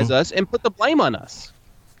criticize us and put the blame on us.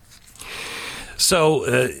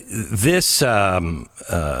 So this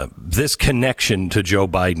connection to Joe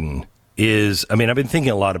Biden is, I've been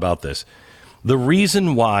thinking a lot about this. The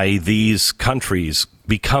reason why these countries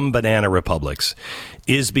become banana republics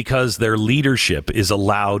is because their leadership is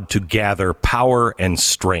allowed to gather power and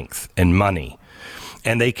strength and money.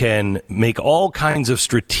 And they can make all kinds of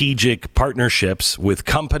strategic partnerships with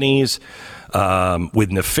companies,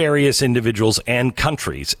 with nefarious individuals and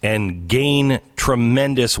countries, and gain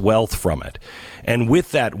tremendous wealth from it. And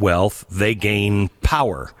with that wealth, they gain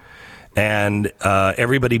power. And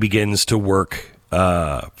everybody begins to work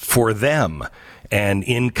for them and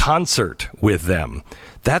in concert with them.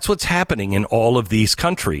 That's what's happening in all of these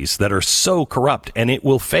countries that are so corrupt, and it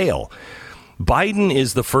will fail. Biden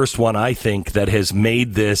is the first one, I think, that has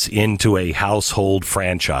made this into a household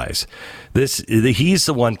franchise. He's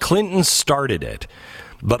the one. Clinton started it.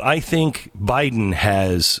 But I think Biden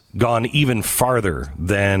has gone even farther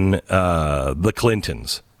than the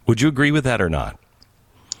Clintons. Would you agree with that or not?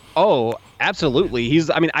 Oh, absolutely.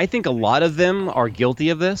 I think a lot of them are guilty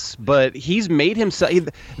of this, but he's made himself.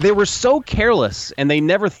 They were so careless, and they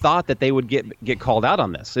never thought that they would get called out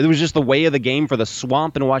on this. It was just the way of the game for the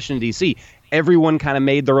swamp in Washington, D.C. Everyone kind of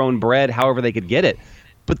made their own bread however they could get it.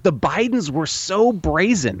 But the Bidens were so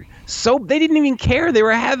brazen. So they didn't even care. They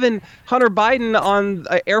were having Hunter Biden on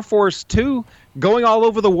Air Force 2 going all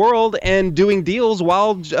over the world and doing deals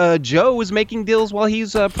while Joe was making deals while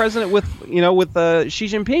he's president with Xi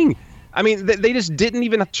Jinping. I mean, they just didn't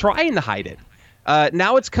even try and hide it.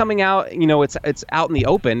 Now it's coming out, it's out in the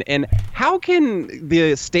open. And how can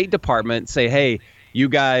the State Department say, hey, you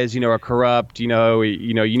guys, are corrupt, you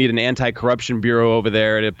need an anti-corruption bureau over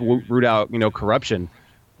there to root out, corruption,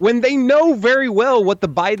 when they know very well what the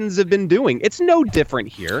Bidens have been doing? It's no different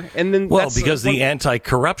here. And then because the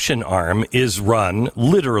anti-corruption arm is run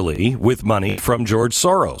literally with money from George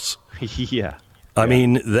Soros. Yeah. I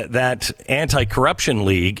mean, that anti-corruption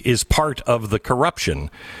league is part of the corruption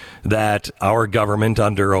that our government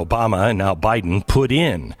under Obama and now Biden put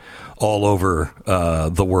in all over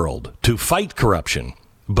the world to fight corruption.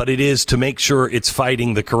 But it is to make sure it's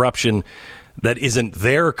fighting the corruption that isn't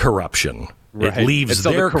their corruption. Right. It leaves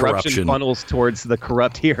their the corruption funnels towards the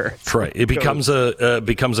corrupt here. Right. It becomes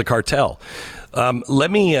a cartel.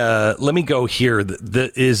 Let me go here.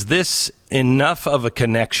 Is this enough of a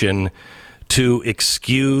connection to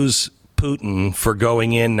excuse Putin for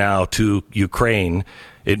going in now to Ukraine?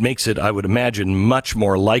 It makes it, I would imagine, much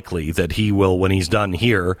more likely that he will, when he's done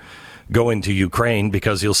here, go into Ukraine,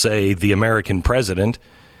 because he'll say the American president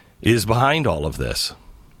is behind all of this.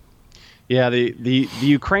 Yeah, the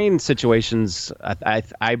Ukraine situations,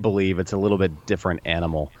 I believe it's a little bit different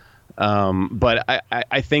animal. But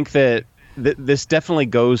I think that this definitely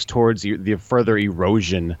goes towards the further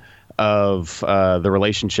erosion of the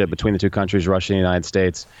relationship between the two countries, Russia and the United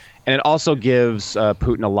States. And it also gives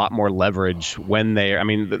Putin a lot more leverage when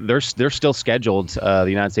they're still scheduled, the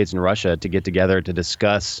United States and Russia, to get together to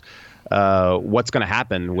discuss what's going to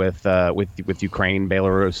happen with Ukraine,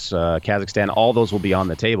 Belarus, Kazakhstan. All those will be on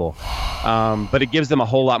the table. But it gives them a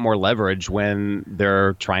whole lot more leverage when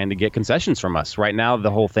they're trying to get concessions from us. Right now,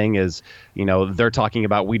 the whole thing is, they're talking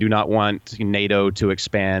about, we do not want NATO to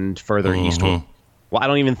expand further eastward. Well, I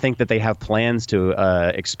don't even think that they have plans to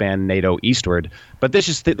expand NATO eastward, but this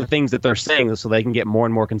is the things that they're saying so they can get more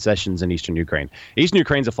and more concessions in eastern Ukraine. Eastern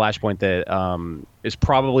Ukraine's a flashpoint that is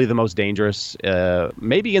probably the most dangerous,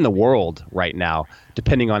 maybe in the world right now,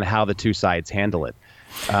 depending on how the two sides handle it.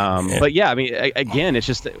 But yeah, I mean, again, it's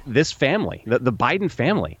just this family, the Biden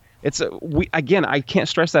family. It's I can't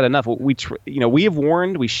stress that enough. We have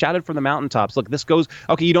warned, we shouted from the mountaintops. Look, this goes.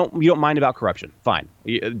 Okay, you don't mind about corruption. Fine.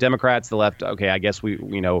 Democrats, the left. Okay, I guess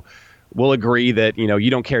we'll agree that you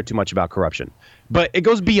don't care too much about corruption. But it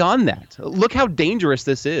goes beyond that. Look how dangerous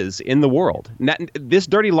this is in the world. This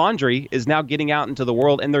dirty laundry is now getting out into the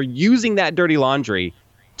world, and they're using that dirty laundry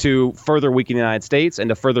to further weaken the United States and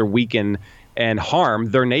to further weaken and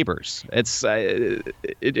harm their neighbors. It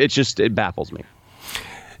baffles me.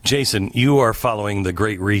 Jason, you are following the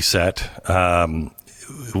Great Reset.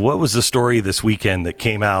 What was the story this weekend that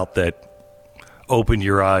came out that opened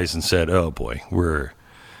your eyes and said, "Oh boy, we're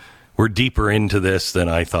deeper into this than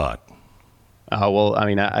I thought"? Well, I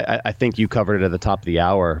mean, I think you covered it at the top of the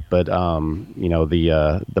hour, but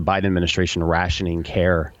the Biden administration rationing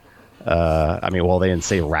care. They didn't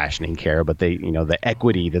say rationing care, but the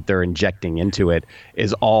equity that they're injecting into it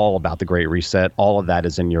is all about the Great Reset. All of that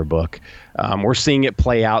is in your book. We're seeing it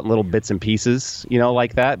play out in little bits and pieces,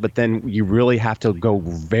 like that. But then you really have to go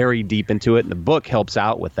very deep into it. And the book helps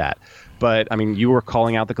out with that. But I mean, you were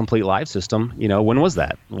calling out the complete live system. When was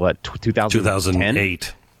that? What,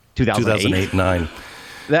 2008? 2008, 9.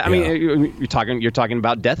 I mean, you're talking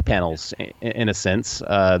about death panels in a sense.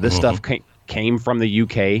 This stuff came from the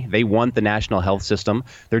UK. They want the national health system.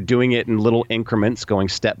 They're doing it in little increments, going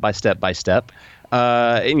step by step by step.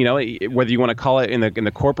 Whether you want to call it in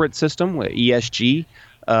the corporate system, ESG,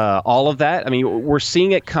 all of that. I mean, we're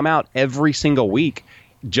seeing it come out every single week.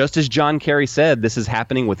 Just as John Kerry said, this is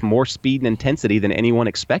happening with more speed and intensity than anyone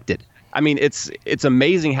expected. I mean, it's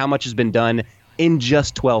amazing how much has been done in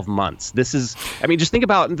just 12 months. Just think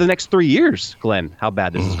about the next 3 years, Glenn, how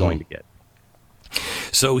bad this is going to get.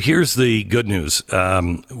 So here's the good news.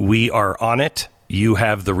 We are on it. You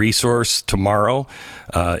have the resource tomorrow.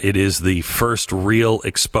 It is the first real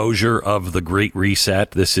exposure of the Great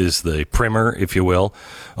Reset. This is the primer, if you will,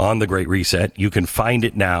 on the Great Reset. You can find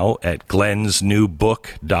it now at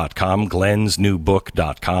glensnewbook.com,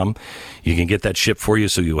 glensnewbook.com. You can get that shipped for you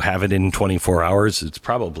so you have it in 24 hours. It's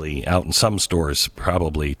probably out in some stores,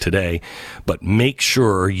 probably today. But make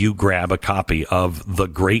sure you grab a copy of The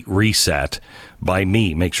Great Reset by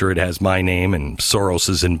me. Make sure it has my name and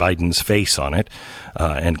Soros's and Biden's face on it,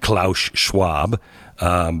 and Klaus Schwab.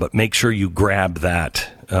 But make sure you grab that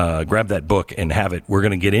book and have it. We're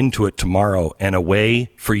going to get into it tomorrow, and a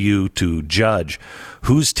way for you to judge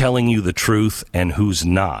who's telling you the truth and who's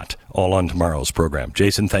not, all on tomorrow's program.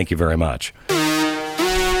 Jason, thank you very much.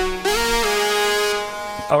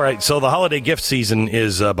 All right, so the holiday gift season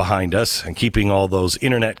is behind us, and keeping all those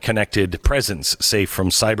internet-connected presents safe from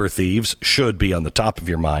cyber thieves should be on the top of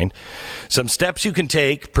your mind. Some steps you can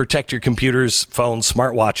take: protect your computers, phones,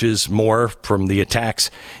 smartwatches, more from the attacks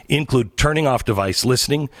include turning off device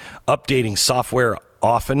listening, updating software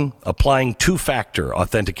often, applying two-factor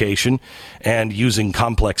authentication, and using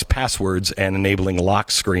complex passwords and enabling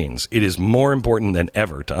lock screens. It is more important than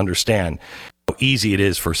ever to understand how easy it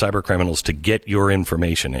is for cybercriminals to get your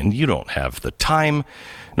information, and you don't have the time,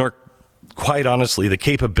 nor, quite honestly, the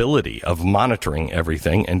capability of monitoring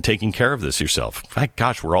everything and taking care of this yourself. My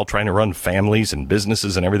gosh, we're all trying to run families and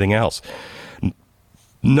businesses and everything else.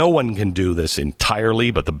 No one can do this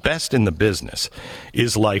entirely, but the best in the business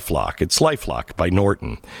is LifeLock. It's LifeLock by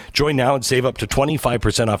Norton. Join now and save up to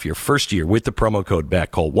 25% off your first year with the promo code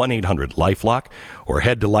BECK. Call 1-800-LifeLock or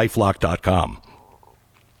head to LifeLock.com.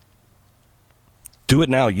 Do it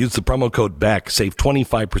now. Use the promo code BECK. Save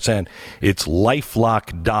 25%. It's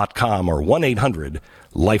LifeLock.com or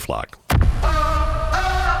 1-800-LifeLock.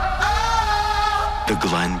 The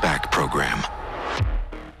Glenn Beck Program.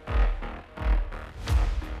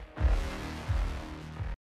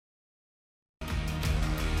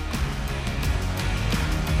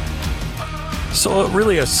 So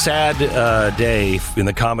really a sad day in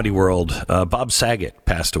the comedy world. Bob Saget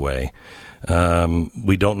passed away.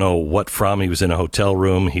 We don't know what from. He was in a hotel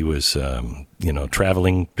room. He was,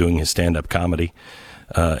 traveling, doing his stand-up comedy.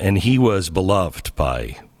 And he was beloved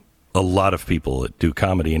by a lot of people that do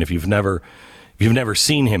comedy. And if you've never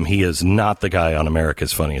seen him, he is not the guy on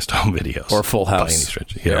America's Funniest Home Videos. Or Full House. By any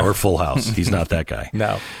stretch. Yeah, or Full House. He's not that guy.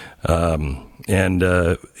 No.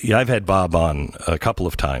 I've had Bob on a couple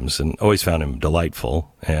of times and always found him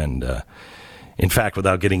delightful. And in fact,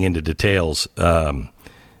 without getting into details,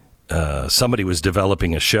 somebody was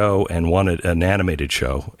developing a show and wanted an animated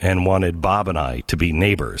show and wanted Bob and I to be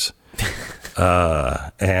neighbors.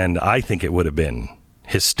 And I think it would have been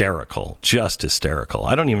hysterical, just hysterical.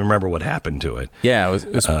 I don't even remember what happened to it. Yeah,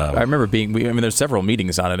 it was I remember there's several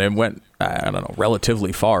meetings on it, and it went, I don't know,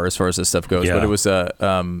 relatively far as this stuff goes. Yeah. But it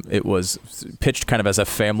was pitched kind of as a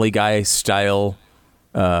Family Guy style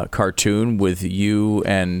cartoon with you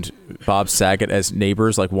and Bob Saget as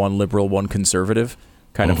neighbors, like one liberal, one conservative,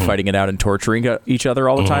 kind of fighting it out and torturing each other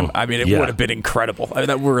all the time. I mean, it would have been incredible. I mean,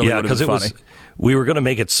 that really would have been funny. We were going to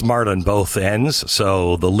make it smart on both ends,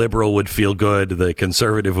 so the liberal would feel good, the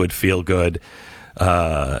conservative would feel good,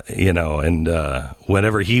 and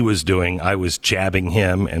whatever he was doing, I was jabbing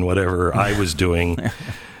him, and whatever I was doing,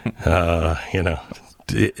 and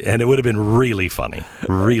it would have been really funny,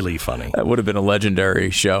 really funny. That would have been a legendary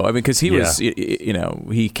show. I mean, because he was,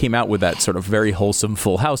 he came out with that sort of very wholesome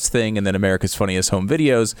Full House thing, and then America's Funniest Home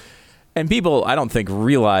Videos. And people, I don't think,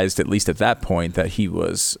 realized, at least at that point, that he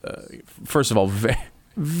was, first of all,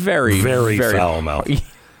 very foul-mouthed.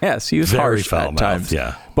 Yes, he was very harsh at times,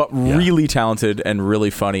 but really talented and really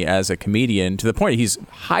funny as a comedian, to the point he's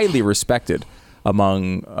highly respected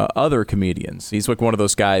among other comedians. He's like one of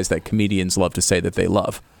those guys that comedians love to say that they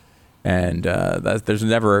love. And there's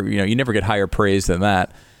never, you never get higher praise than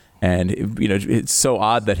that. And, it's so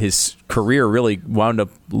odd that his career really wound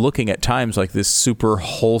up looking at times like this super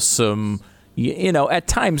wholesome, at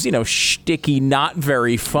times, shticky, not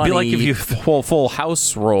very funny, like if you full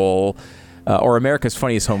House role or America's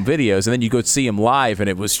Funniest Home Videos. And then you go see him live and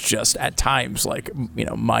it was just at times like,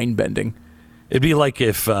 mind-bending. It'd be like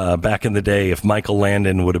if back in the day, if Michael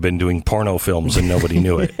Landon would have been doing porno films and nobody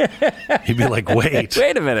knew it. He'd be like, wait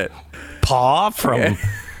a minute. Pa from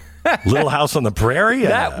Little House on the Prairie?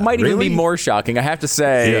 That might even be more shocking. I have to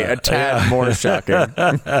say, a tad more shocking.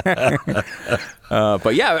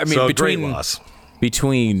 But yeah, I mean, so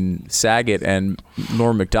between Saget and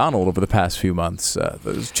Norm Macdonald over the past few months,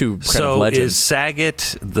 those two kind of legends. So is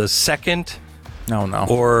Saget the second? No.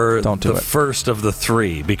 Or don't do the first of the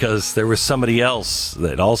three? Because there was somebody else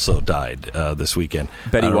that also died this weekend.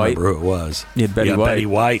 Betty White. I don't remember who it was. Yeah, Betty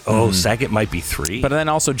White. Oh, Saget might be three. But then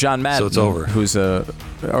also John Madden. So it's over. Who's or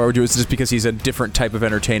is it just because he's a different type of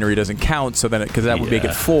entertainer, he doesn't count? So then, because that would make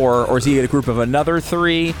it four. Or is he a group of another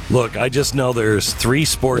three? Look, I just know there's three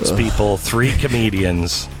sports people, three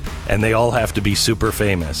comedians, and they all have to be super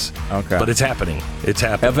famous. Okay. But it's happening.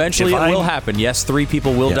 Eventually it will happen. Yes, three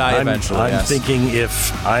people will die eventually. I'm thinking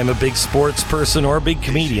if I'm a big sports person or a big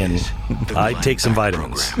comedian, I'd take some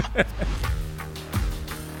vitamins.